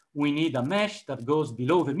delta, we need a mesh that goes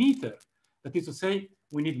below the meter. That is to say,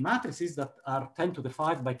 we need matrices that are 10 to the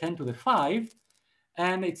 5 by 10 to the 5.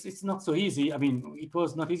 And it's not so easy. I mean, it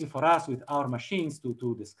was not easy for us with our machines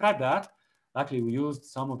to describe that. Actually, we used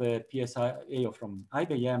some of the PSA from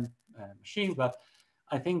IBM machines, but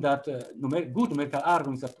I think that good numerical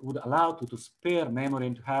algorithms that would allow to spare memory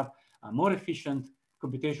and to have a more efficient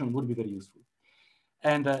computation would be very useful.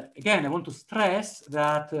 And again, I want to stress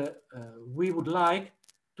that we would like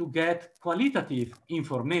to get qualitative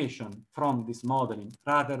information from this modeling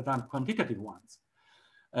rather than quantitative ones.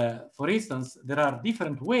 For instance, there are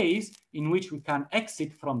different ways in which we can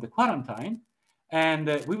exit from the quarantine, and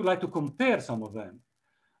we would like to compare some of them.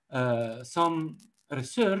 Some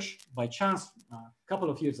research, by chance, a couple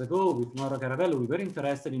of years ago with Mauro Garabello, we were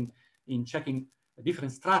interested in checking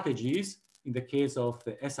different strategies in the case of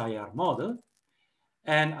the SIR model.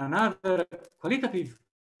 And another qualitative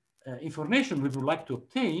information we would like to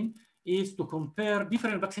obtain is to compare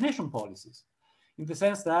different vaccination policies, in the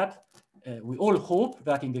sense that we all hope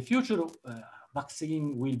that in the future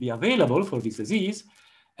vaccine will be available for this disease,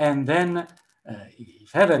 and then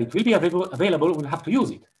if ever it will be available, we'll have to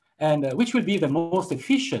use it. And which will be the most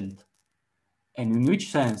efficient and in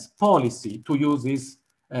which sense policy to use this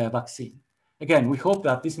vaccine. Again, we hope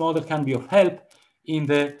that this model can be of help in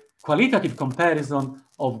the qualitative comparison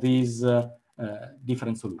of these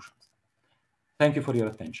different solutions. Thank you for your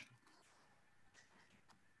attention.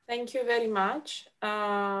 Thank you very much.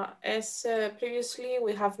 As previously,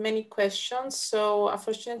 we have many questions. So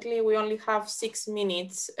unfortunately, we only have 6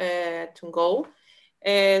 minutes to go.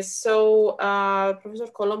 Professor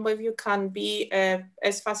Colombo, if you can be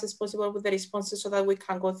as fast as possible with the responses so that we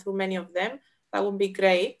can go through many of them, that would be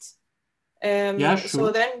great. Yeah, sure.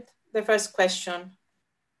 So then the first question.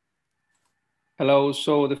 Hello,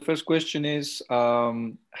 so the first question is,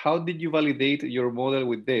 how did you validate your model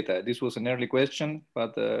with data? This was an early question,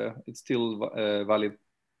 but it's still valid.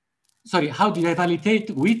 Sorry, how did I validate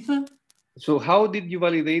with? So how did you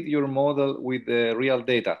validate your model with real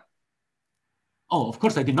data? Oh, of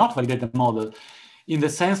course, I did not validate the model, in the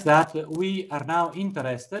sense that we are now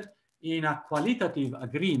interested in a qualitative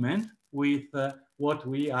agreement with what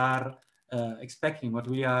we are expecting, what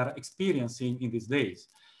we are experiencing in these days.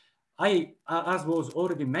 As was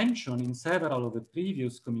already mentioned in several of the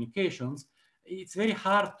previous communications, it's very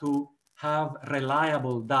hard to have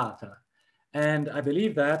reliable data. And I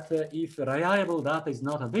believe that if reliable data is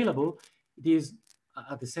not available, it is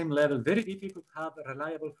at the same level very difficult to have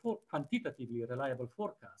reliable, quantitatively reliable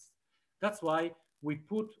forecasts. That's why we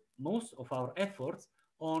put most of our efforts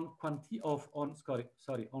on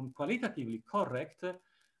qualitatively correct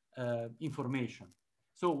information.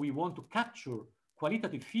 So we want to capture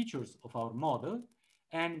qualitative features of our model,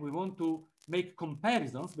 and we want to make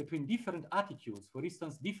comparisons between different attitudes, for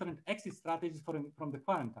instance, different exit strategies from the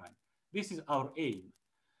quarantine. This is our aim.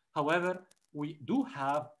 However, we do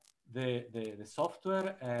have the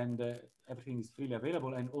software, and everything is freely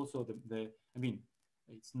available, and also I mean,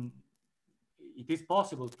 it is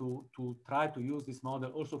possible to try to use this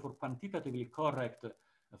model also for quantitatively correct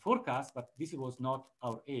forecasts, but this was not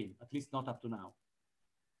our aim, at least not up to now.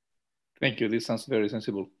 Thank you. This sounds very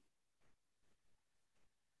sensible.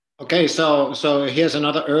 Okay, so here's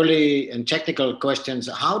another early and technical questions.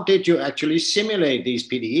 How did you actually simulate these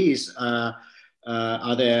PDEs?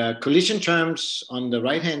 Are there collision terms on the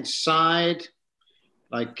right-hand side,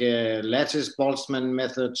 like Lattice-Boltzmann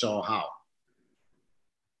methods, or how?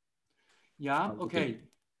 Yeah, okay.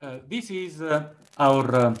 This is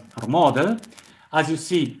our model. As you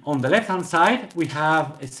see, on the left-hand side, we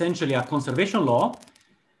have essentially a conservation law.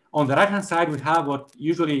 On the right-hand side, we have what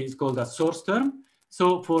usually is called a source term.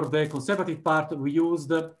 So for the conservative part, we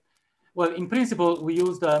used, well, in principle, we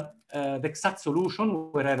used the exact solution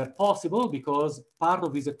wherever possible, because part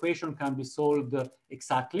of this equation can be solved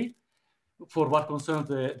exactly for what concerns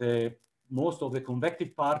the most of the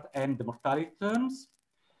convective part and the mortality terms.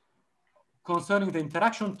 Concerning the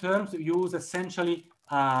interaction terms, we use essentially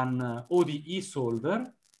an ODE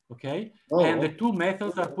solver, okay? Oh. And the two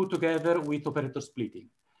methods are put together with operator splitting.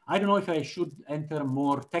 I don't know if I should enter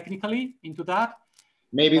more technically into that.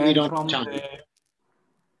 Maybe we don't have time.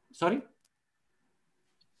 Sorry?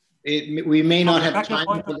 We may not have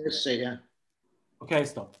time for this, yeah. Okay,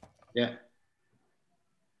 stop. Yeah.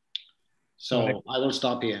 So I will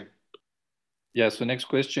stop here. Yeah, so next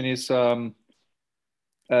question is,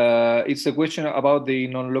 it's a question about the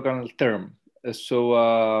non-local term. So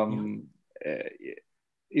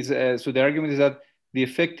the argument is that the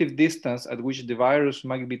effective distance at which the virus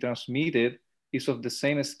might be transmitted is of the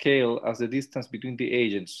same scale as the distance between the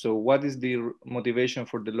agents. So what is the motivation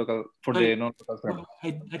for the the non-local term?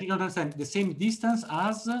 I didn't understand. The same distance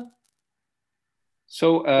as?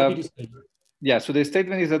 So yeah, so the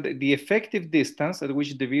statement is that the effective distance at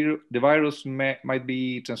which the virus might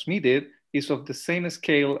be transmitted is of the same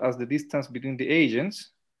scale as the distance between the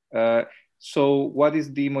agents. So what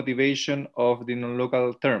is the motivation of the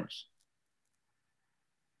non-local terms?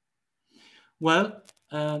 Well,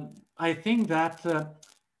 I think that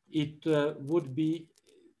it would be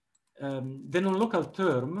the non-local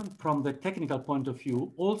term from the technical point of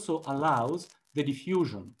view also allows the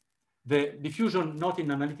diffusion. The diffusion, not in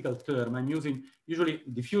analytical term, I'm using, usually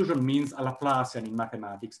diffusion means a Laplacian in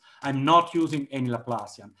mathematics. I'm not using any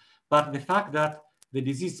Laplacian, but the fact that the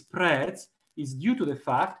disease spreads is due to the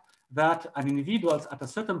fact that an individual at a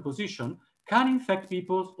certain position can infect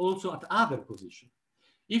people also at other positions.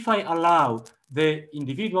 If I allow the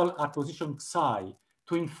individual at position psi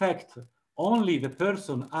to infect only the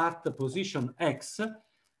person at the position X,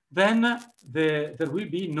 then there will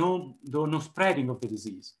be no spreading of the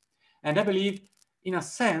disease. And I believe, in a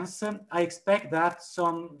sense, I expect that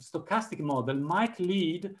some stochastic model might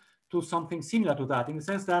lead to something similar to that, in the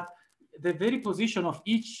sense that the very position of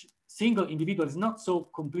each single individual is not so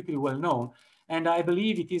completely well known. And I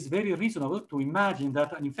believe it is very reasonable to imagine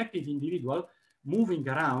that an infected individual moving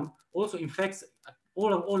around also infects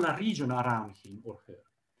all a region around him or her.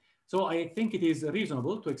 So I think it is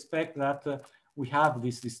reasonable to expect that we have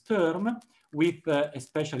this term with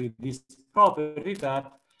especially this property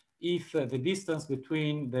that if the distance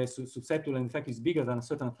between the susceptible and infected is bigger than a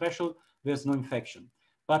certain threshold, there's no infection.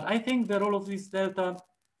 But I think the role of this delta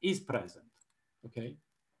is present, okay?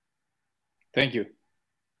 Thank you.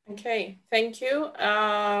 Okay, thank you.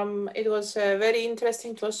 It was very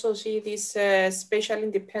interesting to also see these spatial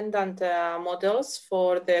independent models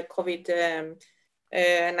for the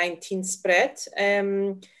COVID-19 spread.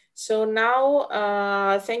 So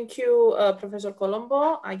now, thank you, Professor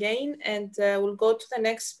Colombo, again, and we'll go to the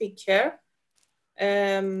next speaker,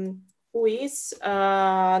 who is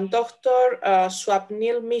Dr.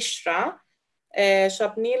 Swapnil Mishra.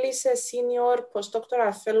 Swapnil is a senior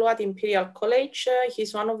postdoctoral fellow at Imperial College.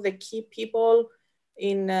 He's one of the key people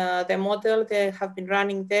in the model they have been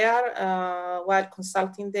running there while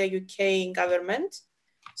consulting the UK government.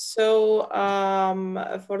 So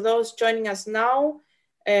for those joining us now,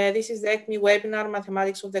 this is the ECMI webinar,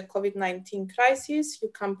 Mathematics of the COVID-19 Crisis.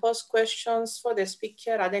 You can post questions for the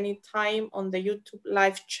speaker at any time on the YouTube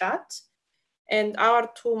live chat. And our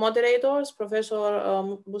two moderators,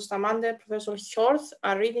 Professor Bustamante, Professor Hjorth,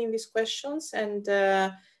 are reading these questions, and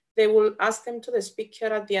they will ask them to the speaker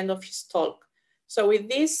at the end of his talk. So with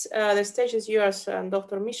this, the stage is yours,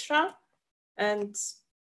 Dr. Mishra, and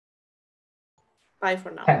bye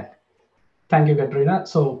for now. Thank you, Katerina.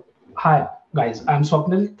 So, hi, guys. I'm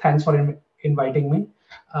Swapnil. Thanks for inviting me.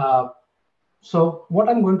 So what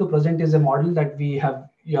I'm going to present is a model that we have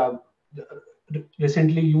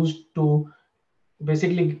recently used to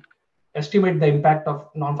basically estimate the impact of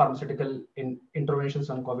non-pharmaceutical interventions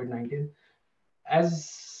on COVID-19.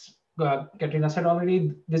 As Katrina said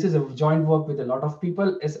already, this is a joint work with a lot of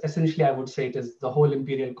people. Essentially, I would say it is the whole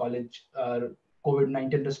Imperial College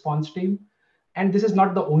COVID-19 response team. And this is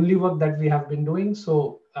not the only work that we have been doing.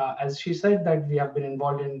 So as she said, that we have been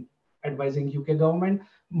involved in advising UK government.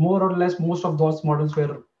 More or less, most of those models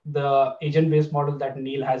were the agent-based model that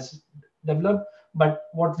Neil has developed. But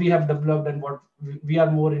what we have developed and what we are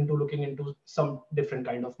more into looking into some different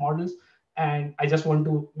kind of models. And I just want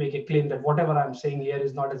to make a claim that whatever I'm saying here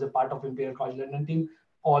is not as a part of Imperial College London team.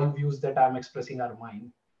 All views that I'm expressing are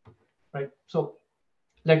mine, right? So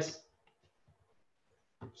let's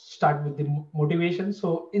start with the motivation.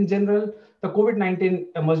 So in general, the COVID-19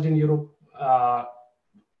 emerged in Europe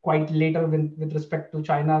quite later with respect to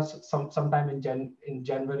China, sometime in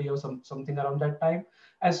January or something around that time.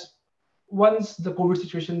 As once the COVID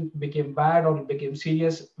situation became bad or it became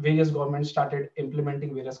serious, various governments started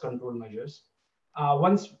implementing various control measures.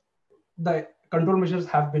 Once the control measures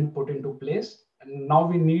have been put into place, and now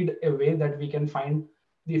we need a way that we can find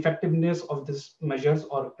the effectiveness of these measures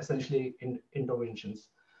or essentially interventions.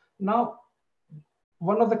 Now,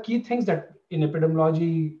 one of the key things that in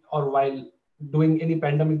epidemiology or while doing any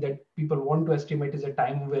pandemic that people want to estimate is a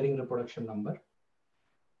time varying reproduction number.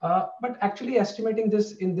 But actually estimating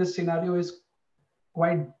this in this scenario is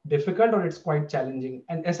quite difficult or it's quite challenging,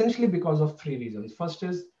 and essentially because of three reasons. First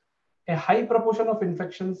is a high proportion of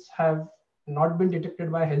infections have not been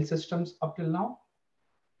detected by health systems up till now.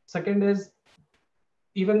 Second is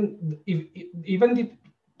even the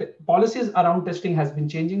policies around testing has been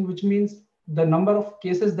changing, which means the number of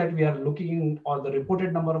cases that we are looking or the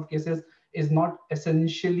reported number of cases is not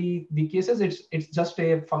essentially the cases. It's just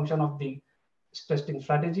a function of the testing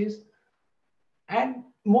strategies. And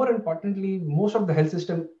more importantly, most of the health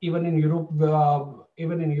system, even in Europe,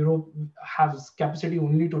 has capacity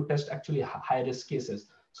only to test actually high risk cases.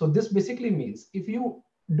 So this basically means if you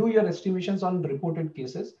do your estimations on reported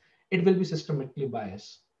cases, it will be systematically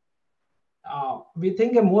biased. We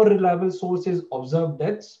think a more reliable source is observed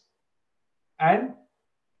deaths, and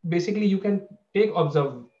basically you can take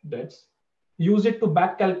observed deaths, use it to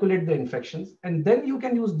back calculate the infections, and then you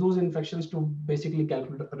can use those infections to basically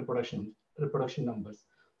calculate reproduction numbers.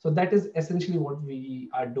 So that is essentially what we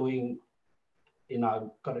are doing in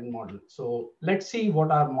our current model. So let's see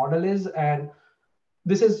what our model is. And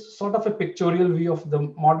this is sort of a pictorial view of the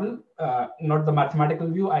model, not the mathematical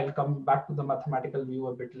view. I'll come back to the mathematical view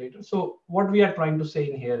a bit later. So what we are trying to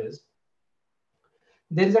say in here is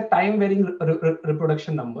there is a time varying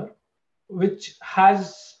reproduction number, which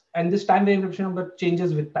has, and this time varying reproduction number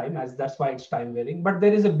changes with time, as that's why it's time varying. But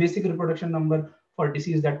there is a basic reproduction number for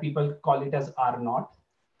disease that people call it as R0.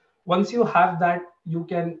 Once you have that, you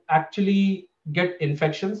can actually get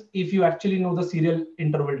infections if you actually know the serial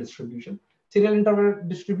interval distribution. Serial interval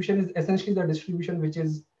distribution is essentially the distribution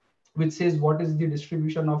which says what is the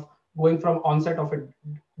distribution of going from onset of a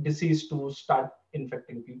disease to start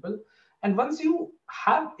infecting people. And once you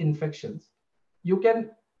have infections, you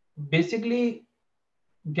can basically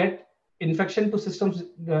get infection to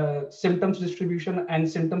symptoms distribution and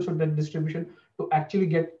symptoms to death distribution to actually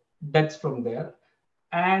get deaths from there.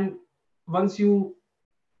 And once you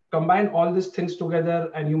combine all these things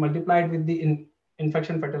together and you multiply it with the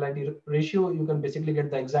infection fatality ratio, you can basically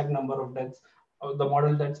get the exact number of deaths, or the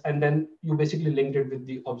model deaths, and then you basically linked it with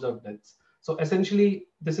the observed deaths. So essentially,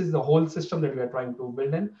 this is the whole system that we are trying to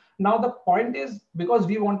build in. Now, the point is, because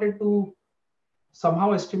we wanted to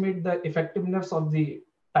somehow estimate the effectiveness of the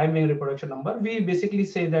time varying reproduction number, we basically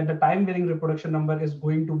say that the time varying reproduction number is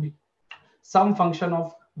going to be some function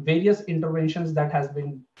of various interventions that has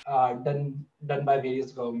been done by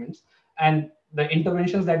various governments. And the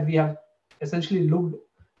interventions that we have essentially looked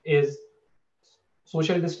is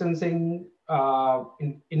social distancing,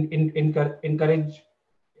 encourage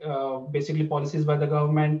basically policies by the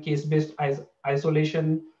government, case-based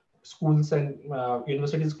isolation, schools and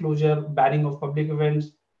universities closure, banning of public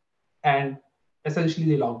events, and essentially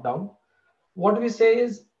the lockdown. What we say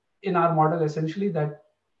is in our model essentially that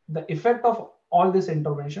the effect of all these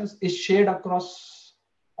interventions is shared across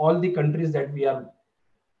all the countries that we are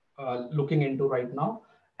looking into right now.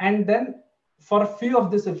 And then for a few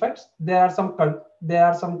of these effects, there are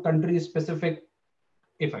some country specific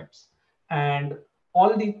effects, and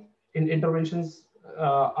all the interventions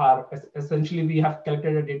are essentially, we have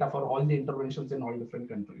calculated data for all the interventions in all different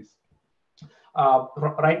countries.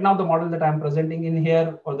 Right now, the model that I'm presenting in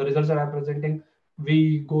here, or the results that I'm presenting,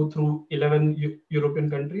 we go through 11 European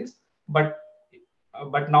countries, but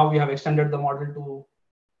now we have extended the model to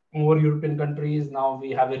more European countries. Now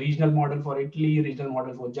we have a regional model for Italy, regional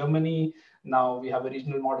model for Germany. Now we have a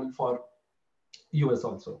regional model for US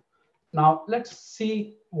also. Now let's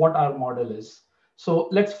see what our model is.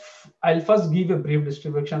 So I'll first give a brief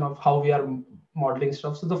description of how we are modeling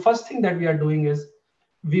stuff. So the first thing that we are doing is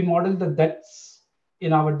we model the deaths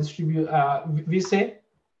in our we say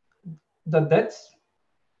the deaths,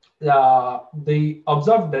 the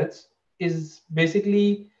observed deaths is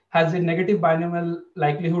basically has a negative binomial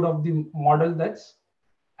likelihood of the model deaths.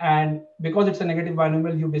 And because it's a negative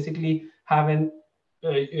binomial, you basically have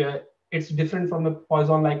it's different from a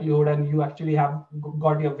Poisson likelihood, and you actually have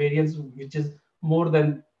got your variance, which is more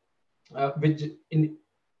than which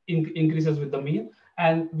increases with the mean.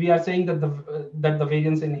 And we are saying that the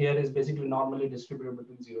variance in here is basically normally distributed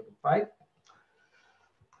between 0 to 5.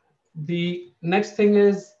 The next thing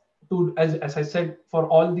is as I said, for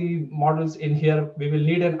all the models in here, we will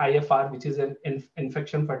need an IFR, which is an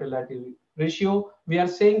infection fatality ratio. We are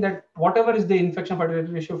saying that whatever is the infection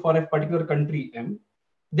fatality ratio for a particular country M,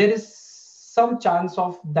 there is some chance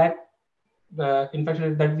of that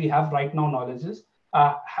infection that we have right now knowledge is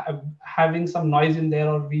having some noise in there,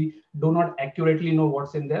 or we do not accurately know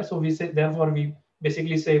what's in there. So we say, therefore, we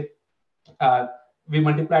basically say we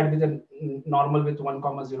multiplied with a normal with 1,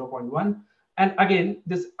 0.1. And again,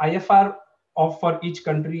 this IFR for each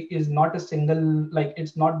country is not a single, like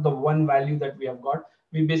it's not the one value that we have got.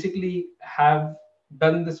 We basically have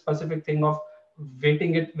done the specific thing of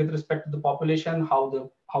weighting it with respect to the population, how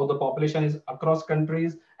the population is across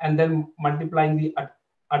countries, and then multiplying the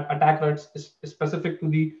attack rates specific to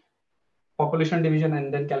the population division,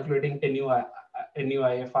 and then calculating a new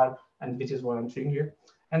IFR, and which is what I'm showing here.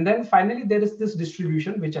 And then finally, there is this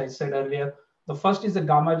distribution, which I said earlier. The first is the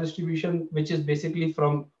gamma distribution, which is basically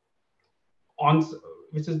from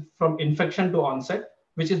infection to onset,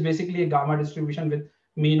 which is basically a gamma distribution with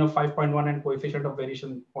mean of 5.1 and coefficient of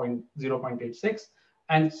variation 0.86.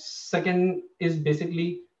 And second is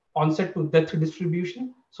basically onset to death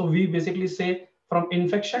distribution. So we basically say from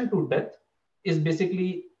infection to death is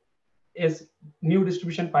basically is new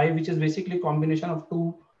distribution pi, which is basically a combination of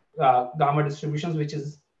two gamma distributions, which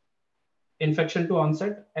is infection to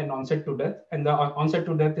onset and onset to death. And the onset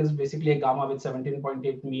to death is basically a gamma with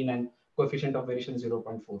 17.8 mean and coefficient of variation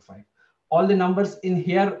 0.45. All the numbers in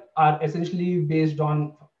here are essentially based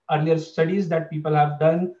on earlier studies that people have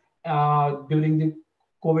done during the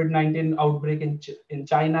COVID-19 outbreak in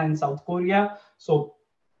China and South Korea. So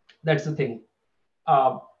that's the thing.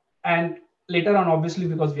 And later on, obviously,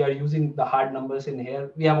 because we are using the hard numbers in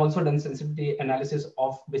here, we have also done sensitivity analysis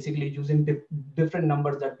of basically using different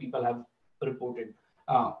numbers that people have reported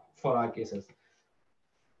for our cases.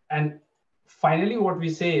 And finally, what we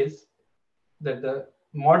say is that the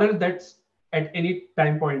model that's at any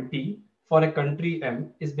time point t for a country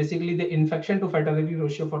M is basically the infection to fatality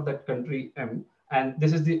ratio for that country M. And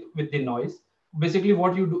this is with the noise. Basically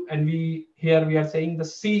what you do, and we are saying the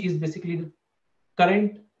C is basically the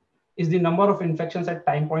current is the number of infections at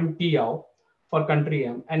time point t out for country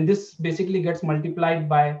M. And this basically gets multiplied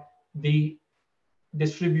by the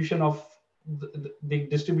distribution of the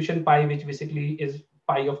distribution pi, which basically is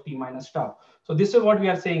pi of t minus tau. So this is what we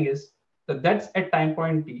are saying is that that's at time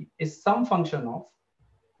point t is some function of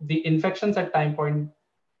the infections at time point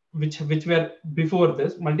which were before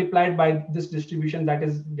this multiplied by this distribution that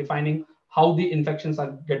is defining how the infections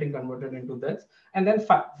are getting converted into deaths. And then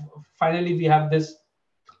finally we have this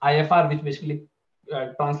IFR, which basically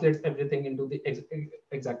translates everything into the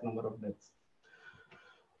exact number of deaths.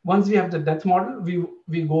 Once we have the death model,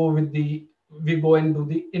 we go and do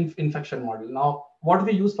the infection model. Now, what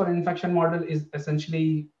we use for an infection model is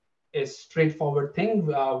essentially a straightforward thing,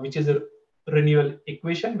 which is a renewal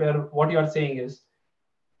equation, where what you are saying is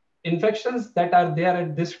infections that are there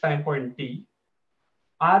at this time point t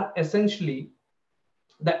are essentially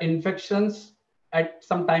the infections at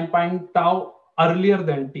some time point tau earlier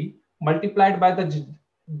than t multiplied by the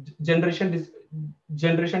generation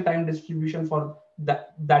time distribution for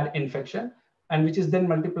that infection, and which is then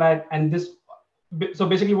multiplied. And this, so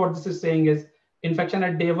basically what this is saying is infection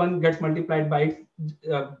at day 1 gets multiplied by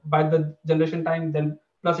the generation time, then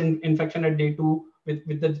plus infection at day 2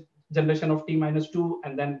 with the generation of t minus 2,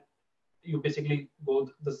 and then you basically go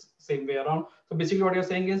the same way around. So basically what you're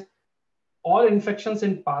saying is all infections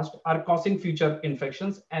in past are causing future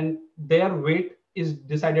infections, and their weight is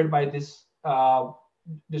decided by this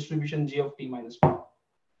distribution g of t minus 2,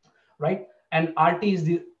 right? And RT is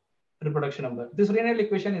the reproduction number. This renal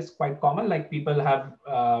equation is quite common, like people have,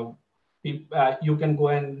 you can go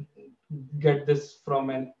and get this from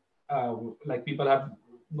an, like people have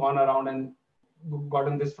gone around and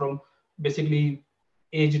gotten this from basically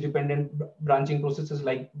age-dependent branching processes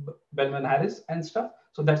like Bellman-Harris and stuff.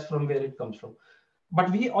 So that's from where it comes from.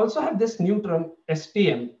 But we also have this new term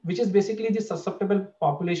STM, which is basically the susceptible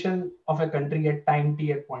population of a country at time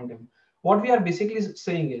t at point m. What we are basically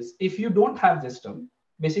saying is, if you don't have this term,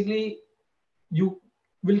 basically you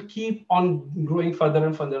will keep on growing further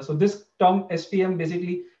and further. So this term STM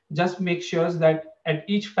basically just makes sure that at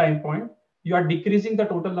each time point, you are decreasing the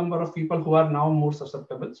total number of people who are now more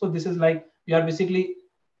susceptible. So this is like, you are basically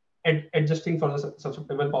adjusting for the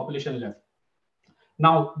susceptible population left.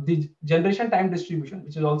 Now, the generation time distribution,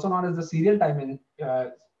 which is also known as the serial time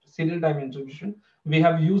distribution, we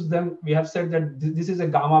have used them. We have said that this is a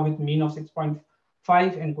gamma with mean of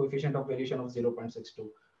 6.5 and coefficient of variation of 0.62.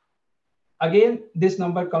 Again, this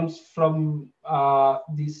number comes from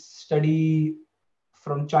the study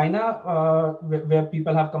from China, where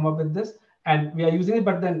people have come up with this, and we are using it.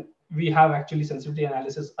 But then we have actually sensitivity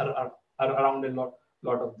analysis around a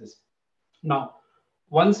lot of this. Now,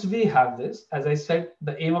 once we have this, as I said,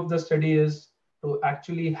 the aim of the study is to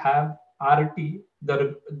actually have RT,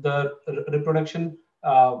 the reproduction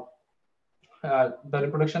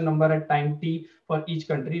number at time t for each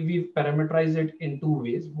country. We parameterize it in two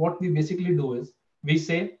ways. What we basically do is we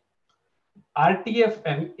say RT of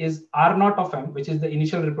m is R naught of m, which is the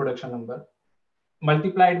initial reproduction number,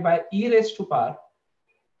 multiplied by e raised to power.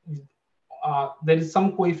 There is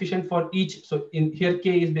some coefficient for each. So in here,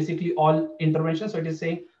 K is basically all interventions. So it is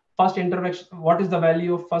saying first intervention, what is the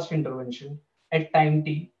value of first intervention at time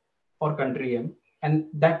t for country M? And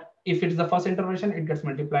that if it's the first intervention, it gets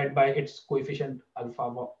multiplied by its coefficient alpha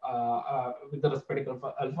with the respect of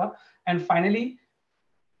alpha. And finally,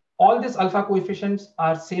 all these alpha coefficients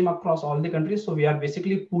are same across all the countries. So we are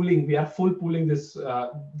basically pooling, we are full pooling this,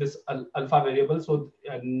 this alpha variable. So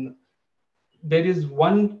there is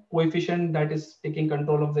one coefficient that is taking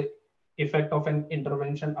control of the effect of an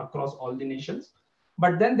intervention across all the nations.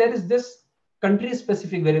 But then there is this country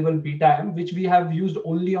specific variable beta m, which we have used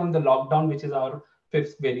only on the lockdown, which is our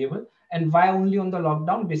fifth variable. And why only on the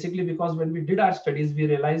lockdown? Basically, because when we did our studies, we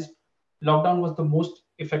realized lockdown was the most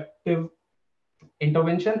effective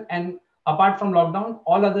intervention. And apart from lockdown,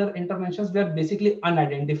 all other interventions were basically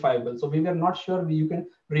unidentifiable. So we were not sure you can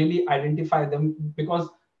really identify them because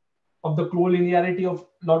of the collinearity of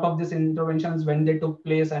a lot of these interventions, when they took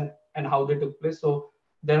place and how they took place. So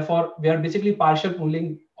therefore, we are basically partial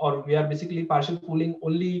pooling, or we are basically partial pooling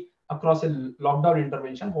only across a lockdown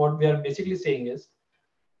intervention. What we are basically saying is,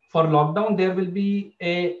 for lockdown, there will be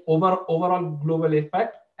a overall global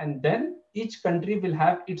effect, and then each country will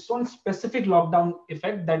have its own specific lockdown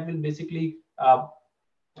effect that will basically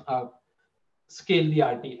scale the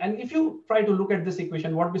RT. And if you try to look at this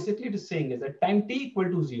equation, what basically it is saying is that time t equal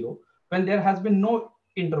to 0, when there has been no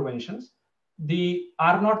interventions, the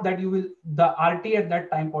R naught that you will, the RT at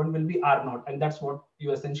that time point will be R naught. And that's what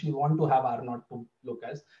you essentially want to have R naught to look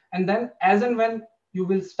as. And then as and when you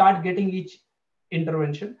will start getting each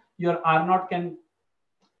intervention, your R naught can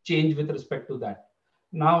change with respect to that.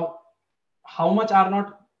 Now, how much R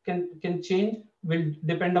naught can change will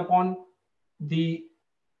depend upon the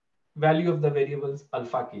value of the variables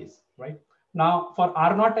alpha k's, right? Now for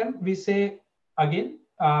R naught m, we say again,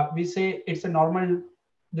 we say it's a normal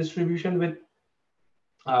distribution with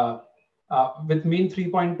mean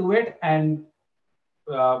 3.28 and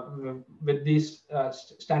with these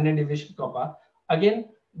standard deviation kappa. Again,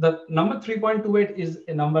 the number 3.28 is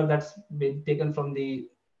a number that's been taken from the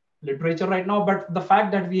literature right now, but the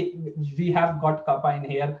fact that we have got kappa in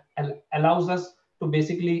here allows us to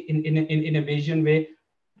basically in a Bayesian way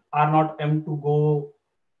R naught m to go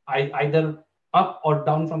either up or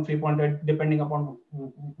down from 3.8 depending upon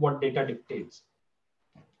what data dictates.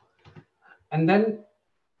 And then,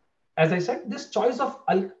 as I said, this choice of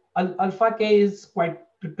alpha k is quite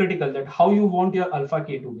critical, that how you want your alpha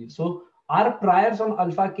k to be. So our priors on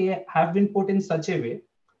alpha k have been put in such a way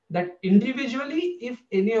that individually, if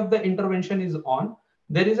any of the intervention is on,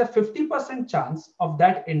 there is a 50% chance of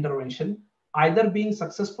that intervention either being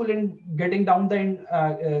successful in getting down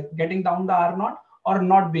the R naught or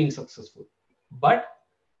not being successful. But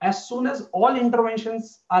as soon as all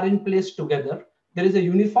interventions are in place together, there is a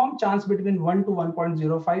uniform chance between 1 to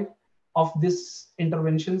 1.05 of these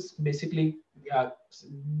interventions basically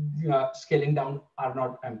scaling down R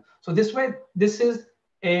naught m. So this way, this is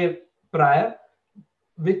a prior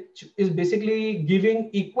which is basically giving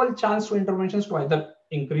equal chance to interventions to either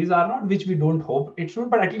increase R naught, which we don't hope it should,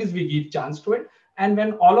 but at least we give chance to it. And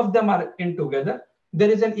when all of them are in together, there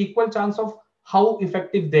is an equal chance of how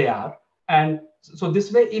effective they are. And so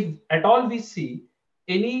this way, if at all we see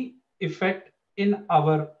any effect in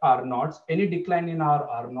our R naughts, any decline in our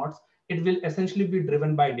R naughts, it will essentially be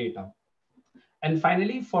driven by data. And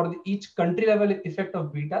finally, for each country level effect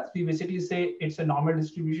of betas, we basically say it's a normal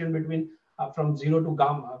distribution between from 0 to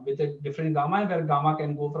gamma with a different gamma, where gamma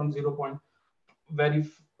can go from 0.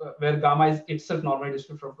 Where gamma is itself normally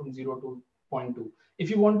distributed from 0 to 0.2. If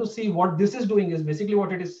you want to see what this is doing, is basically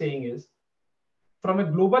what it is saying is, from a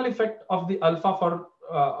global effect of the alpha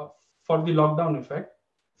for the lockdown effect,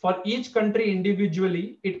 for each country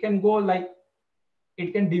individually, it can go like,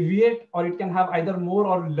 it can deviate, or it can have either more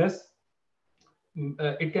or less.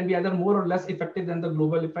 It can be either more or less effective than the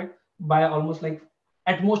global effect by almost like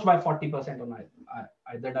at most by 40% on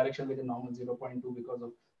either direction, with a normal 0.2, because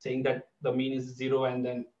of saying that the mean is 0 and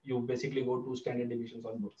then you basically go to standard deviations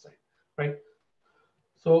on both sides, right?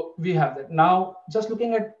 So we have that. Now, just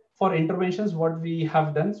looking at for interventions, what we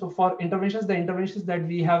have done. So for interventions, the interventions that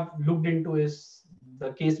we have looked into is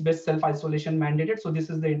the case-based self-isolation mandated. So this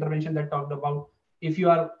is the intervention that talked about if you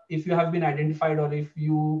have been identified, or if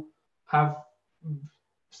you have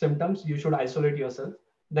symptoms, you should isolate yourself.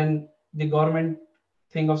 Then the government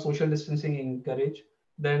think of social distancing encourage.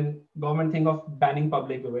 Then government think of banning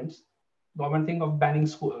public events. Government think of banning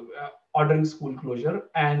school, ordering school closure,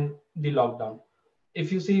 and the lockdown.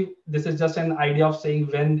 If you see, this is just an idea of saying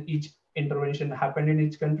when each intervention happened in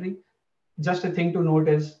each country. Just a thing to note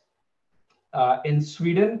is, in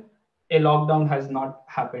Sweden, a lockdown has not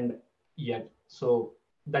happened yet. So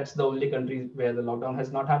that's the only country where the lockdown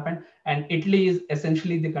has not happened. And Italy is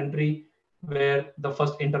essentially the country where the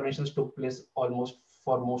first interventions took place almost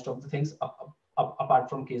for most of the things, apart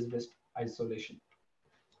from case-based isolation.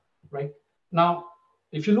 Right now,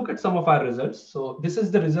 if you look at some of our results, so this is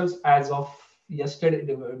the results as of yesterday,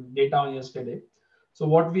 the data on yesterday. So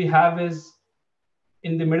what we have is,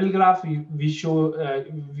 in the middle graph,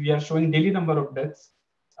 we are showing daily number of deaths.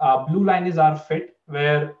 Blue line is our fit,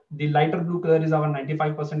 where the lighter blue color is our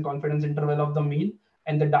 95% confidence interval of the mean,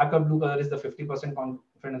 and the darker blue color is the 50%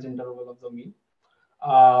 confidence interval of the mean.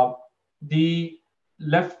 The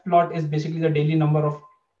left plot is basically the daily number of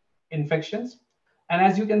infections. And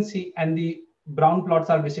as you can see, and the brown plots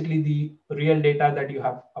are basically the real data that you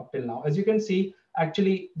have up till now. As you can see,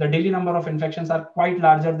 actually, the daily number of infections are quite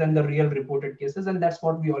larger than the real reported cases. And that's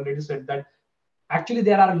what we already said, that actually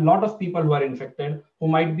there are a lot of people who are infected who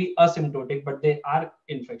might be asymptomatic, but they are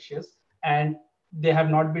infectious and they have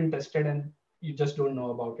not been tested and you just don't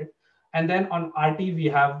know about it. And then on RT, we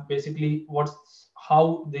have basically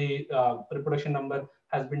how the reproduction number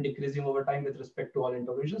has been decreasing over time with respect to all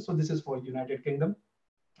interventions. So this is for United Kingdom.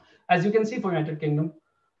 As you can see for United Kingdom,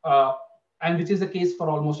 and which is the case for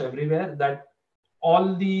almost everywhere, that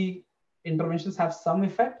all the interventions have some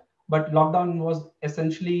effect, but lockdown was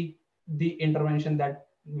essentially the intervention that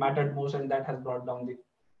mattered most, and that has brought down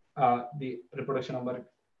the reproduction number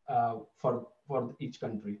for each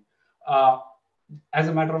country. As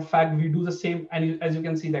a matter of fact, we do the same, and as you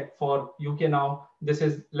can see that for UK now, this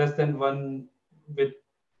is less than 1 with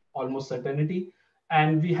almost certainty,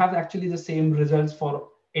 and we have actually the same results for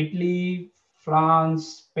Italy,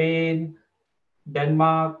 France, Spain,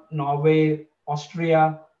 Denmark, Norway,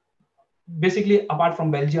 Austria. Basically, apart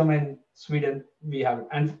from Belgium and Sweden, we have.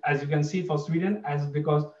 And as you can see for Sweden,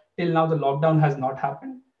 because till now the lockdown has not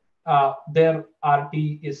happened, their RT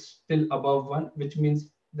is still above 1, which means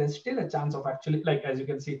there's still a chance of actually, like as you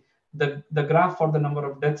can see, the graph for the number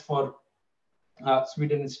of deaths for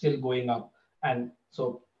Sweden is still going up. And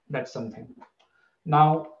so that's something.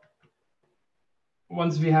 Now,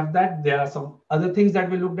 once we have that, there are some other things that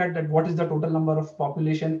we looked at, that what is the total number of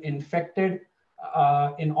population infected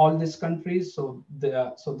in all these countries. So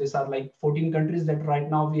these are like 14 countries that right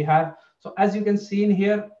now we have. So as you can see in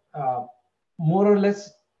here, more or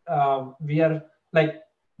less, we are like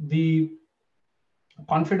the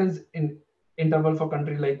confidence in interval for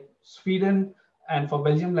country like Sweden and for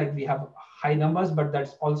Belgium, like we have high numbers, but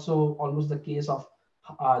that's also almost the case of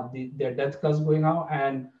their death curves going out.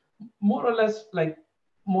 And more or less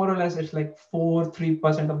it's like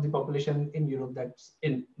 3% of the population in Europe that's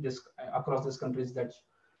in this across these countries that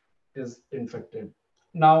is infected.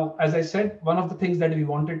 Now, as I said, one of the things that we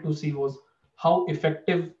wanted to see was how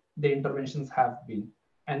effective the interventions have been.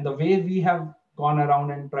 And the way we have gone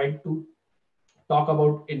around and tried to talk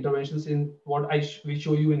about interventions in what we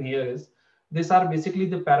show you in here is, these are basically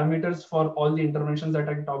the parameters for all the interventions that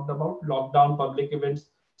I talked about: lockdown, public events,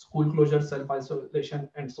 school closure, self-isolation,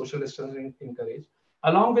 and social distancing encouraged.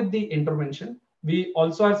 Along with the intervention, we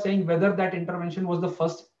also are saying whether that intervention was the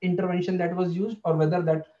first intervention that was used, or whether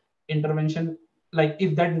that intervention, like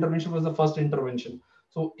if that intervention was the first intervention.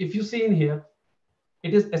 So if you see in here,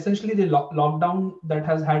 it is essentially the lockdown that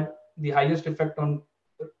has had the highest effect on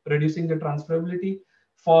reducing the transferability.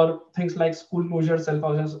 For things like school closures,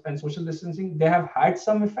 self-housing, and social distancing, they have had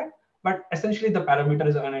some effect, but essentially the parameter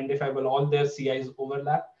is unidentifiable. All their CIs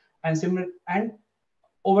overlap, and similar. And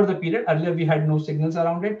over the period, earlier we had no signals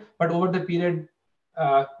around it, but over the period,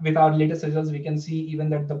 with our latest results, we can see even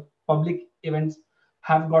that the public events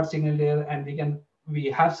have got signal there, and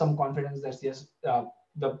we have some confidence that yes,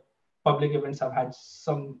 the public events have had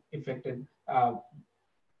some effect in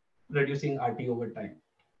reducing RT over time.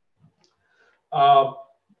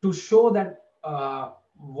 To show that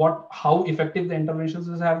how effective the interventions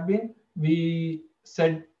have been, we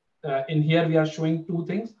said in here we are showing two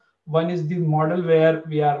things. One is the model where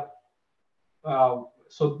we are,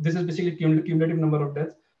 so this is basically cumulative number of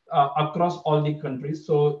deaths across all the countries.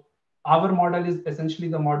 So our model is essentially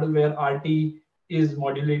the model where RT is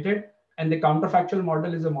modulated, and the counterfactual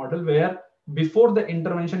model is a model where before the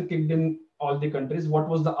intervention kicked in all the countries, what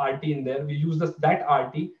was the RT in there? We used that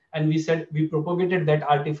RT, and we said we propagated that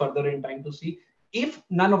RT further in time to see if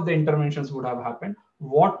none of the interventions would have happened,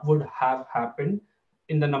 what would have happened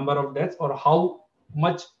in the number of deaths, or how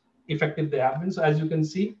much effective they have been. So as you can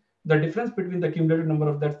see, the difference between the cumulative number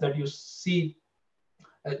of deaths that you see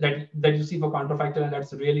that you see for counterfactual and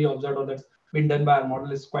that's really observed or that's been done by our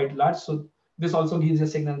model is quite large. So this also gives a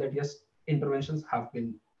signal that yes, interventions have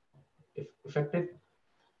been effective.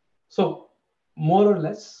 So more or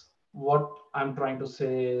less, what I'm trying to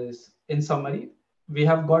say is, in summary, we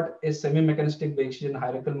have got a semi-mechanistic Bayesian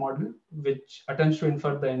hierarchical model, which attempts to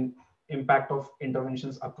infer the impact of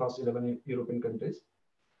interventions across 11 European countries.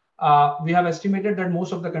 We have estimated that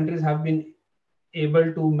most of the countries have been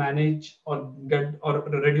able to manage or get or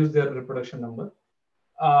reduce their reproduction number.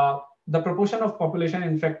 The proportion of population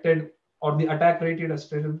infected or the attack rate is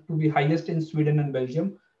estimated to be highest in Sweden and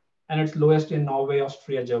Belgium, and it's lowest in Norway,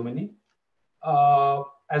 Austria, Germany.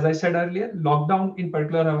 As I said earlier, lockdown in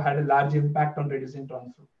particular have had a large impact on reducing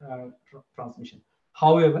transmission.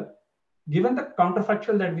 However, given the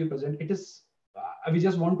counterfactual that we present, it is we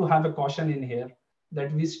just want to have a caution in here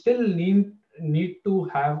that we still need to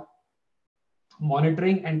have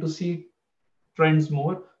monitoring and to see trends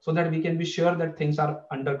more so that we can be sure that things are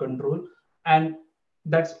under control. And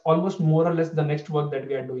that's almost more or less the next work that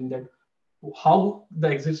we are doing, that how the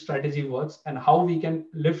exit strategy works and how we can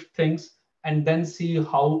lift things and then see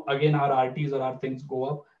how again our RTs or our things go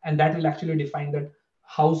up. And that will actually define that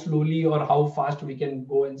how slowly or how fast we can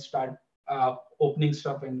go and start opening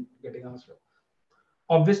stuff and getting our stuff.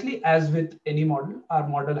 Obviously, as with any model, our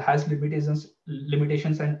model has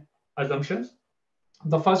limitations and assumptions.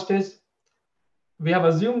 The first is we have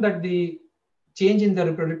assumed that the change in the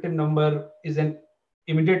reproductive number is an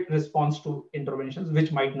immediate response to interventions,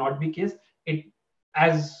 which might not be the case. It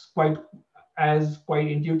as quite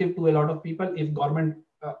intuitive to a lot of people. If government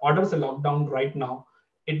orders a lockdown right now,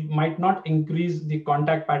 it might not increase the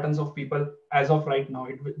contact patterns of people as of right now.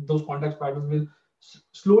 Those contact patterns will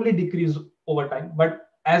slowly decrease over time. But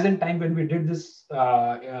as in time when we did this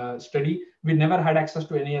study, we never had access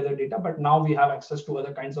to any other data, but now we have access to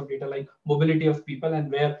other kinds of data like mobility of people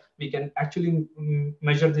and where we can actually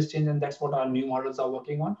measure this change, and that's what our new models are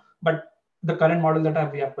working on. But the current model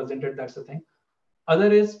that we have presented, that's the thing.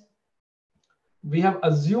 Other is we have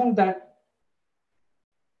assumed that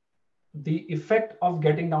the effect of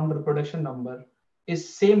getting down the reproduction number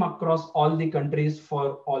is same across all the countries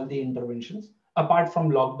for all the interventions, apart from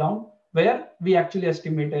lockdown, where we actually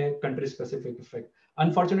estimate a country-specific effect.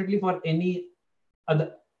 Unfortunately, for any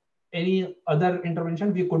other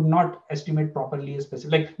intervention, we could not estimate properly a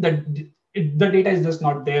specific, like the data is just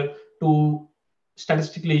not there to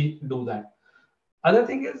statistically do that. Other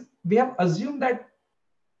thing is we have assumed that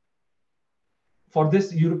for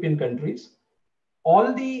this European countries,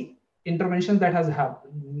 all the interventions that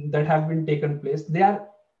have been taken place, they are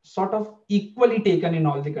sort of equally taken in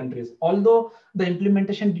all the countries, although the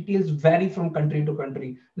implementation details vary from country to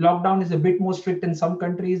country. Lockdown is a bit more strict in some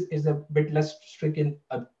countries, is a bit less strict in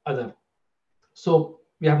other. So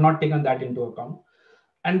we have not taken that into account.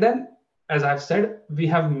 And then, as I've said, we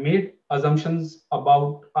have made assumptions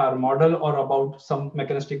about our model or about some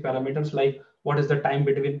mechanistic parameters, like what is the time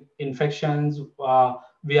between infections.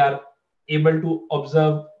 We are able to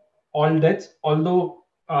observe all deaths, although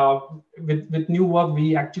with new work,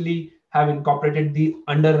 we actually have incorporated the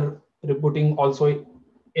under-reporting also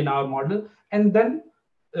in our model. And then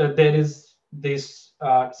there is this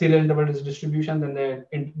serial interval distribution, then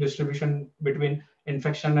the distribution between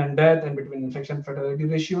infection and death and between infection fatality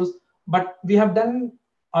ratios. But we have done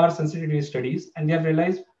our sensitivity studies and we have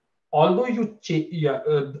realized although you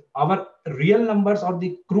our real numbers or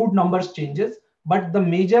the crude numbers changes, but the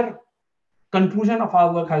major conclusion of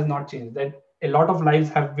our work has not changed, that a lot of lives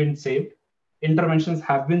have been saved, interventions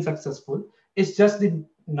have been successful. It's just the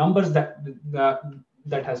numbers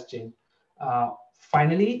that has changed.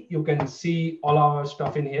 Finally, you can see all our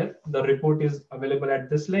stuff in here. The report is available at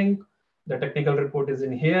this link. The technical report is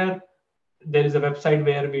in here. There is a website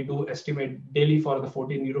where we do estimate daily for the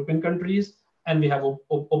 14 European countries, and we have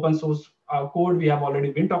open source code. We have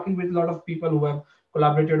already been talking with a lot of people who have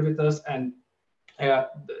collaborated with us, and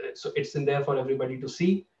so it's in there for everybody to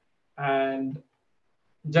see. And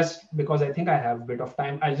just because I think I have a bit of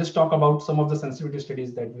time, I'll just talk about some of the sensitivity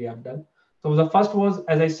studies that we have done. So the first was,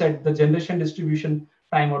 as I said, the generation distribution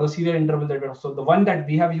time or the serial interval that we have. So the one that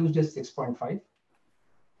we have used is 6.5.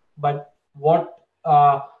 But what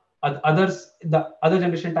the other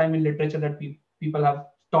generation time in literature that people have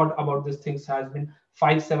taught about these things has been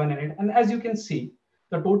 5, 7, and 8. And as you can see,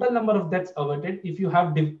 the total number of deaths averted, if you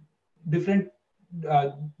have different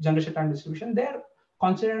generation time distribution, their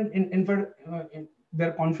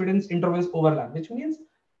their confidence intervals overlap, which means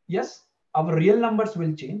yes, our real numbers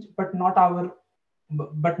will change, but not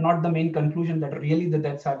the main conclusion that really the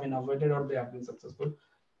deaths have been averted or they have been successful.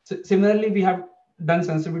 So similarly, we have done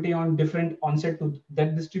sensitivity on different onset to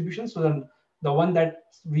death distribution. So then the one that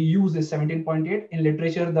we use is 17.8. In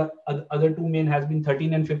literature, the other two main has been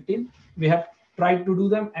 13 and 15. We have tried to do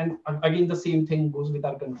them, and again the same thing goes with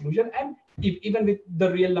our conclusion, and even with the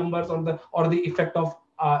real numbers or the effect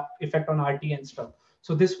on RT and stuff.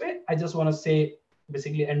 So this way, I just want to say,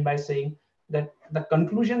 basically end by saying that the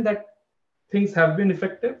conclusion that things have been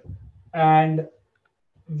effective and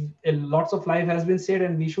lots of life has been saved,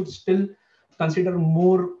 and we should still consider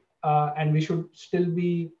more and we should still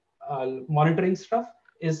be monitoring stuff,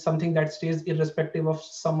 is something that stays irrespective of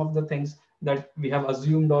some of the things that we have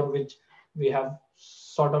assumed or which we have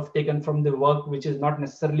sort of taken from the work, which is not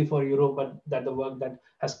necessarily for Europe, but that the work that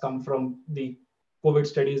has come from the COVID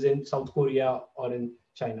studies in South Korea or in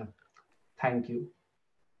China. Thank you.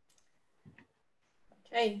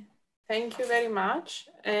 Okay, thank you very much.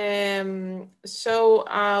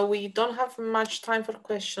 So we don't have much time for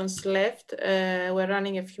questions left. We're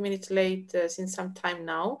running a few minutes late since some time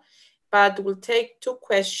now, but we'll take 2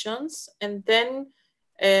 questions and then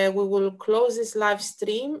we will close this live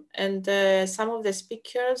stream, and some of the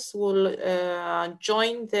speakers will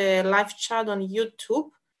join the live chat on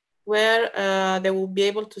YouTube, where they will be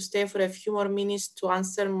able to stay for a few more minutes to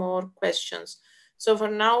answer more questions. So for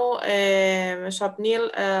now,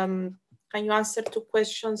 Swapnil, can you answer 2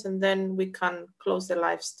 questions and then we can close the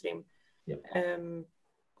live stream? Yep.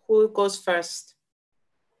 Who goes first?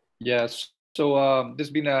 Yes, so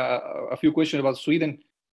there's been a few questions about Sweden.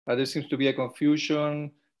 There seems to be a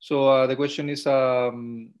confusion. So the question is, how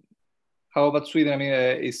about Sweden? I mean,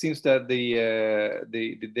 it seems that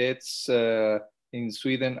the deaths in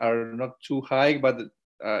Sweden are not too high, but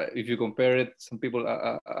if you compare it, some people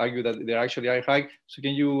argue that they actually are high. So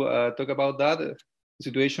can you talk about that the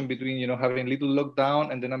situation between having little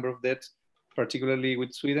lockdown and the number of deaths, particularly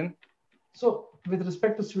with Sweden? So with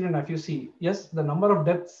respect to Sweden, if you see, yes, the number of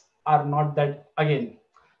deaths are not that. Again,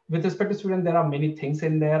 with respect to Sweden, there are many things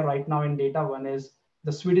in there right now in data. One is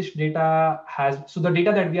the Swedish data so the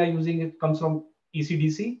data that we are using, it comes from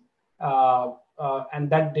ECDC, and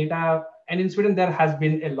that data, and in Sweden there has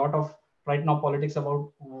been a lot of right now politics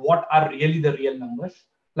about what are really the real numbers.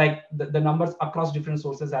 Like the numbers across different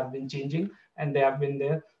sources have been changing, and they have been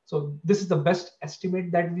there. So this is the best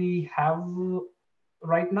estimate that we have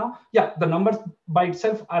right now. Yeah, the numbers by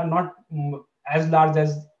itself are not as large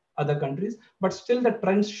as other countries, but still the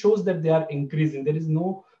trend shows that they are increasing. There is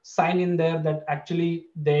no sign in there that actually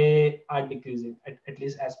they are decreasing, at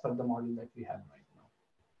least as per the model that we have right now.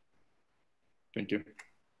 Thank you.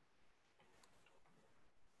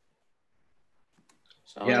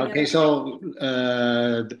 So, yeah, okay, so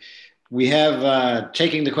we have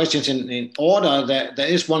taking the questions in order. There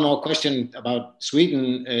is one more question about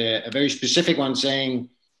Sweden, a very specific one, saying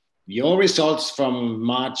your results from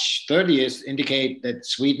March 30th indicate that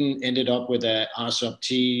Sweden ended up with a R sub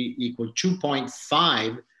t equal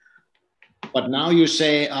 2.5, but now you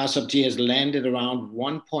say R sub t has landed around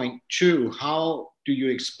 1.2. How do you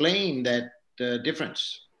explain that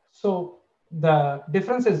difference? So the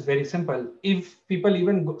difference is very simple. If people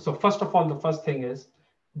even go, so first of all, the first thing is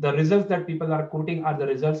the results that people are quoting are the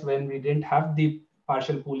results when we didn't have the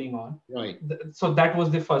partial pooling on. Right. So that was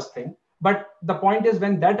the first thing. But the point is,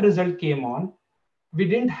 when that result came on, we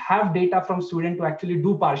didn't have data from Sweden to actually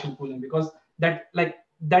do partial pooling, because up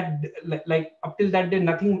till that day,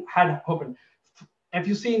 nothing had happened. if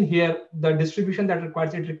you see in here, the distribution that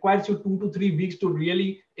it requires you 2 to 3 weeks to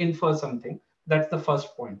really infer something. That's the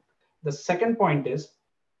first point. The second point is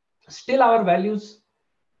still our values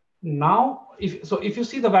now. If you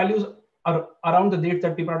see the values are around the dates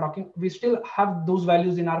that people are talking, we still have those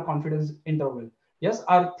values in our confidence interval. Yes,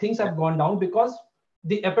 our things have gone down because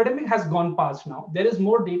the epidemic has gone past now. There is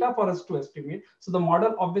more data for us to estimate. So the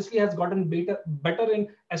model obviously has gotten better in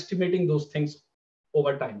estimating those things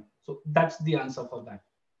over time. So that's the answer for that.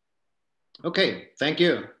 Okay, thank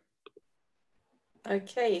you.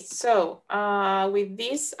 Okay, so with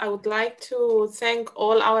this, I would like to thank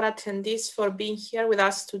all our attendees for being here with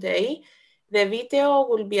us today. The video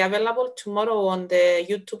will be available tomorrow on the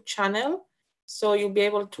YouTube channel, so you'll be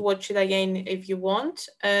able to watch it again if you want.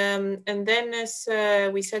 And then, as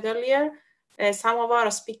we said earlier, some of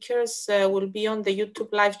our speakers will be on the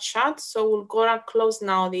YouTube live chat, so we'll go and close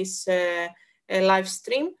now this live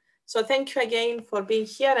stream. So thank you again for being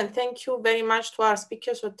here, and thank you very much to our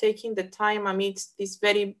speakers for taking the time amidst this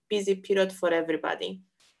very busy period for everybody.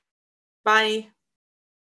 Bye.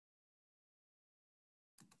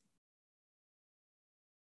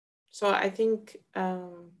 So I think